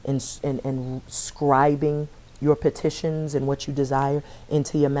and scribing your petitions and what you desire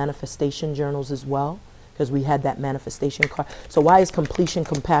into your manifestation journals as well. Because we had that manifestation card. So why is completion,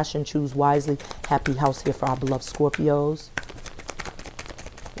 compassion, choose wisely, happy house here for our beloved Scorpios?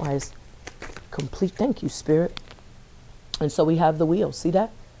 Why is complete? Thank you, Spirit. And so we have the wheel. See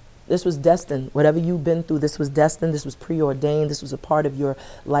that? This was destined. Whatever you've been through, this was destined. This was preordained. This was a part of your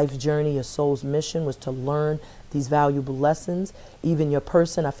life's journey. Your soul's mission was to learn these valuable lessons. Even your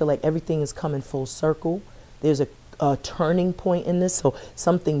person, I feel like everything is coming full circle. There's a turning point in this. So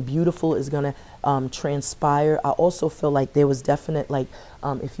something beautiful is going to transpire. I also feel like there was definite, like,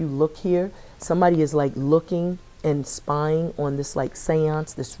 if you look here, somebody is like looking and spying on this like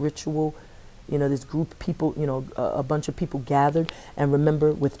seance, this ritual, you know, this group of people, you know, a bunch of people gathered. And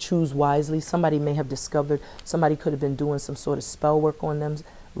remember, with choose wisely, somebody may have discovered, somebody could have been doing some sort of spell work on them,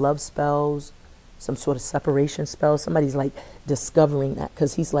 love spells, some sort of separation spell. Somebody's like discovering that,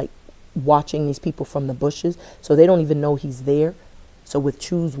 because he's like watching these people from the bushes, so they don't even know he's there. So with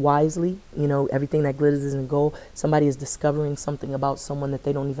choose wisely, you know, everything that glitters isn't gold. Somebody is discovering something about someone that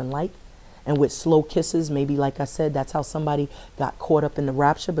they don't even like. And with slow kisses, maybe, like I said, that's how somebody got caught up in the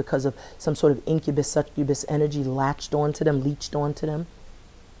rapture, because of some sort of incubus, succubus energy latched onto them, leached onto them.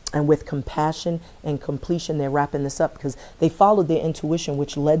 And with compassion and completion, they're wrapping this up because they followed their intuition,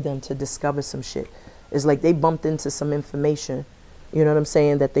 which led them to discover some shit. It's like they bumped into some information, you know what I'm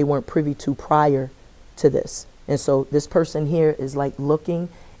saying, that they weren't privy to prior to this. And so this person here is like looking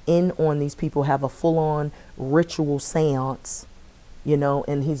in on these people, have a full-on ritual seance, you know,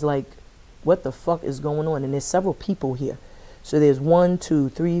 and he's like, what the fuck is going on? And there's several people here. So there's 1, 2,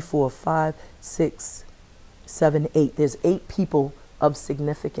 3, 4, 5, 6, 7, 8. There's 8 people of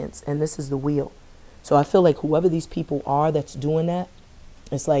significance, and this is the wheel. So I feel like whoever these people are that's doing that,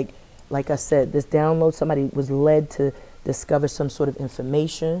 it's like I said, this download, somebody was led to discover some sort of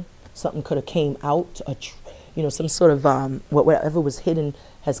information. Something could have came out, you know, some sort of whatever was hidden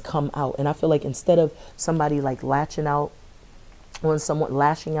has come out. And I feel like instead of somebody like lashing out on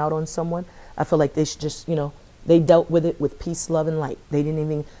someone, I feel like they should just, you know, they dealt with it with peace, love, and light. They didn't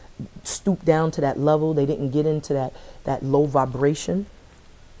even stoop down to that level. They didn't get into that low vibration,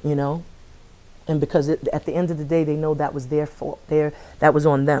 you know. And because at the end of the day, they know that was their fault. That was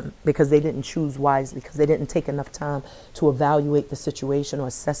on them, because they didn't choose wisely, because they didn't take enough time to evaluate the situation or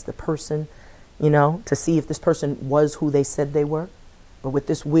assess the person, you know, to see if this person was who they said they were. But with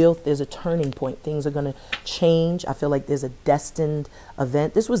this wheel, there's a turning point. Things are going to change. I feel like there's a destined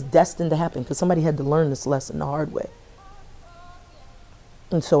event. This was destined to happen because somebody had to learn this lesson the hard way.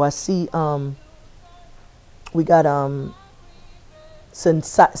 And so I see we got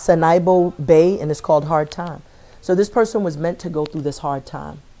Sanaibo Bay, and it's called Hard Time. So this person was meant to go through this hard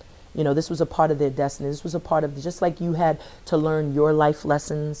time. You know, this was a part of their destiny. This was a part of, just like you had to learn your life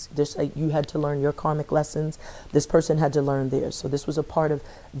lessons, just like you had to learn your karmic lessons, this person had to learn theirs. So this was a part of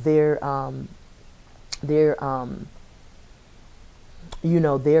their you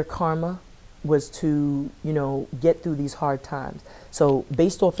know, their karma was to, you know, get through these hard times. So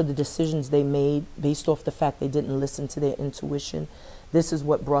based off of the decisions they made, based off the fact they didn't listen to their intuition, this is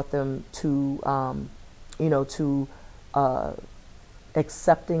what brought them to, you know, to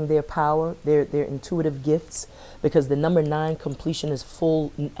accepting their power, their intuitive gifts, because the number 9 completion is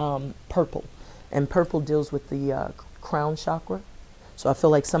full purple, and purple deals with the crown chakra. So I feel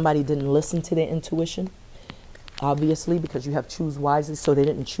like somebody didn't listen to their intuition, obviously, because you have choose wisely. So they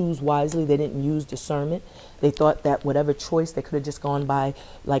didn't choose wisely. They didn't use discernment. They thought that whatever choice, they could have just gone by,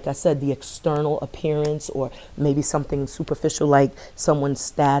 like I said, the external appearance, or maybe something superficial like someone's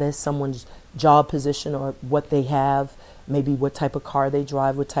status, someone's job position, or what they have, maybe what type of car they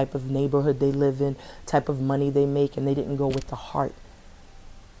drive, what type of neighborhood they live in, type of money they make, and they didn't go with the heart,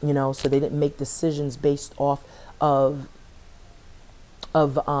 you know. So they didn't make decisions based off of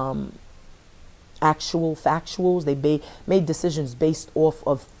actual factuals. They made decisions based off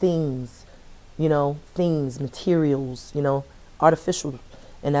of things, you know, things, materials, you know, artificial.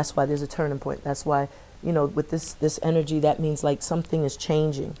 And that's why there's a turning point. That's why, you know, with this energy, that means like something is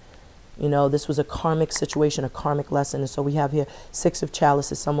changing. You know, this was a karmic situation, a karmic lesson. And so we have here 6 of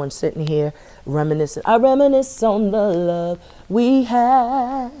chalices, someone sitting here reminiscing. I reminisce on the love we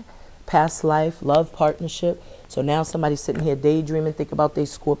had, past life, love, partnership. So now somebody's sitting here daydreaming, think about their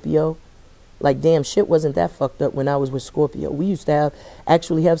Scorpio. Like, damn, shit wasn't that fucked up when I was with Scorpio. We used to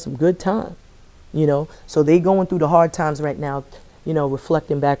actually have some good time, you know. So they going through the hard times right now, you know,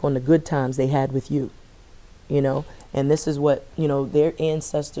 reflecting back on the good times they had with you, you know. And this is what, you know, their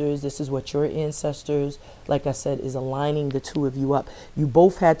ancestors, this is what your ancestors, like I said, is aligning the two of you up. You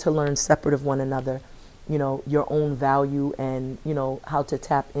both had to learn separate of one another, you know, your own value, and, you know, how to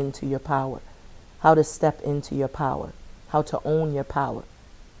tap into your power, how to step into your power, how to own your power.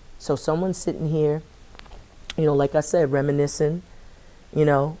 So someone's sitting here, you know, like I said, reminiscing, you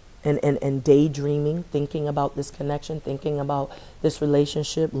know, and daydreaming, thinking about this connection, thinking about this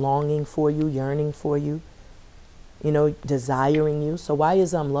relationship, longing for you, yearning for you, you know, desiring you. So why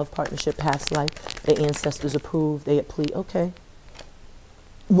is love, partnership, past life? The ancestors approve, they plead. Okay.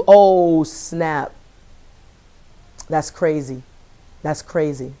 Oh, snap. That's crazy. That's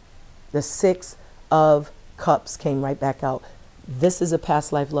crazy. The 6 of Cups came right back out. This is a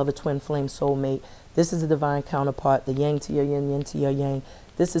past life lover, twin flame, soulmate. This is a divine counterpart, the yang to your yin, yin to your yang.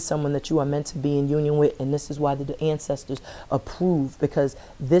 This is someone that you are meant to be in union with, and this is why the ancestors approve, because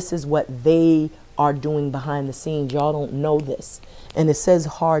this is what they are doing behind the scenes. Y'all don't know this. And it says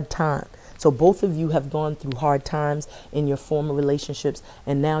hard time. So both of you have gone through hard times in your former relationships,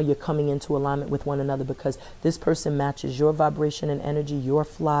 and now you're coming into alignment with one another because this person matches your vibration and energy, your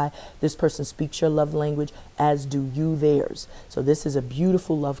fly. This person speaks your love language, as do you theirs. So this is a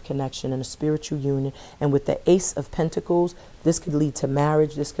beautiful love connection and a spiritual union. And with the Ace of Pentacles, this could lead to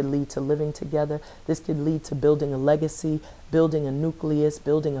marriage. This could lead to living together. This could lead to building a legacy, building a nucleus,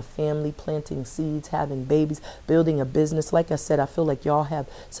 building a family, planting seeds, having babies, building a business. Like I said, I feel like y'all have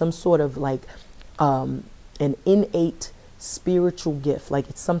some sort of like an innate spiritual gift. Like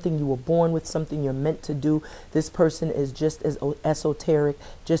it's something you were born with, something you're meant to do. This person is just as esoteric,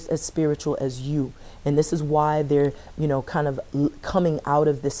 just as spiritual as you. And this is why they're, you know, kind of coming out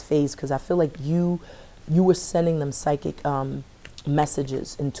of this phase, because I feel like you were sending them psychic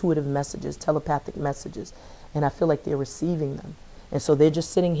messages, intuitive messages, telepathic messages. And I feel like they're receiving them. And so they're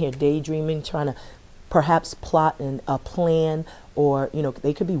just sitting here daydreaming, trying to perhaps plot a plan, or, you know,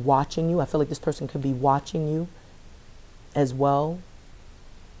 they could be watching you. I feel like this person could be watching you as well.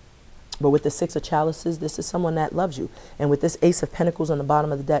 But with the 6 of Chalices, this is someone that loves you. And with this Ace of Pentacles on the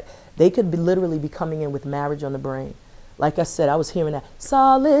bottom of the deck, they could be literally be coming in with marriage on the brain. Like I said, I was hearing that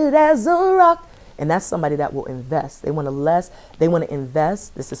solid as a rock. And that's somebody that will invest. They want to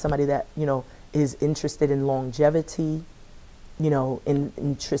invest. This is somebody that, you know, is interested in longevity, you know,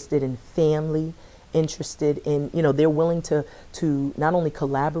 interested in family, interested in, you know, they're willing to not only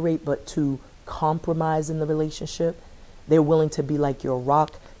collaborate, but to compromise in the relationship. They're willing to be like your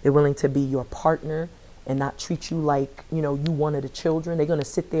rock. They're willing to be your partner and not treat you like, you know, you one of the children. They're going to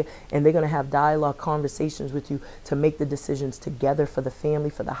sit there and they're going to have dialogue conversations with you to make the decisions together for the family,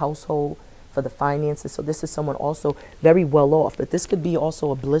 for the household, for the finances. So this is someone also very well off, but this could be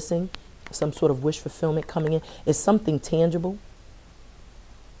also a blessing, some sort of wish fulfillment coming in. It's something tangible.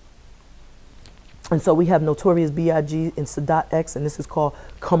 And so we have Notorious B.I.G. and Sadat X, and this is called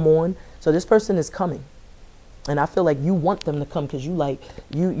Come On. So this person is coming. And I feel like you want them to come because you like,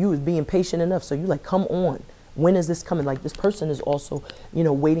 you was being patient enough. So you like, come on. When is this coming? Like this person is also, you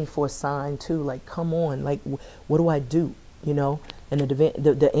know, waiting for a sign too. Like, come on. Like, what do I do? You know? And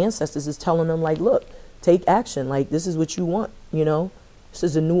the ancestors is telling them like, look, take action. Like, this is what you want. You know? This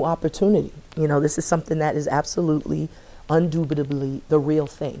is a new opportunity. You know, this is something that is absolutely, undoubtedly the real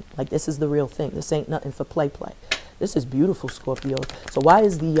thing. Like, this is the real thing. This ain't nothing for play. This is beautiful, Scorpios. So why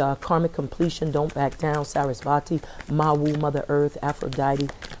is the karmic completion, don't back down, Sarasvati, Mawu, Mother Earth, Aphrodite,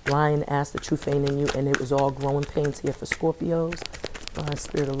 Lion, asked the truth ain't in you, and it was all growing pains here for Scorpios.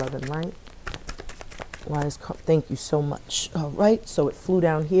 Spirit of love and light. Why is, thank you so much. All right, so it flew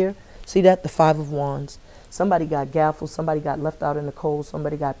down here. See that? The 5 of Wands. Somebody got gaffled. Somebody got left out in the cold.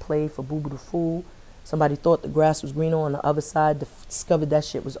 Somebody got played for boo-boo the fool. Somebody thought the grass was greener on the other side. Discovered that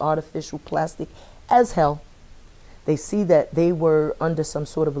shit was artificial, plastic as hell. They see that they were under some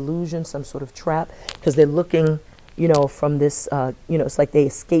sort of illusion, some sort of trap, because they're looking, you know, from this, you know, it's like they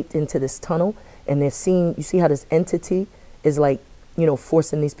escaped into this tunnel, and they're seeing, you see how this entity is like, you know,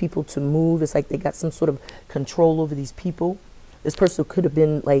 forcing these people to move. It's like they got some sort of control over these people. This person could have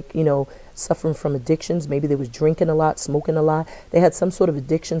been like, you know, suffering from addictions. Maybe they was drinking a lot, smoking a lot. They had some sort of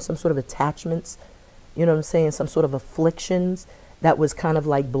addiction, some sort of attachments, you know what I'm saying, some sort of afflictions that was kind of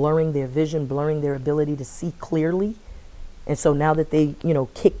like blurring their vision, blurring their ability to see clearly. And so now that they, you know,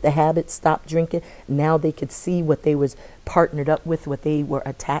 kicked the habit, stopped drinking, now they could see what they was partnered up with, what they were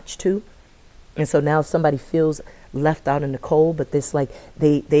attached to. And so now somebody feels left out in the cold, but this like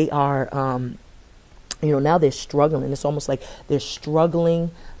they are, you know, now they're struggling. It's almost like they're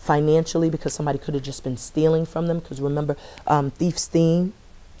struggling financially because somebody could have just been stealing from them. Because remember, thief's theme.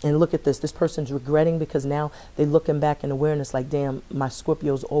 And look at this. This person's regretting because now they're looking back in awareness like, damn, my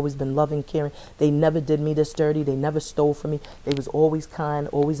Scorpio's always been loving, caring. They never did me this dirty. They never stole from me. They was always kind,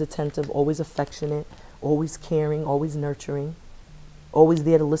 always attentive, always affectionate, always caring, always nurturing, always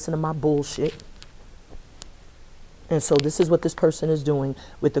there to listen to my bullshit. And so this is what this person is doing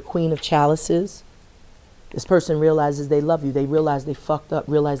with the Queen of Chalices. This person realizes they love you. They realize they fucked up,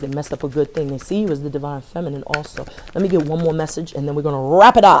 realize they messed up a good thing. They see you as the divine feminine also. Let me get one more message and then we're going to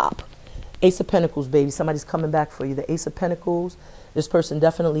wrap it up. Ace of Pentacles, baby. Somebody's coming back for you. The Ace of Pentacles, this person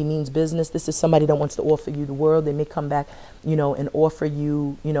definitely means business. This is somebody that wants to offer you the world. They may come back, you know, and offer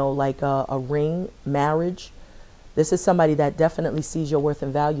you, you know, like a ring, marriage. This is somebody that definitely sees your worth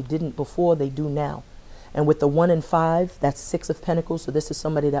and value. Didn't before, they do now. And with the 1 and 5, that's 6 of Pentacles. So this is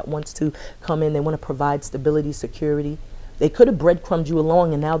somebody that wants to come in. They want to provide stability, security. They could have breadcrumbed you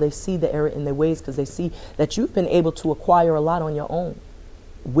along, and now they see the error in their ways because they see that you've been able to acquire a lot on your own,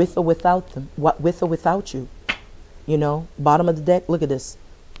 with or without them, with or without you. You know, bottom of the deck, look at this.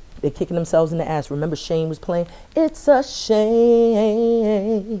 They're kicking themselves in the ass. Remember Shane was playing? It's a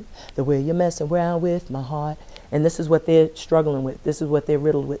shame the way you're messing around with my heart. And this is what they're struggling with. This is what they're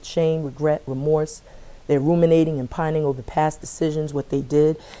riddled with. Shame, regret, remorse. They're ruminating and pining over past decisions, what they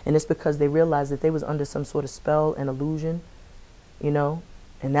did. And it's because they realized that they was under some sort of spell and illusion, you know.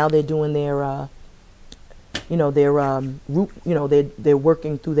 And now they're doing their, you know, their they're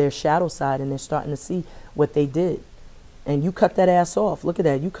working through their shadow side, and they're starting to see what they did. And you cut that ass off. Look at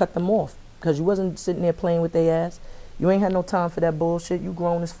that. You cut them off because you wasn't sitting there playing with their ass. You ain't had no time for that bullshit. You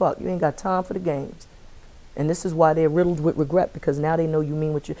grown as fuck. You ain't got time for the games. And this is why they're riddled with regret, because now they know you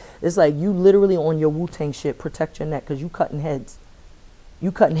mean what you... It's like you literally on your Wu-Tang shit, protect your neck, because you cutting heads.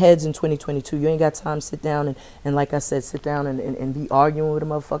 You cutting heads in 2022. You ain't got time to sit down and like I said, sit down and be arguing with a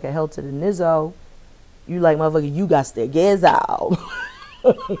motherfucker. Hell to the nizzo. You like, motherfucker, you got to get out.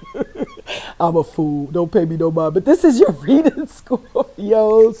 I'm a fool. Don't pay me no mind. But this is your reading,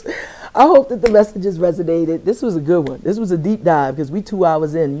 Scorpios. I hope that the messages resonated. This was a good one. This was a deep dive because we 2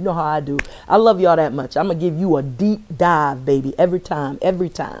 hours in. You know how I do. I love y'all that much. I'm going to give you a deep dive, baby, every time, every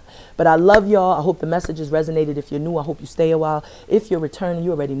time. But I love y'all. I hope the messages resonated. If you're new, I hope you stay a while. If you're returning,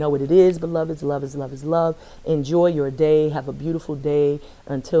 you already know what it is. Beloveds, love is love is love. Enjoy your day. Have a beautiful day.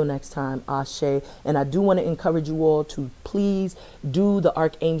 Until next time, Ashe. And I do want to encourage you all to please do the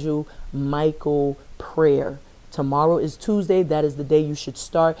Archangel Michael prayer. Tomorrow is Tuesday. That is the day you should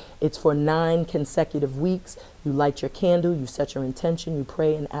start. It's for 9 consecutive weeks. You light your candle, you set your intention, you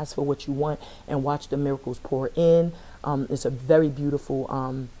pray and ask for what you want and watch the miracles pour in. It's a very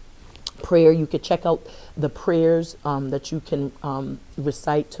beautiful prayer. You could check out the prayers that you can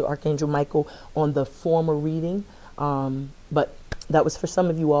recite to Archangel Michael on the former reading. But that was for some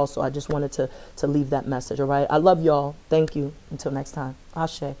of you also. I just wanted to leave that message, all right? I love y'all. Thank you. Until next time.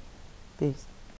 Ashe. Peace.